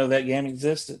didn't even know that game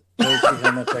existed.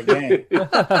 How much that game?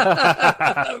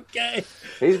 Okay.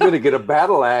 He's going to get a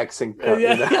battle axe and cut.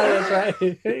 Yeah, that's right.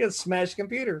 He can smash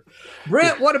computer.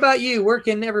 Brent, what about you? Where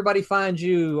can everybody find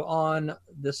you on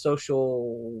the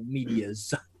social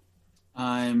medias?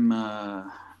 I'm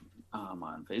on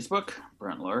Facebook,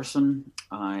 Brent Larson.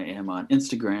 I am on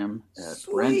Instagram at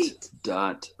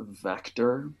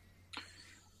Brent.Vector.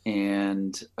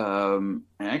 And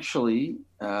actually,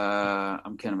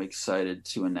 I'm kind of excited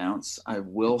to announce I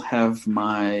will have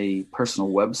my personal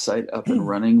website up and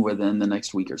running within the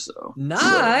next week or so.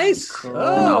 Nice. So, and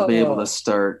I'll be able to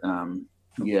start.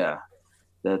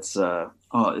 That's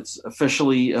it's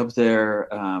officially up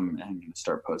there. I'm going to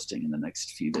start posting in the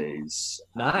next few days.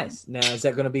 Nice. Now, is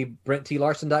that going to be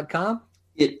BrentTLarson.com?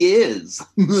 It is.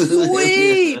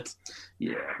 Sweet.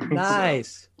 Yeah.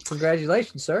 Nice.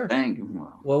 Congratulations, sir. Thank you.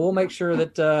 Well, we'll make sure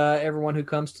that everyone who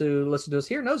comes to listen to us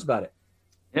here knows about it.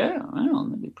 Yeah, well,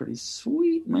 that'd be pretty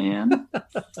sweet, man.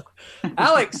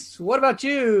 Alex, what about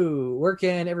you? Where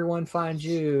can everyone find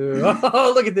you?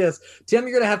 Oh, look at this. Tim,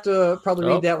 you're going to have to probably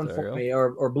read that one for me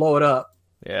or blow it up.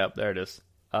 Yeah, there it is.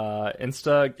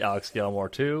 Insta, Alex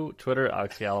Gallimore 2. Twitter,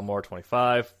 Alex Gallimore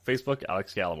 25. Facebook,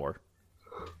 Alex Gallimore.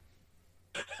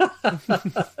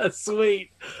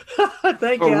 Sweet.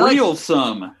 Thank you, Alex. Real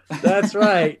some. That's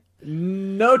right.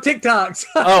 No TikToks.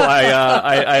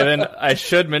 I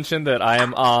should mention that I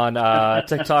am on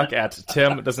TikTok at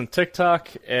Tim Doesn't TikTok,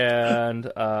 and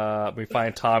we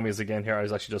find Tommy's again here. I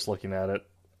was actually just looking at it.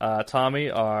 Tommy,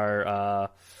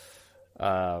 our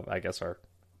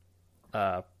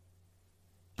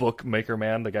bookmaker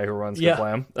man, the guy who runs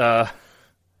Kablam.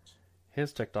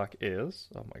 His TikTok is,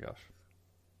 oh my gosh.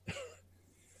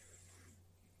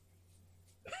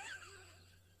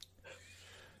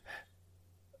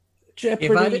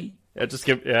 Jeopardy. Yeah, just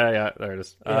give. Yeah, there it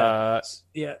is. Yeah.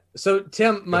 So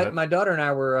Tim, my daughter and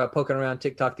I were poking around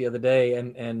TikTok the other day,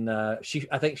 and I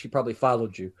think she probably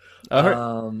followed you.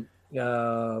 But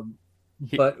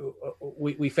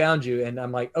we found you, and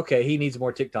I'm like, okay, he needs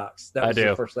more TikToks. That was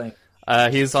the first thing.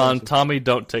 He's on Tommy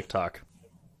Don't TikTok.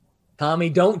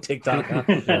 Tommy Don't TikTok.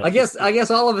 Huh? I guess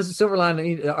all of us at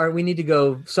Silverline we need to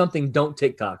go something Don't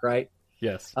TikTok, right?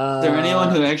 Yes. Is there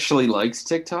anyone who actually likes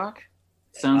TikTok?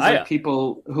 Sounds like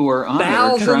people who are on it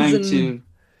are trying to.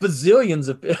 Bazillions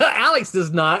of Alex does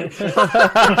not.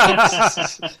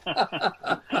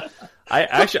 I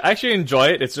actually enjoy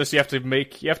it. It's just you have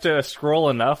to scroll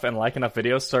enough and like enough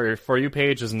videos so your For You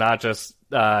page is not just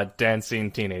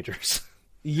dancing teenagers.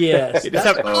 Yes,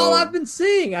 that's all I've been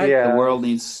seeing. The world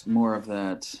needs more of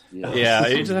that. Yes. Yeah,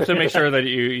 you just have to make sure that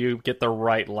you get the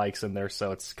right likes in there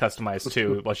so it's customized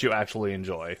to what you actually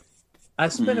enjoy. I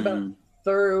spent about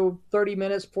 30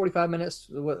 minutes, 45 minutes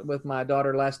with my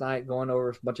daughter last night going over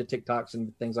a bunch of TikToks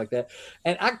and things like that.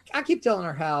 And I keep telling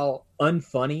her how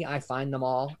unfunny I find them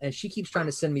all. And she keeps trying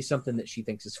to send me something that she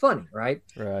thinks is funny, right?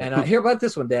 And I hear about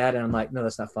this one, Dad, and I'm like, no,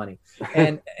 that's not funny.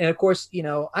 And of course,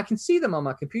 I can see them on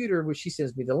my computer when she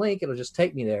sends me the link. It'll just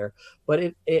take me there.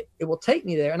 But it will take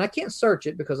me there. And I can't search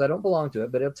it because I don't belong to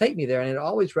it, but it'll take me there. And it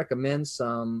always recommends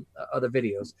some other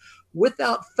videos.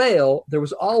 Without fail, there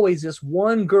was always this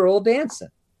one girl dancing.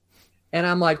 And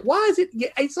I'm like, why is it?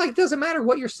 It's like, doesn't matter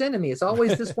what you're sending me. It's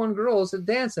always this one girl is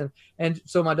dancing. And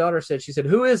so my daughter said, she said,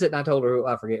 who is it? And I told her,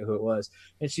 I forget who it was.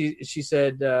 And she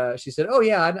said, oh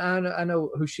yeah, I know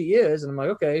who she is. And I'm like,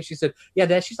 okay. She said, yeah,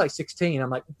 Dad, she's like 16. I'm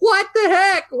like, what the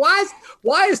heck?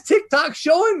 Why is TikTok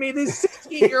showing me this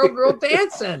 16-year-old girl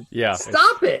dancing? Yeah.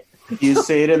 Stop it. You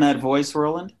say it in that voice,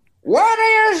 Roland? What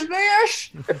is this?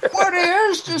 What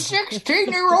is the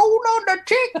 16-year-old on the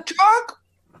TikTok?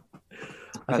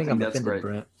 I think I'm that's offended, great.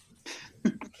 Brent.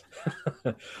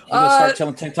 I'm gonna start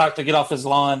telling TikTok to get off his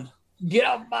lawn. Get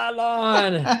off my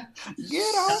lawn.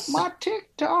 Get off my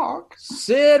TikTok.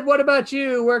 Sid, what about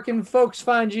you? Where can folks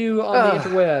find you on the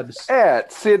interwebs?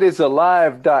 At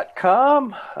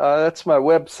sidisalive.com. That's my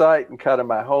website and kind of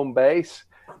my home base.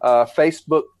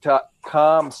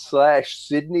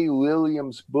 Facebook.com/Sidney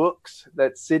Williams Books.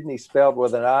 That's Sidney spelled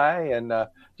with an I. And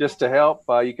just to help,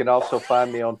 you can also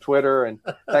find me on Twitter, and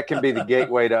that can be the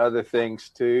gateway to other things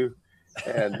too.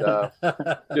 And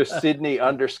just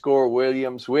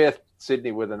Sidney_Williams with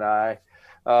Sidney with an I.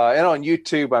 And on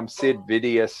YouTube, I'm Sid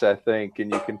Vidius, I think,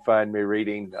 and you can find me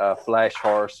reading Flash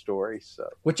horror stories. So.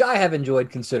 Which I have enjoyed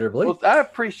considerably. Well, I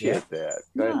appreciate that.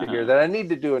 Glad to hear that. I need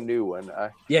to do a new one.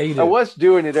 You do. I was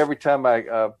doing it every time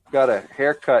I got a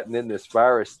haircut, and then this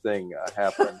virus thing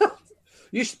happened.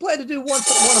 You should plan to do one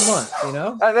a month,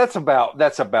 That's about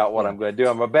what I'm going to do.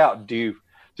 I'm about due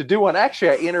to do one. Actually,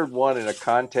 I entered one in a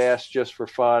contest just for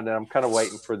fun, and I'm kind of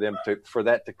waiting for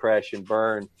that to crash and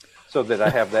burn so that I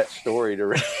have that story to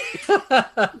read.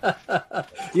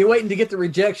 You're waiting to get the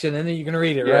rejection, and then you can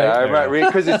read it, right? Yeah, I might read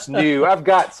because it's new. I've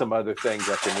got some other things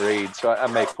I can read, so I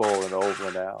may pull an old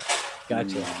one out.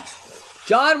 Gotcha.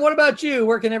 John, what about you?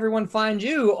 Where can everyone find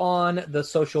you on the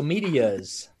social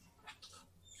medias?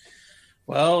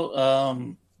 Well,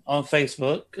 on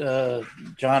Facebook,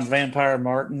 John Vampire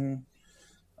Martin,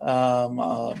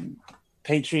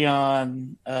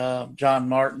 Patreon, John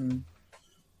Martin.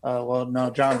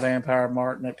 John Vampire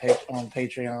Martin on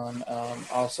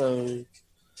Patreon. Also,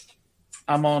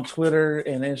 I'm on Twitter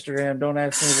and Instagram. Don't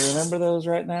ask me to remember those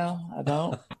right now. I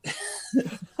don't.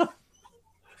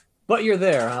 But you're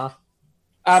there, huh?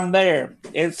 I'm there.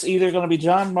 It's either going to be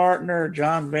John Martin or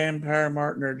John Vampire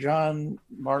Martin or John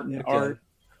Martin Art.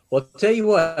 Well, tell you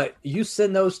what, you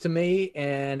send those to me,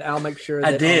 and I'll make sure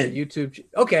that I did. on YouTube.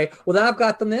 Okay, well then I've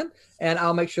got them then, and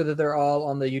I'll make sure that they're all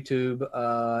on the YouTube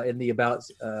in the about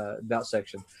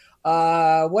section.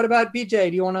 What about BJ?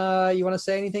 Do you wanna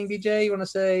say anything, BJ? You wanna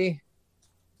say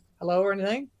hello or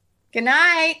anything? Good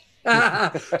night.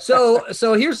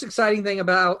 So here's the exciting thing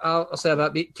about I'll say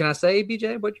about can I say,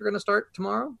 BJ, what you're going to start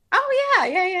tomorrow? Oh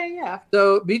yeah.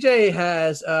 So BJ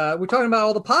has we're talking about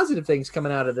all the positive things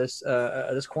coming out of this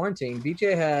quarantine.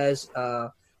 BJ has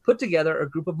put together a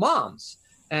group of moms,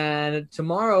 and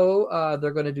tomorrow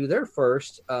they're going to do their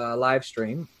first live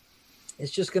stream.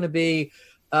 It's just going to be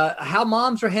how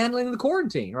moms are handling the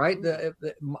quarantine, right?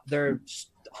 They're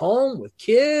home with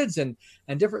kids and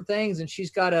different things, and she's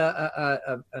got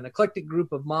an eclectic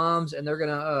group of moms, and they're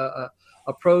going to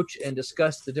approach and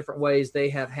discuss the different ways they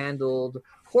have handled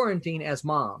quarantine as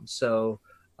moms. So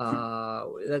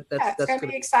that's going to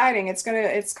be exciting.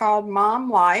 It's called Mom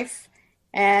Life,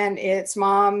 and it's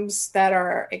moms that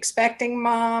are expecting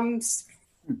moms,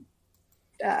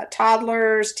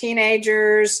 toddlers,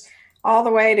 teenagers, all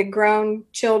the way to grown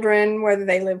children, whether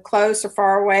they live close or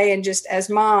far away, and just as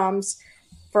moms.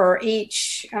 For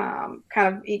each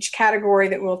each category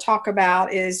that we'll talk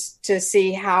about is to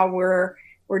see how we're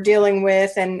dealing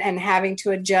with and having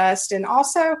to adjust. And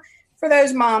also for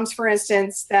those moms, for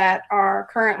instance, that are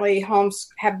currently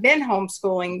have been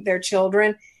homeschooling their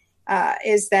children,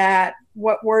 is that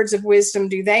what words of wisdom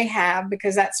do they have?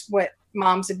 Because that's what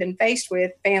moms have been faced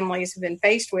with, families have been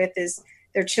faced with, is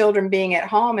their children being at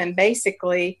home and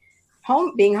basically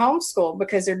being homeschooled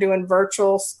because they're doing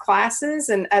virtual classes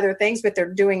and other things, but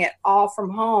they're doing it all from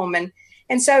home.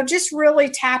 And so just really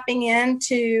tapping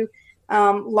into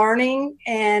learning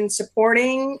and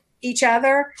supporting each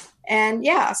other. And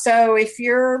so if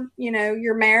you're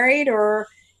married or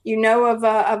of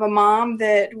a mom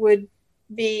that would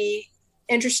be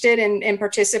interested in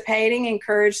participating,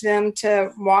 encourage them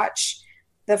to watch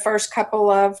the first couple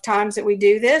of times that we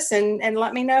do this and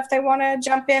let me know if they want to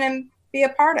jump in and be a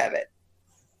part of it.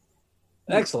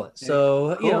 Excellent.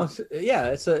 So cool.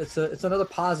 It's another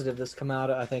positive that's come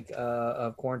out, I think,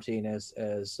 of quarantine as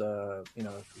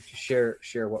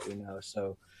share what we know.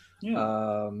 So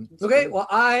okay. Well,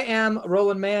 I am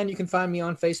Roland Mann. You can find me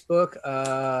on Facebook,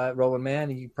 Roland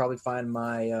Mann, and you probably find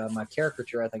my my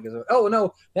caricature. I think is. Oh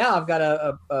no! Now I've got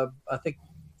I think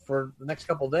for the next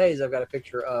couple of days I've got a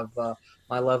picture of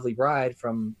my lovely bride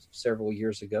from several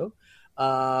years ago.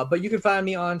 But you can find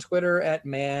me on Twitter at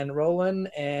ManRoland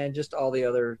and just all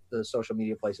the social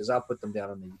media places. I'll put them down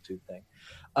on the YouTube thing.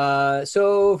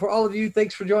 So for all of you,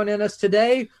 thanks for joining us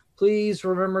today. Please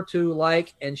remember to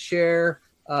like and share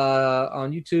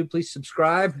on YouTube. Please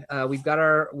subscribe. We've got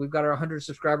our 100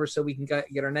 subscribers, so we can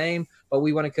get our name, but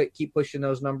we want to keep pushing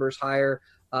those numbers higher.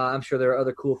 I'm sure there are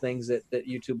other cool things that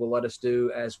YouTube will let us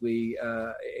do as we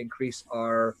increase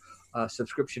our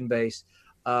subscription base.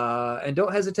 And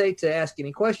don't hesitate to ask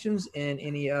any questions in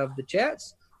any of the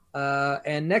chats.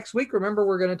 And next week, remember,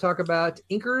 we're going to talk about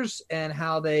inkers and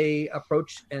how they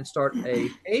approach and start a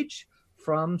page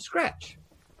from scratch.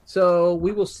 So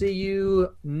we will see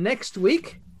you next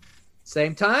week,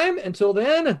 same time. Until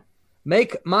then,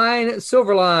 make mine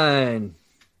Silverline.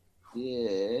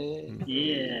 Yeah.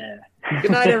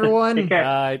 Good night, everyone. Take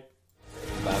care.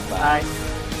 Bye. Bye.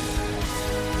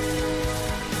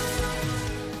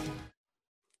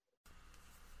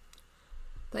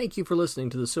 Thank you for listening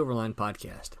to the Silverline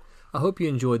Podcast. I hope you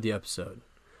enjoyed the episode.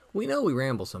 We know we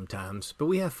ramble sometimes, but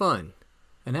we have fun.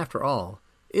 And after all,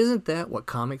 isn't that what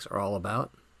comics are all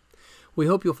about? We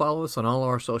hope you'll follow us on all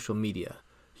our social media.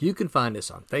 You can find us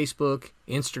on Facebook,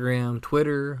 Instagram,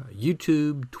 Twitter,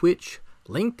 YouTube, Twitch,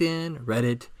 LinkedIn,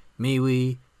 Reddit,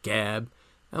 MeWe, Gab,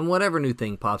 and whatever new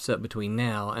thing pops up between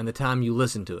now and the time you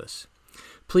listen to us.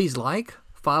 Please like,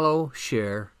 follow,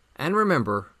 share, and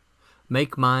remember,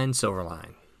 make mine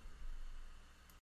Silverline.